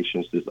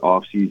conversations this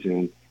off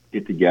season,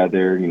 get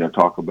together,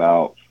 talk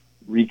about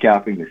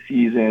recapping the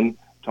season,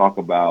 talk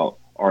about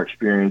our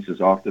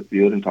experiences off the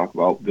field, and talk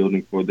about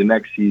building for the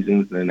next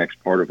seasons and the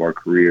next part of our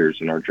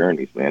careers and our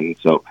journeys, man. And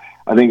so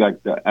I think,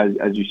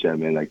 as you said,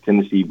 man, like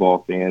Tennessee ball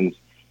fans,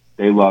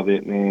 they love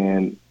it,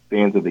 man.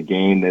 Fans of the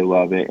game, they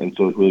love it. And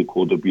so it's really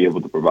cool to be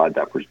able to provide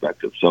that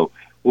perspective. So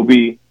we'll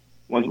be,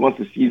 once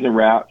the season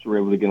wraps, we're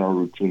able to get on a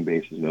routine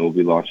basis, man. We'll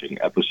be launching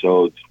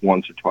episodes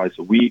once or twice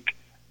a week,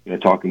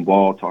 talking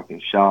ball, talking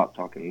shop,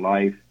 talking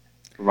life,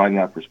 providing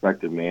that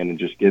perspective, man, and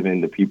just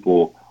giving the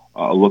people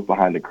a look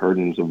behind the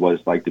curtains of what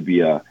it's like to be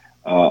a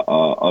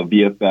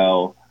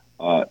VFL,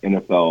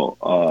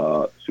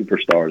 NFL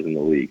superstars in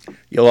the league.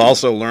 You'll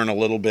also learn a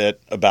little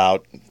bit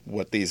about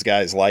what these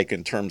guys like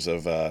in terms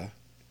of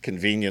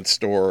convenience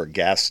store or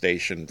gas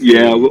station food.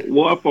 Yeah,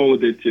 we'll have fun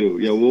with it too.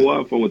 Yeah, we'll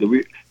have fun with it.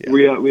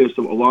 We have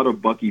a lot of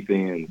Bucky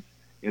fans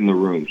in the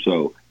room,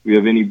 so if we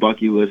have any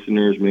Bucky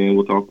listeners, man,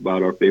 we'll talk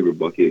about our favorite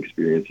Bucky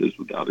experiences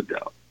without a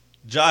doubt.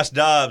 Josh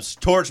Dobbs,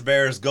 Torch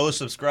Bears, go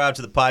subscribe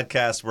to the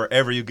podcast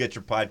wherever you get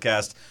your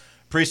podcast.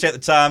 Appreciate the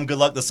time. Good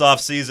luck this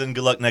offseason.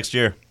 Good luck next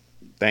year.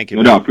 Thank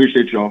you. No,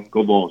 appreciate y'all.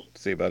 Go Vols.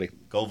 See you, buddy.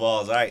 Go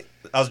Vols. All right.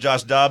 That was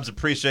Josh Dobbs.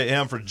 Appreciate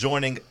him for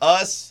joining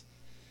us.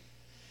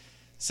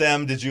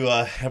 Sam, did you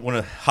want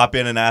to hop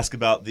in and ask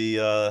about the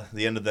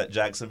end of that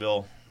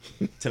Jacksonville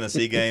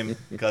Tennessee game?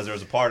 Because there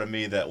was a part of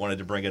me that wanted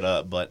to bring it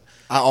up, but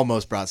I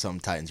almost brought something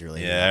Titans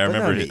related. Yeah, I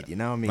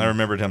remember. I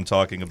remembered him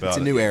talking about it's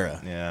a new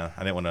era. Yeah,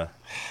 I didn't want to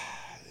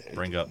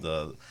bring up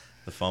the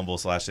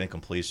fumble /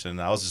 incompletion.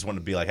 I was just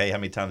wanting to be like, hey, how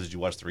many times did you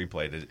watch the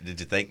replay? Did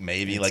you think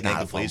maybe It's like not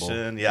a incompletion?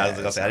 fumble. Yeah,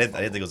 I didn't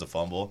think it was a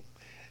fumble.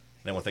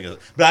 I didn't want to think of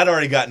it. But I'd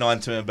already gotten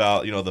on to him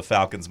about the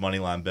Falcons money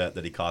line bet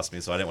that he cost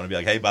me, so I didn't want to be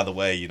like, hey, by the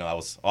way, I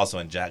was also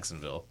in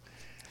Jacksonville.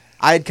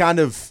 I had kind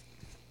of,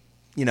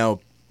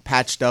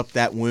 patched up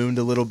that wound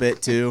a little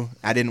bit too.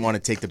 I didn't want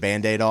to take the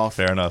Band-Aid off.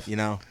 Fair enough.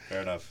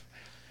 Fair enough.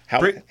 I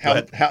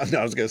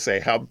was going to say,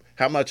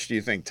 how much do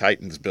you think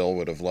Titans Bill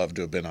would have loved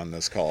to have been on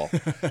this call?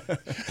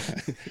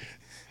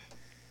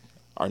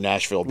 Our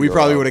Nashville We bureau.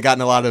 probably would have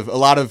gotten a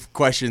lot of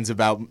questions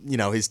about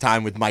his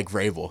time with Mike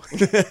Vrabel.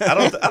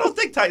 I don't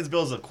think Titans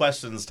Bill's a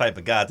questions type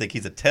of guy. I think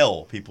he's a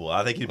tell people.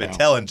 I think he's been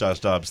telling Josh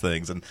Dobbs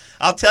things, and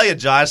I'll tell you,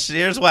 Josh.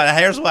 Here's what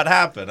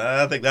happened.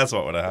 I think that's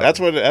what would have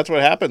happened. That's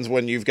what happens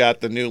when you've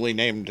got the newly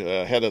named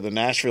head of the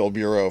Nashville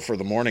bureau for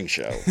the morning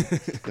show.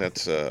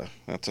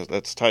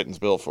 That's Titans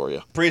Bill for you.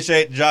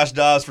 Appreciate Josh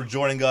Dobbs for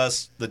joining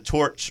us. The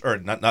Torch, or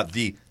not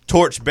the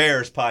Torch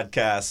Bears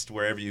podcast,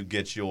 wherever you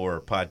get your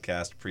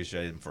podcast.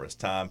 Appreciate him for his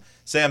time.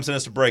 Sam, send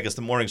us a break. It's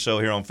the morning show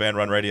here on Fan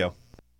Run Radio.